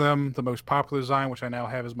 One of them, the most popular design, which I now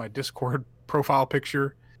have as my Discord profile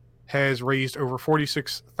picture, has raised over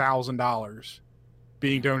 $46,000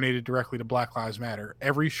 being donated directly to Black Lives Matter.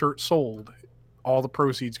 Every shirt sold, all the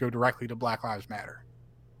proceeds go directly to Black Lives Matter.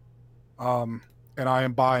 And I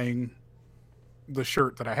am buying the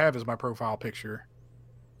shirt that I have as my profile picture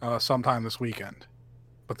sometime this weekend.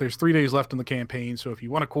 But there's 3 days left in the campaign, so if you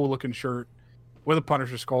want a cool looking shirt with a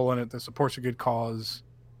Punisher skull in it that supports a good cause,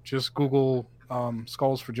 just Google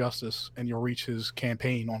Skulls for Justice and you'll reach his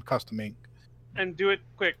campaign on Custom Ink. And do it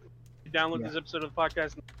quick. Download this episode of the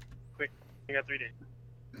podcast and quick. You got 3 days.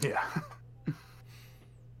 Yeah.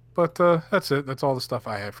 But that's it. That's all the stuff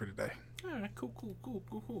I have for today. All right, cool.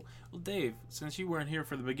 Well, Dave, since you weren't here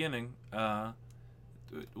for the beginning,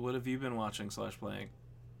 what have you been watching / playing?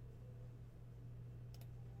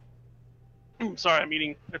 Sorry, I'm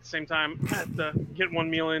eating at the same time. I had to get one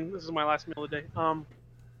meal in. This is my last meal of the day.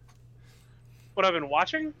 What I've been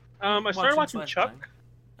watching? I started watching Chuck.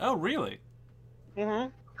 Oh, really? Mm-hmm.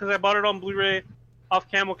 Because I bought it on Blu-ray off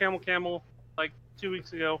Camel, like 2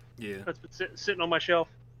 weeks ago. Yeah. That's been sitting on my shelf.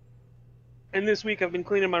 And this week I've been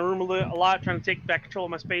cleaning my room a lot, trying to take back control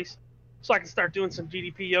of my space so I can start doing some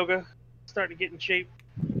GDP yoga, starting to get in shape.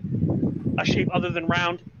 a shape other than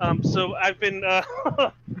round. So I've been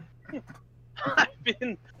I've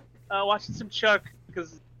been watching some Chuck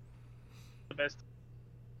because it's the best.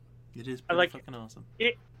 It is I pretty like fucking awesome.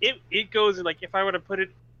 It goes in, like, if I were to put it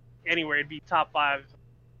anywhere, it'd be top 5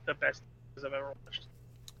 the best shows I've ever watched.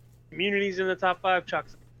 Community's in the top 5.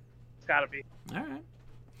 Chuck's, it's gotta be. All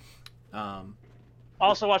right.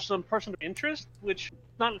 Also watched some Person of Interest, which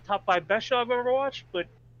is not a top 5 best show I've ever watched, but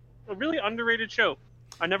a really underrated show.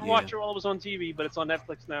 I never watched it while it was on TV, but it's on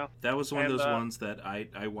Netflix now. That was one of those ones that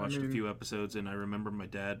I watched a few episodes, and I remember my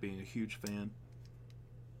dad being a huge fan.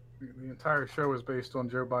 The entire show is based on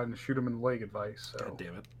Joe Biden's shoot him in the leg advice. So. God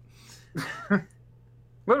damn it.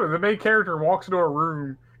 Literally, the main character walks into a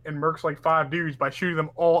room and murks like 5 dudes by shooting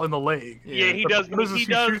them all in the leg. Yeah, he does. He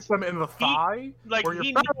shoots them in the thigh.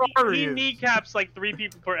 He kneecaps like 3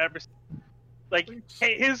 people per episode. Like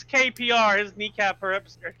his KPR, his kneecap per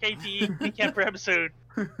episode, or KPE kneecap per episode,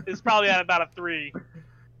 is probably at about a 3.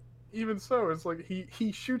 Even so, it's like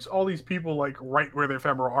he shoots all these people like right where their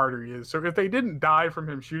femoral artery is. So if they didn't die from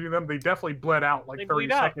him shooting them, they definitely bled out like 30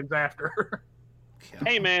 seconds after.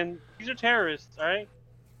 Hey man, these are terrorists, all right?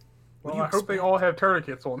 Well, I hope they all have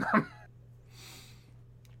tourniquets on them.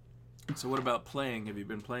 So what about playing? Have you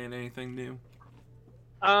been playing anything new?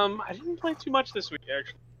 I didn't play too much this week,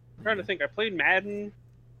 actually. I'm trying to think. I played Madden,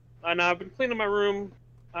 and I've been cleaning my room.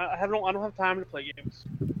 I don't have time to play games.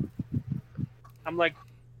 I'm like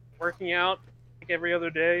working out like every other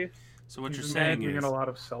day. So what you're saying is doing a lot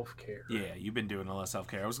of self-care. Yeah, you've been doing a lot of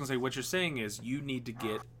self-care. I was gonna say what you're saying is you need to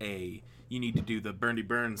do the Bernie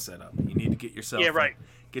Burns setup. You need to get yourself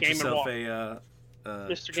get Game yourself a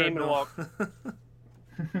Mr. Game and treadmill. Walk.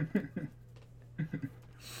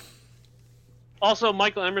 Also,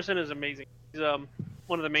 Michael Emerson is amazing. He's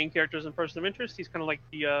one of the main characters in Person of Interest. He's kind of like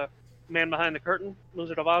the man behind the curtain,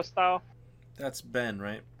 Wizard of Oz style. That's Ben,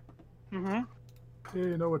 right? Mm-hmm.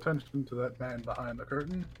 Pay no attention to that man behind the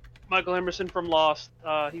curtain. Michael Emerson from Lost.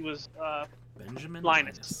 He was Benjamin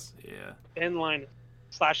Linus. Yeah. Ben Linus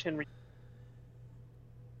 / Henry.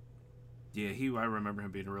 Yeah, I remember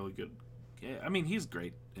him being really good. Yeah, I mean he's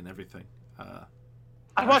great in everything.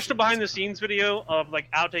 I watched a behind-the-scenes video of like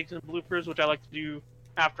outtakes and bloopers, which I like to do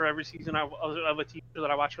after every season of a TV show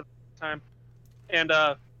that I watch for the first time. And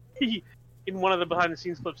he, in one of the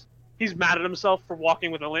behind-the-scenes clips, he's mad at himself for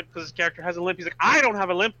walking with a limp because his character has a limp. He's like, I don't have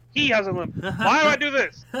a limp. He has a limp. Why do I do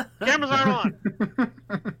this? Cameras aren't on.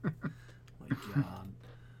 My God.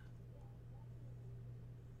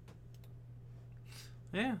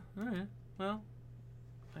 Yeah. All right. Well,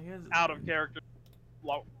 I guess Out of character,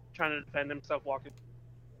 trying to defend himself walking.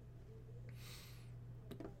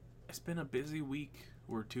 It's been a busy week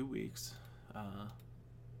or 2 weeks. The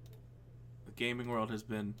gaming world has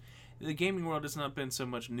not been so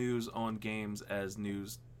much news on games as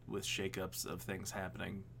news with shakeups of things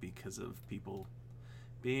happening because of people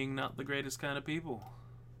being not the greatest kind of people.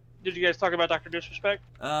 Did you guys talk about Dr. Disrespect?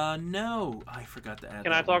 No, I forgot to add.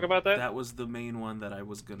 Can I talk about that? That was the main one that I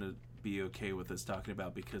was gonna be okay with us talking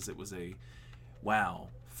about because it was a wow.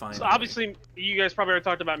 Finally. So obviously, you guys probably already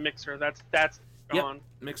talked about Mixer. That's gone. Yep.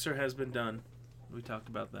 Mixer has been done. We talked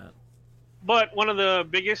about that. But one of the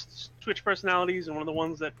biggest Twitch personalities and one of the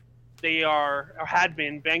ones that they are or had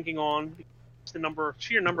been banking on, the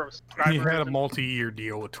sheer number of subscribers. He had a multi-year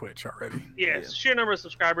deal with Twitch already. Yes, sheer number of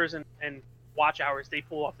subscribers and watch hours they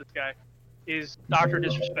pull off this guy is Dr.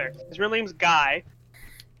 Disrespect. His real name's Guy.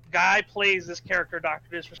 Guy plays this character, Dr.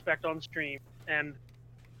 Disrespect, on stream, and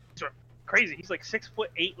he's crazy. He's like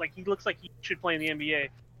 6'8", like he looks like he should play in the NBA,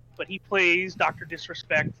 but he plays Dr.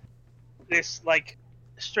 Disrespect. This like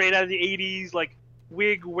straight out of the '80s, like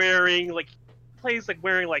wig wearing, like plays like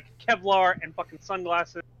wearing like Kevlar and fucking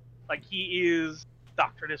sunglasses. Like he is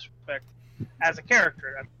Dr. Disrespect as a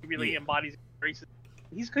character. He really embodies racism.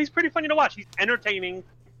 He's pretty funny to watch. He's entertaining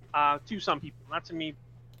to some people, not to me.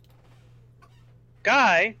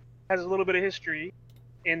 Guy has a little bit of history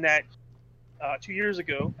in that 2 years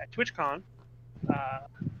ago at TwitchCon,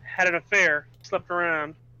 had an affair, slept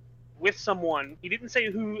around with someone. He didn't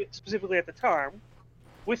say who specifically at the time,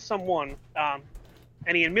 with someone,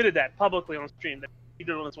 and he admitted that publicly on stream that he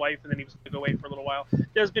did it on his wife, and then he was going to go away for a little while.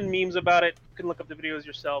 There's been memes about it. You can look up the videos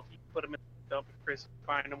yourself. You can put them in the dump, Chris,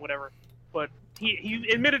 find them, whatever. But he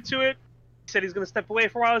admitted to it. He said he's going to step away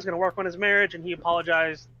for a while. He's going to work on his marriage, and he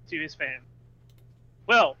apologized to his fans.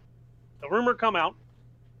 Well, the rumor come out.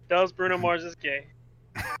 Does Bruno Mars is gay?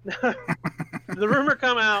 The rumor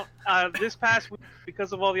come out this past week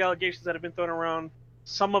because of all the allegations that have been thrown around.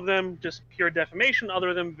 Some of them just pure defamation, other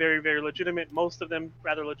of them very, very legitimate, most of them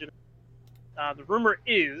rather legitimate. The rumor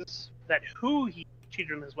is that who he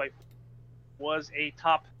cheated on his wife was a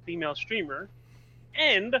top female streamer,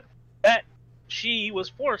 and that she was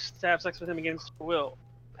forced to have sex with him against her will,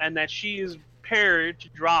 and that she is prepared to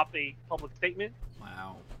drop a public statement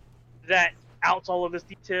Wow. that outs all of this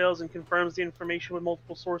details and confirms the information with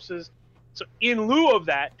multiple sources. So in lieu of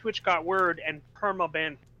that, Twitch got word and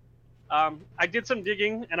perma-banned. I did some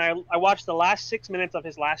digging, and I watched the last 6 minutes of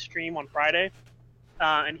his last stream on Friday,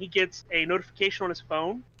 and he gets a notification on his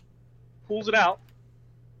phone, pulls it out,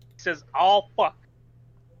 says, "Oh, fuck,"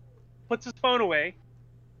 puts his phone away.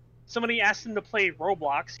 Somebody asks him to play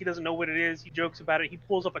Roblox. He doesn't know what it is. He jokes about it. He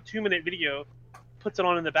pulls up a 2-minute video, puts it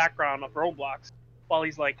on in the background of Roblox while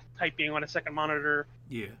he's like typing on a second monitor.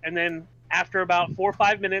 Yeah. And then after about 4 or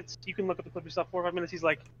 5 minutes, you can look up the clip yourself. 4 or 5 minutes, he's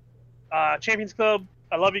like, "Champions Club,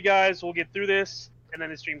 I love you guys. We'll get through this." And then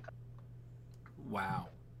his stream comes. Wow.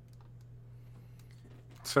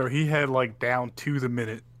 So he had like down to the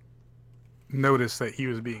minute notice that he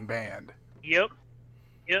was being banned. Yep.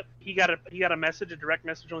 He got a message, a direct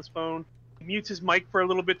message on his phone. He mutes his mic for a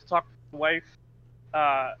little bit to talk to his wife.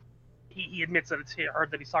 He admits that it's her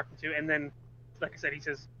that he's talking to, and then, like I said, he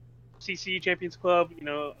says, "CC Champions Club,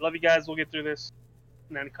 love you guys. We'll get through this,"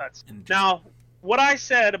 and then it cuts. Now, what I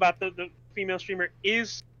said about the female streamer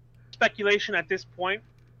is speculation at this point,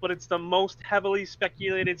 but it's the most heavily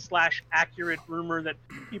speculated / accurate rumor that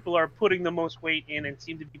people are putting the most weight in and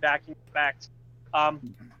seem to be backing the facts.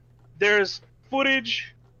 There's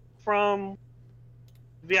footage from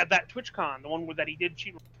that TwitchCon, the one that he did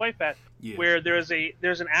cheat with his wife at, where there's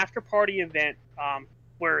an after party event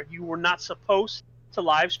where you were not supposed to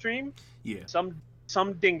live stream. Yeah.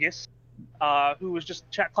 Some dingus who was just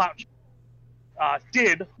chat clout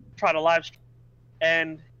did try to live stream,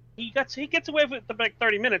 and he gets away with it for like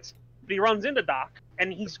 30 minutes, but he runs into Doc,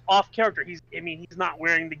 and he's off character. He's not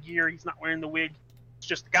wearing the gear, he's not wearing the wig, it's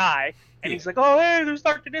just a guy, and he's like, "Oh, hey, there's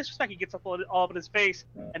Dr. Disrespect." He gets up all up in his face,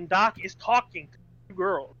 and Doc is talking to 2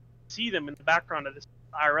 girls. See them in the background of this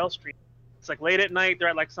IRL stream. It's like late at night, they're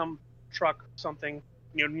at like some truck or something,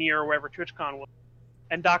 near wherever TwitchCon was,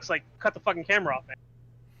 and Doc's like, "Cut the fucking camera off, man."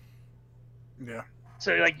 Yeah.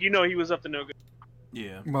 So like, he was up to no good.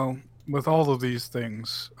 Yeah. Well, with all of these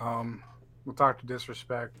things, with Dr.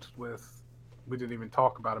 Disrespect, we didn't even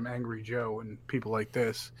talk about him, Angry Joe, and people like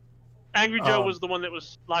this. Angry Joe was the one that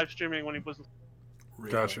was live streaming when he wasn't.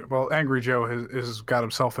 Really? Gotcha. Well, Angry Joe has got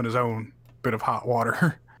himself in his own bit of hot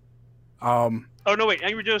water. Oh no, wait,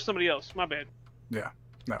 Angry Joe's somebody else. My bad. Yeah.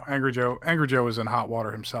 No, Angry Joe is in hot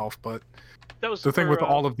water himself, but That was the thing with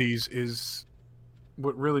all of these is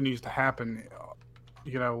what really needs to happen,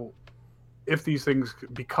 if these things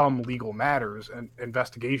become legal matters and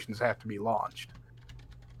investigations have to be launched,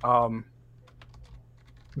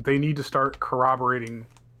 they need to start corroborating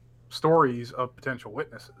stories of potential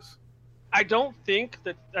witnesses. I think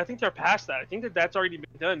they're past that. I think that's already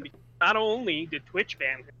been done. Because not only did Twitch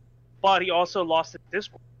ban him, but he also lost his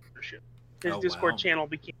Discord membership. His Discord channel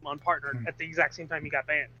became unpartnered at the exact same time he got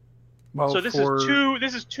banned. Well, so this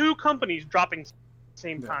is two companies dropping at the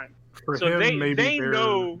same time. For so him,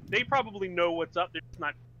 they probably know what's up. They're just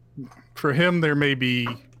not. For him, there may be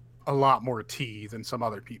a lot more tea than some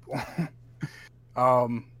other people.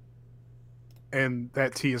 And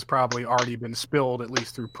that tea has probably already been spilled, at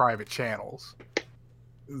least through private channels.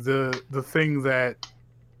 The thing that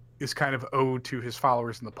is kind of owed to his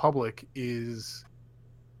followers in the public is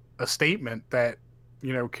a statement that,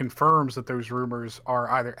 confirms that those rumors are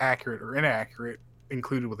either accurate or inaccurate,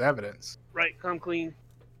 included with evidence. Right, come clean.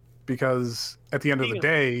 Because at the end of the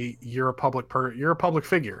day, you're a public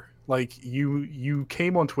figure. Like you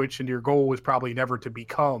came on Twitch and your goal was probably never to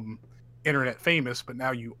become internet famous, but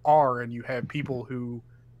now you are, and you have people who,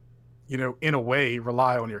 in a way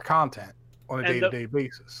rely on your content on a day-to-day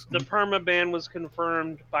basis. The perma ban was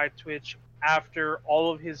confirmed by Twitch after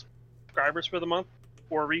all of his subscribers for the month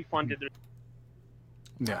were refunded.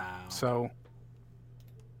 Yeah. Wow.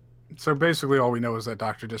 So basically all we know is that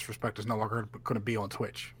Dr. Disrespect is no longer going to be on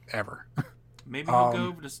Twitch ever. Maybe he'll go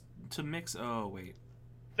over to Mix. Oh wait.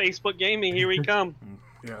 Facebook Gaming, here we come.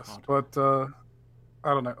 Yes, but I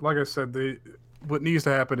don't know. Like I said, what needs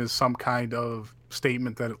to happen is some kind of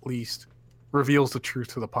statement that at least reveals the truth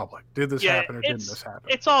to the public. Did this happen or didn't this happen?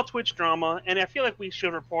 It's all Twitch drama, and I feel like we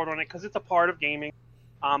should report on it because it's a part of gaming.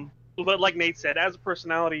 But like Nate said, as a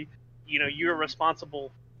personality, you're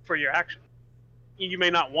responsible for your actions. You may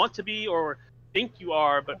not want to be or think you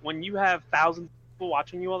are, but when you have thousands of people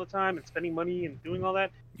watching you all the time and spending money and doing all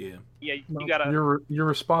that, you gotta. You're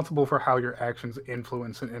responsible for how your actions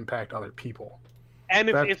influence and impact other people. And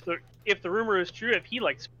if the rumor is true, if he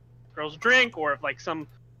likes girls drink, or if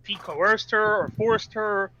he coerced her or forced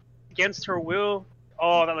her against her will,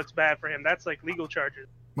 Oh, that looks bad for him. That's like legal charges.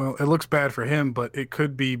 Well, it looks bad for him, but it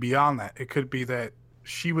could be beyond that. It could be that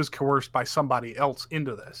she was coerced by somebody else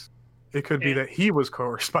into this. It could be Yeah. that he was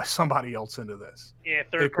coerced by somebody else into this. Yeah,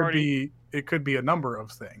 third party. It could be a number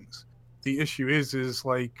of things. The issue is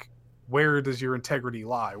like, where does your integrity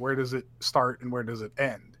lie? Where does it start and where does it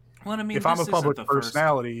end? Well, I mean, If I'm a this isn't public the first-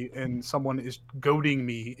 personality and someone is goading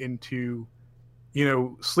me into,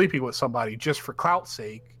 sleeping with somebody just for clout's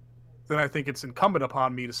sake, then I think it's incumbent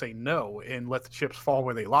upon me to say no and let the chips fall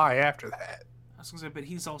where they lie after that. I was gonna say, but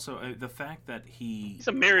he's also the fact that He's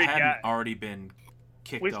a married hadn't guy. already been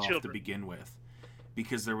kicked With off to children. begin with,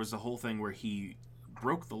 because there was a whole thing where he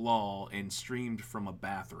broke the law and streamed from a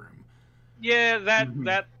bathroom. Yeah, that Mhm.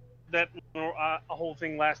 that a whole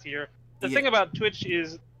thing last year. The Yeah. thing about Twitch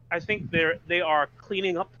is, I think they are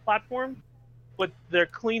cleaning up the platform, but their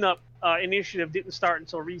cleanup initiative didn't start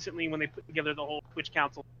until recently when they put together the whole Twitch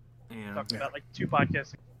Council. And Talked about like 2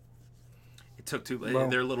 podcasts. it took too. Well-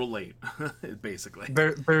 They're a little late, basically.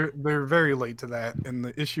 They're very late to that, and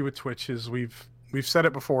the issue with Twitch is we've said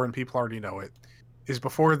it before and people already know it. Is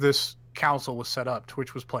before this council was set up,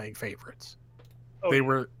 Twitch was playing favorites. Oh, They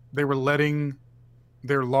yeah. were letting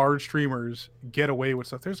their large streamers get away with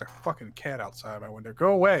stuff. There's a fucking cat outside my window.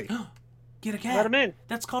 Go away. Get a Let cat. him in.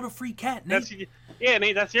 That's called a free cat, Nate. That's yeah,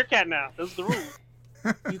 Nate. That's your cat now. Those are the rules.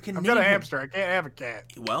 You can I've got a name him. hamster. I can't have a cat.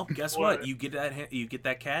 Well, guess What? what? You get that. You get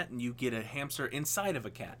that cat, and you get a hamster inside of a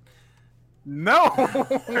cat. No.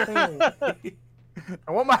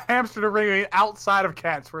 I want my hamster to bring me outside of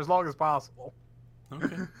cats for as long as possible.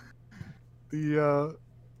 Okay. The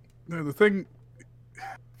thing.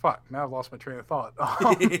 Fuck. Now I've lost my train of thought.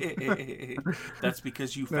 That's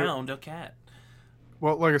because you No. found a cat.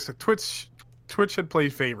 Well, like I said, Twitch had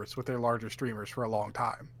played favorites with their larger streamers for a long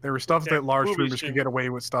time. There was stuff Yeah, that large movie streamers could streamers. get away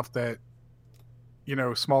with, stuff that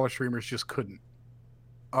smaller streamers just couldn't.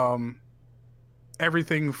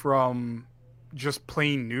 Everything from just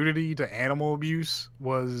plain nudity to animal abuse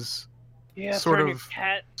was Yeah, Sort throwing of- a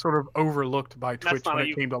cat. sort of overlooked by That's Twitch not when how it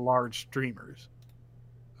you- came to large streamers.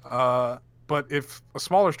 But if a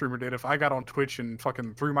smaller streamer did, if I got on Twitch and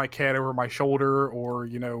fucking threw my cat over my shoulder or,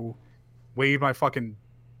 waved my fucking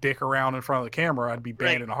dick around in front of the camera, I'd be banned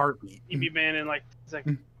Right. in a heartbeat. You'd be banned in like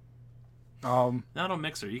seconds. Not on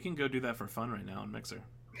Mixer. You can go do that for fun right now on Mixer.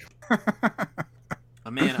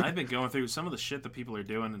 Man, I've been going through some of the shit that people are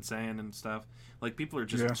doing and saying and stuff. Like, people are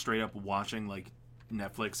just Yeah. straight up watching, like,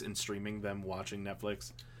 Netflix and streaming them watching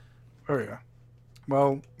Netflix. Oh yeah.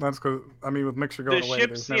 Well, that's because with Mixer going away,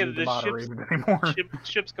 ships- there's no yeah, need to the moderate ships- it anymore.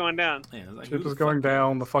 Ship's going down. Yeah, it's like, Ship who is the going fuck-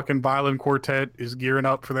 down. The fucking Violin Quartet is gearing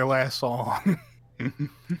up for their last song.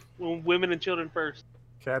 Well, women and children first.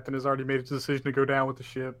 Captain has already made a decision to go down with the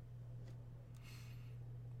ship.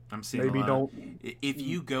 I'm seeing Maybe a lot of- don't. If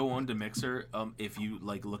you go onto Mixer, if you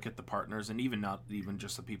like look at the partners, and even not even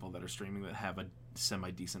just the people that are streaming that have a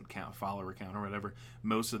semi decent count, follower count or whatever,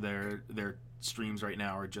 most of their streams right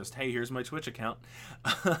now are just, hey, here's my Twitch account.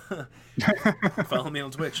 Follow me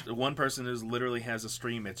on Twitch. One person is literally has a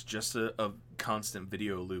stream. It's just a constant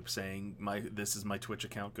video loop saying this is my Twitch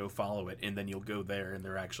account. Go follow it, and then you'll go there, and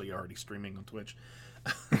they're actually already streaming on Twitch.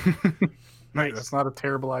 Mate, that's not a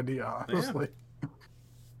terrible idea, honestly.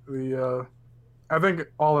 I think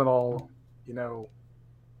all in all,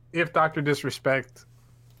 if Dr. Disrespect,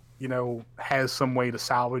 has some way to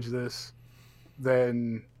salvage this,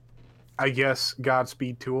 then I guess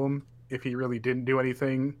Godspeed to him if he really didn't do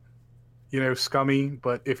anything, scummy.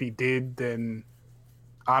 But if he did, then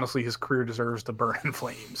honestly, his career deserves to burn in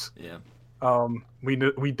flames. Yeah. We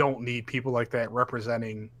don't need people like that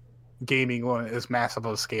representing gaming on as massive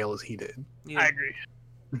of a scale as he did. Yeah. I agree.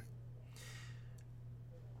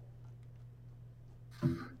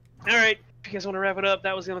 All right, if you guys want to wrap it up,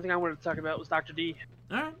 that was the only thing I wanted to talk about was Dr. D.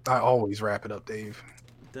 All right. I always wrap it up, Dave.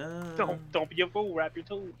 Don't be a fool. Wrap your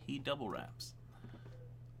toes. He double wraps.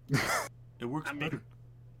 It works I mean- better.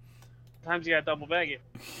 Sometimes you gotta double bag it.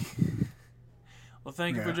 Well,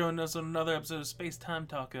 thank you for Yeah. joining us on another episode of Space Time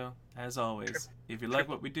Taco. As always, if you like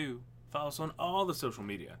what we do, follow us on all the social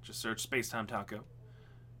media. Just search Space Time Taco.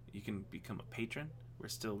 You can become a patron. We're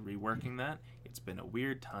still reworking that. It's been a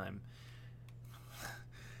weird time.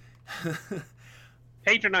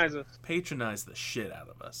 Patronize us. Patronize the shit out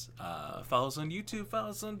of us. Follow us on YouTube. Follow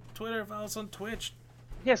us on Twitter. Follow us on Twitch.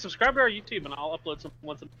 Yeah, subscribe to our YouTube and I'll upload some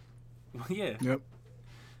once a Yeah. Yep.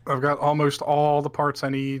 I've got almost all the parts I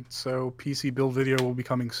need, so PC build video will be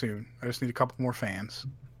coming soon. I just need a couple more fans.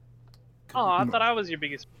 Oh, I thought I was your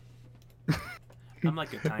biggest. I'm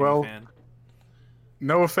like a tiny Well- fan.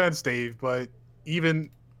 No offense, Dave, but even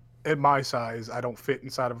at my size, I don't fit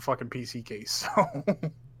inside of a fucking PC case.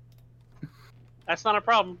 So That's not a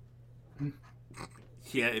problem.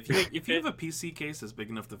 Yeah, if you have a PC case that's big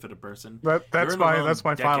enough to fit a person, That's you're in my a long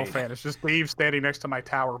Final decade. Fan. It's just Dave standing next to my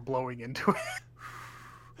tower blowing into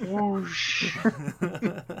it. Whoosh.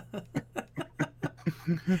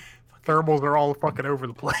 Thermals are all fucking over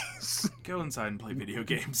the place. Go inside and play video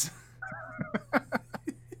games.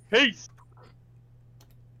 Peace.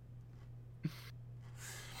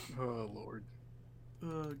 Oh Lord.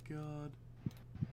 Oh God.